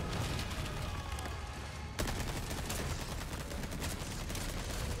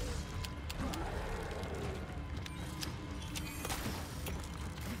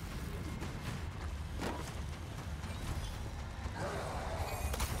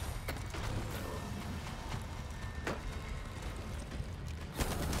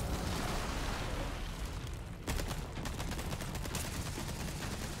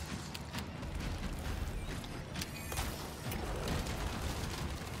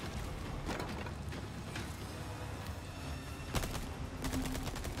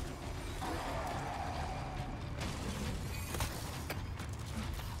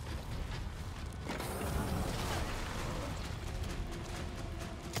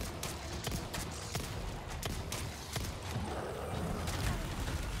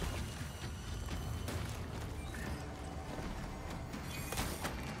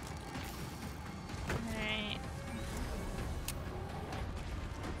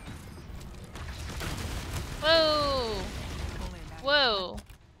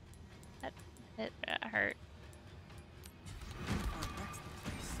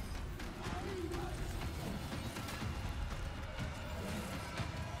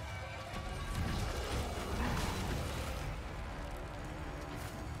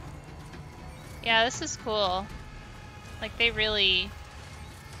 Yeah, this is cool. Like, they really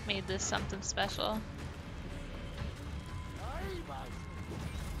made this something special.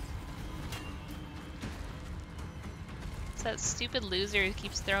 It's that stupid loser who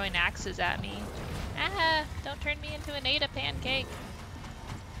keeps throwing axes at me. Ah! Don't turn me into an Ada pancake.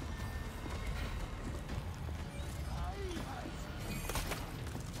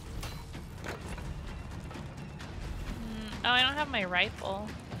 Oh, I don't have my rifle.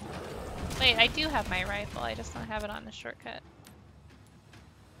 Wait, I do have my rifle. I just don't have it on the shortcut.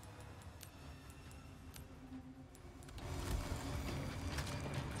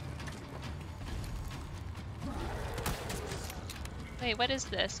 Wait, what is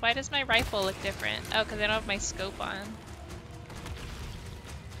this? Why does my rifle look different? Oh, because I don't have my scope on.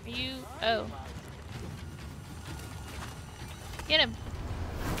 Are you... Oh. Get him!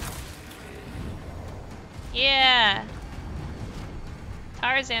 Yeah!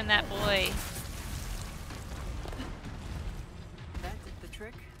 Tarzan that boy. That did the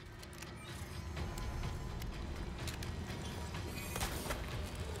trick.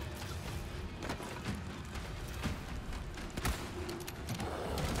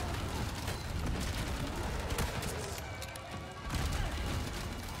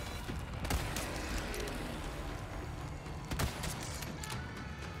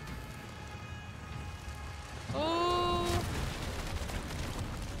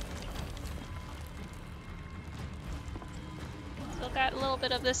 Got a little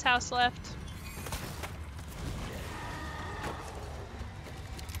bit of this house left.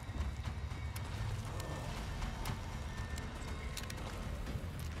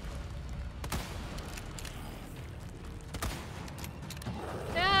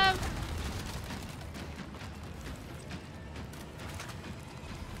 Damn.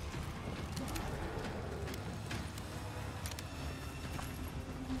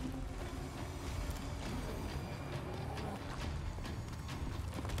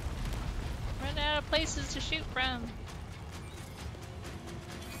 Out of places to shoot from.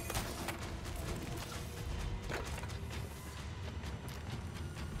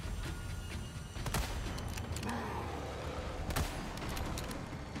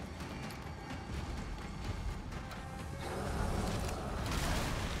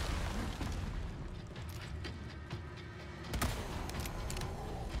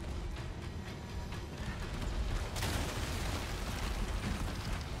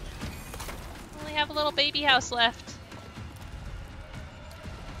 Have a little baby house left.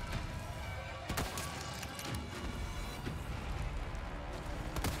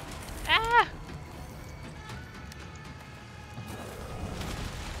 Ah!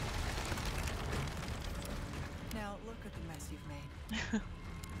 Now look at the mess you've made.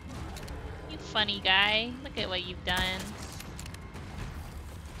 You funny guy. Look at what you've done.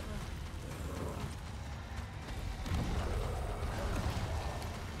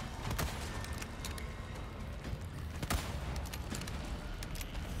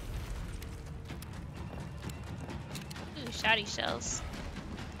 Shotty shells.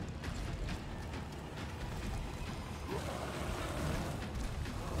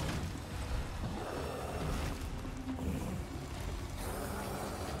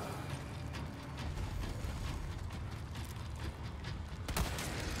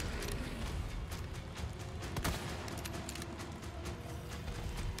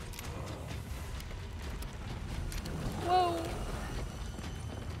 Whoa!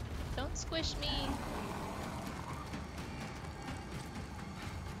 Don't squish me.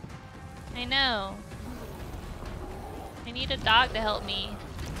 I know. I need a dog to help me.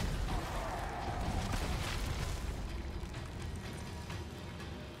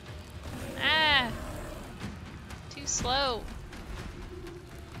 Ah! Too slow.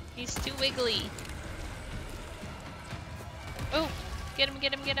 He's too wiggly. Oh! Get him,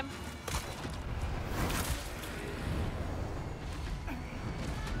 get him, get him.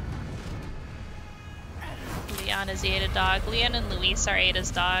 Leon is the Ada dog. Leon and Luis are Ada's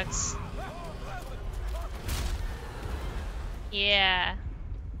dogs. Yeah.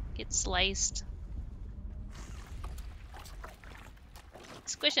 Get sliced.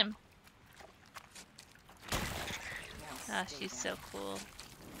 Squish him. Ah, she's so cool.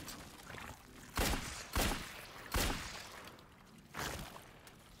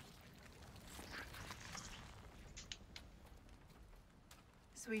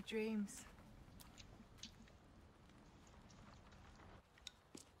 Sweet dreams.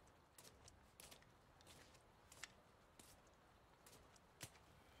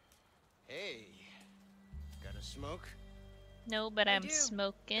 Hey, got a smoke? No, but I I'm do.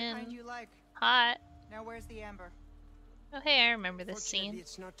 smoking. The kind you like. Hot. Now where's the amber? Oh hey, I remember this Fortunately, scene.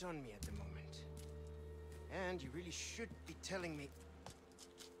 it's not on me at the moment. And you really should be telling me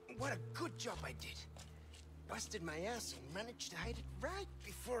what a good job I did. Busted my ass and managed to hide it right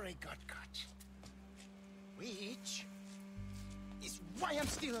before I got caught. Which is why I'm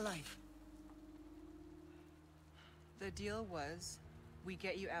still alive. The deal was, we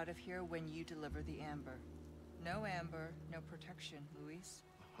get you out of here when you deliver the amber. No amber, no protection, Luis.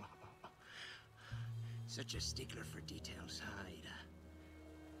 Such a stickler for details, huh, Ada?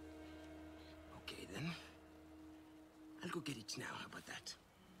 Okay, then. I'll go get it now. How about that?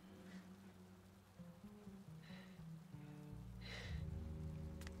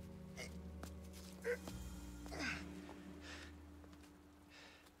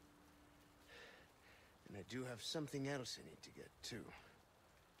 And I do have something else I need to get, too.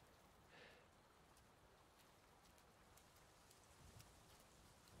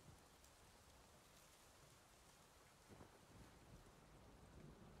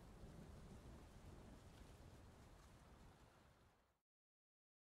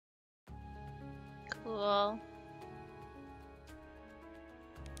 Cool.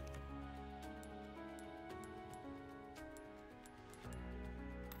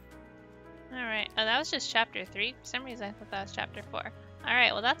 Alright, oh, that was just chapter 3. For some reason I thought that was chapter 4.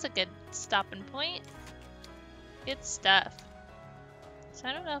 Alright, well that's a good stopping point. Good stuff. So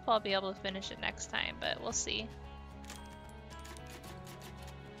I don't know if I'll be able to finish it next time, but we'll see.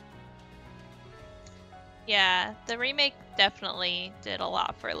 Yeah, the remake definitely did a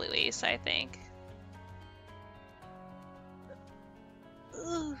lot for Luis, I think.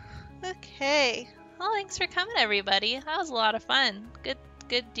 Ooh, okay. Well, thanks for coming, everybody. That was a lot of fun. Good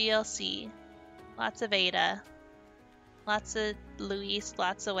DLC. Lots of Ada. Lots of Luis,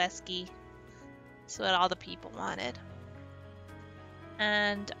 lots of Wesky. That's what all the people wanted.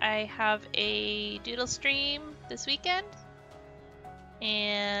 And I have a doodle stream this weekend.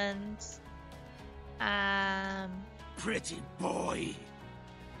 And Pretty boy.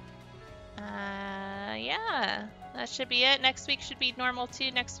 yeah, that should be it. Next week should be normal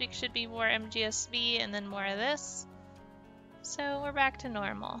too. Next week should be more MGSV and then more of this. So we're back to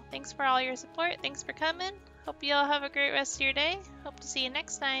normal. Thanks for all your support. Thanks for coming. Hope you all have a great rest of your day. Hope to see you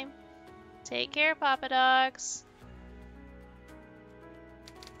next time. Take care, Papa Dogs.